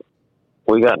 So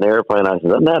we got in the airplane. I said,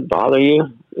 doesn't that bother you?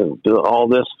 And do all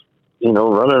this,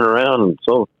 running around. And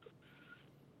so,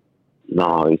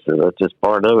 no, he said, that's just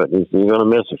part of it. He said, you're going to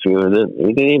miss a few. And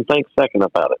he didn't even think a second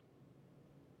about it.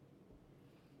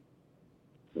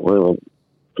 We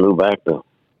flew back to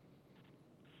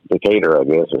Decatur, I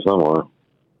guess, or somewhere.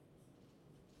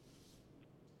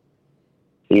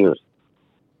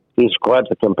 He's quite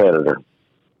the competitor.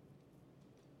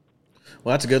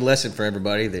 Well, that's a good lesson for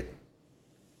everybody that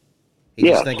He's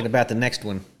just thinking about the next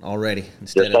one already.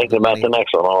 Instead Just thinking about the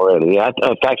next one already. Yeah,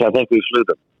 in fact, I think we flew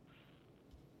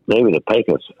maybe to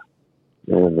Pecos.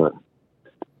 And,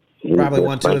 probably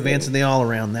won 2 events in the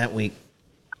all-around that week.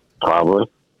 Probably.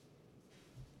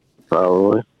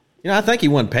 You know, I think he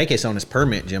won Pecos on his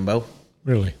permit, Jimbo.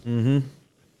 Really? Mm-hmm.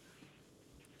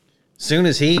 Soon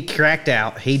as he cracked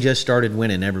out, he just started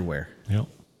winning everywhere. Yep.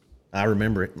 I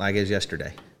remember it like it was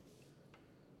yesterday.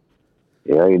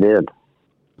 Yeah, he did.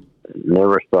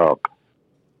 Never stopped.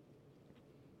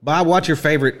 Bob, what's your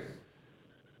favorite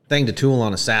thing to tool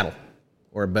on a saddle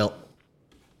or a belt?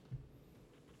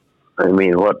 I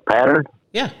mean, what pattern?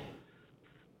 Yeah.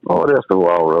 Oh, just the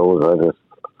Wild Rose.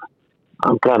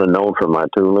 I'm kind of known for my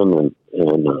tooling,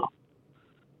 and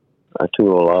I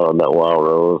tool a lot on that Wild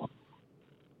Rose.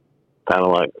 Kind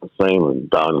of like the same as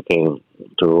Don King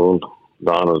tooled.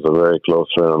 Don was a very close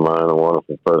friend of mine, a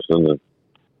wonderful person. And,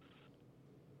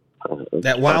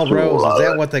 that Wild Rose, is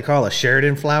that what they call a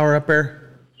Sheridan flower up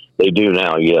there? They do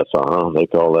now, yes. They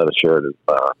call that a Sheridan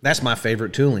flower. That's my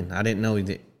favorite tooling. I didn't know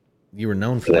that you were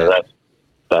known for that.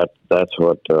 That's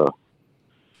what Don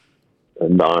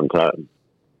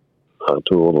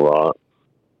tooled a lot.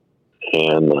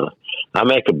 And I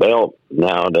make a belt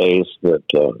nowadays that,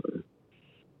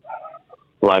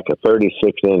 like a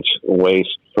 36-inch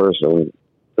waist person,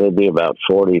 there'd be about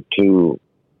 42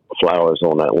 flowers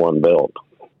on that one belt.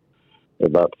 They're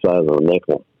about the size of a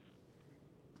nickel.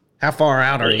 How far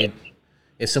out are you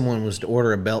if someone was to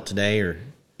order a belt today or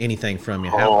anything from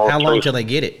you? How long till they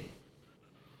get it?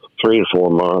 3 to 4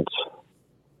 months.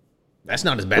 That's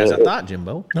not as bad as I thought,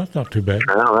 Jimbo. That's not too bad.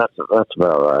 No, that's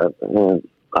about right. And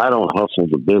I don't hustle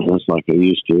the business like I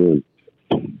used to.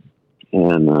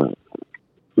 And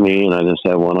me and I just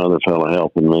have one other fellow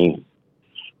helping me.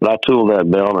 But I tool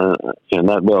that belt, and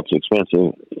that belt's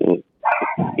expensive.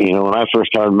 You know, when I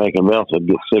first started making belts, I'd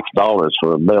get $6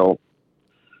 for a belt.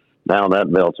 Now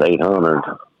that belt's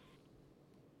 $800.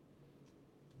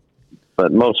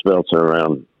 But most belts are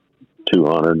around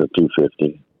 $200 to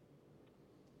 $250.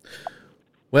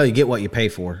 Well, you get what you pay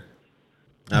for.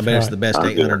 I bet it's the best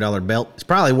 $800 belt. It's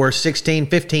probably worth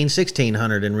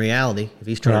 $1,600 in reality if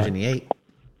he's charging you $800.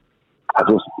 I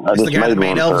just the guy that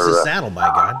made one Elvis' saddle, by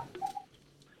God.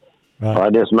 Right. I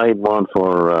just made one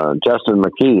for Justin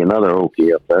McKee, another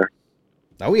Okie up there.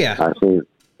 Oh yeah, I see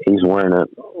he's wearing it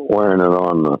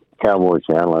on the Cowboy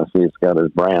Channel. I see it's got his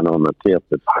brand on the tip.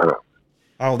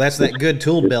 Oh, that's that good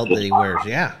tool belt that he wears.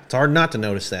 Yeah, it's hard not to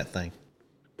notice that thing.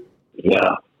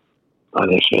 Yeah, I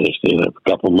just finished it a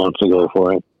couple months ago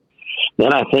for him.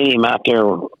 Then I seen him out there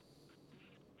on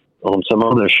some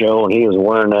other show, and he was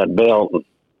wearing that belt,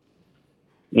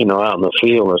 you know, out in the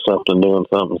field or something, doing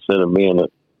something instead of being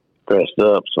dressed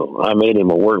up. So I made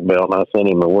him a work belt, and I sent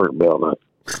him a work belt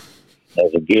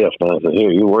as a gift. And I said,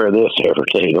 "Here, you wear this every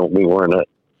day. Don't be wearing that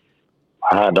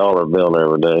high-dollar belt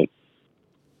every day."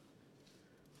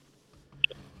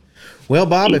 Well,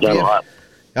 Bob, Justin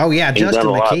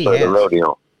McKee has.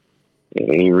 Rodeo.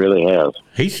 He really has.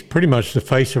 He's pretty much the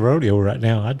face of rodeo right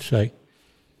now, I'd say.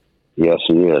 Yes,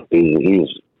 he is. He's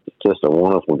just a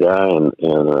wonderful guy, and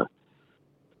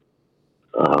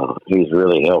he's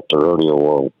really helped the rodeo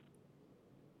world.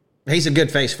 He's a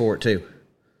good face for it too.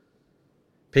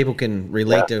 People can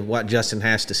relate to what Justin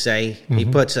has to say. Mm-hmm.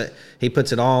 He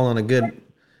puts it all in a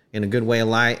good way of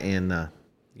light, and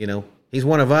you know, he's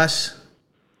one of us,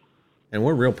 and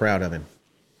we're real proud of him.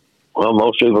 Well,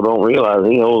 most people don't realize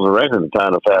he holds a record of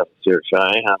tying the fastest here at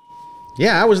Cheyenne.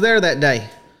 Yeah, I was there that day.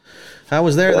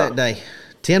 That day.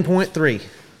 10.3.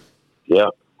 Yeah.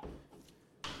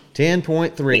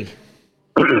 10.3.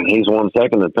 He's won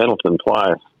second at Pendleton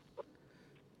twice.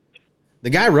 The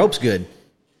guy ropes good.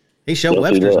 He's Show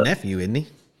Webster's nephew, isn't he?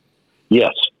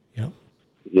 Yes. Yep.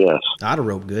 Yes. Ought to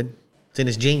rope good. It's in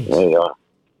his genes.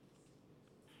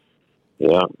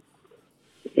 Yeah.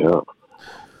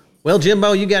 Well,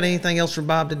 Jimbo, you got anything else for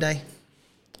Bob today?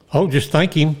 Oh, just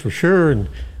thank him for sure. And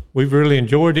we've really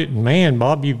enjoyed it. And man,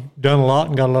 Bob, you've done a lot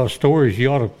and got a lot of stories.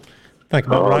 You ought to think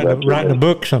about writing a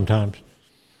book sometimes.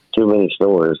 Too many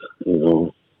stories, you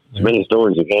know. Yeah. Many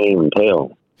stories you can't even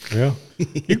tell. Yeah.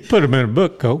 You can put them in a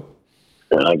book, Cole.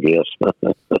 I guess.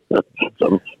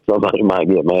 Somebody might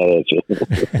get mad at you.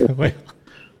 Well,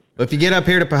 if you get up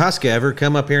here to Pawhuska ever,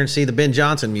 come up here and see the Ben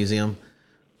Johnson Museum.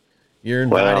 You're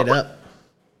invited up.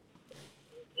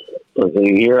 The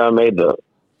year I made that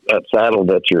saddle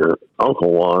that your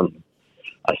uncle won,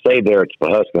 I stayed there at the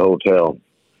Pawhuska Hotel.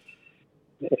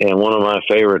 And one of my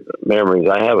favorite memories,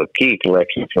 I have a key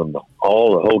collection from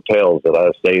all the hotels that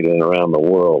I stayed in around the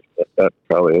world. That's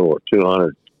probably over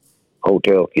 200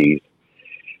 hotel keys.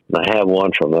 And I have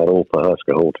one from that old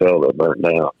Pawhuska Hotel that burnt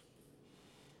down.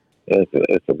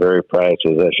 It's a very prized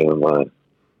possession of mine.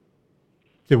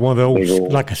 Is it one of Big those,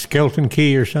 old- like a skeleton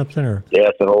key or something? Or Yeah,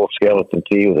 it's an old skeleton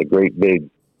key with a great big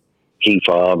key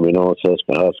fob. You know, it says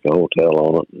Pahuska Hotel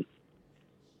on it.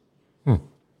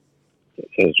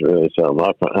 It's really something.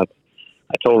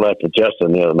 I told that to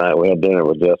Justin the other night. We had dinner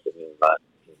with Justin the other night.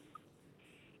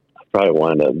 I probably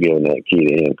wind up giving that key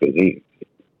to him because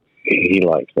he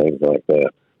likes things like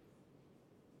that.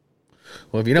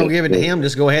 Well, if you don't give it to him,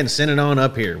 just go ahead and send it on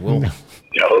up here.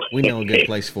 We know a good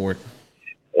place for it.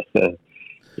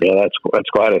 Yeah, that's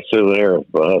quite a souvenir of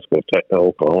Pahuska,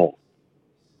 Oklahoma.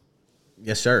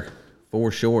 Yes, sir,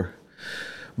 for sure.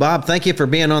 Bob, thank you for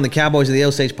being on the Cowboys of the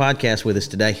Osage podcast with us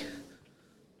today.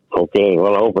 Okay,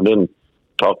 well, I hope I didn't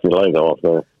talk your leg off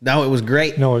there. No, it was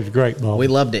great. no, it's great, Bob. We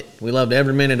loved it. We loved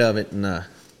every minute of it, and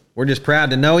we're just proud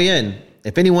to know you. And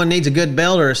if anyone needs a good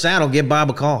belt or a saddle, give Bob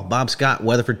a call. Bob Scott,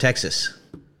 Weatherford, Texas.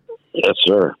 Yes,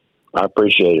 sir. I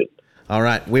appreciate it. All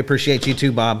right, we appreciate you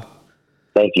too, Bob.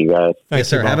 Thank you, guys. Thank Yes,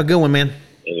 sir. you, Bob. Have a good one, man.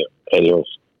 Adios.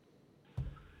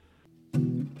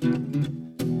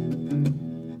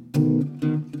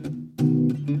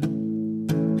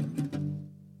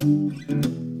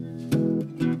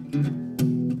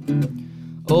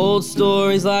 Old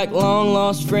stories like long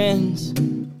lost friends,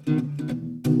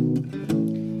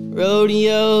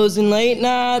 rodeos and late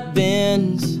night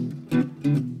bends,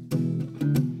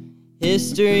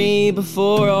 history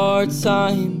before our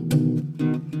time,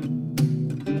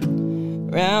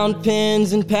 round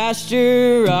pens and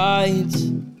pasture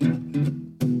rides,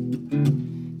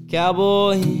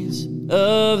 cowboys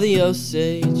of the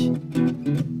Osage.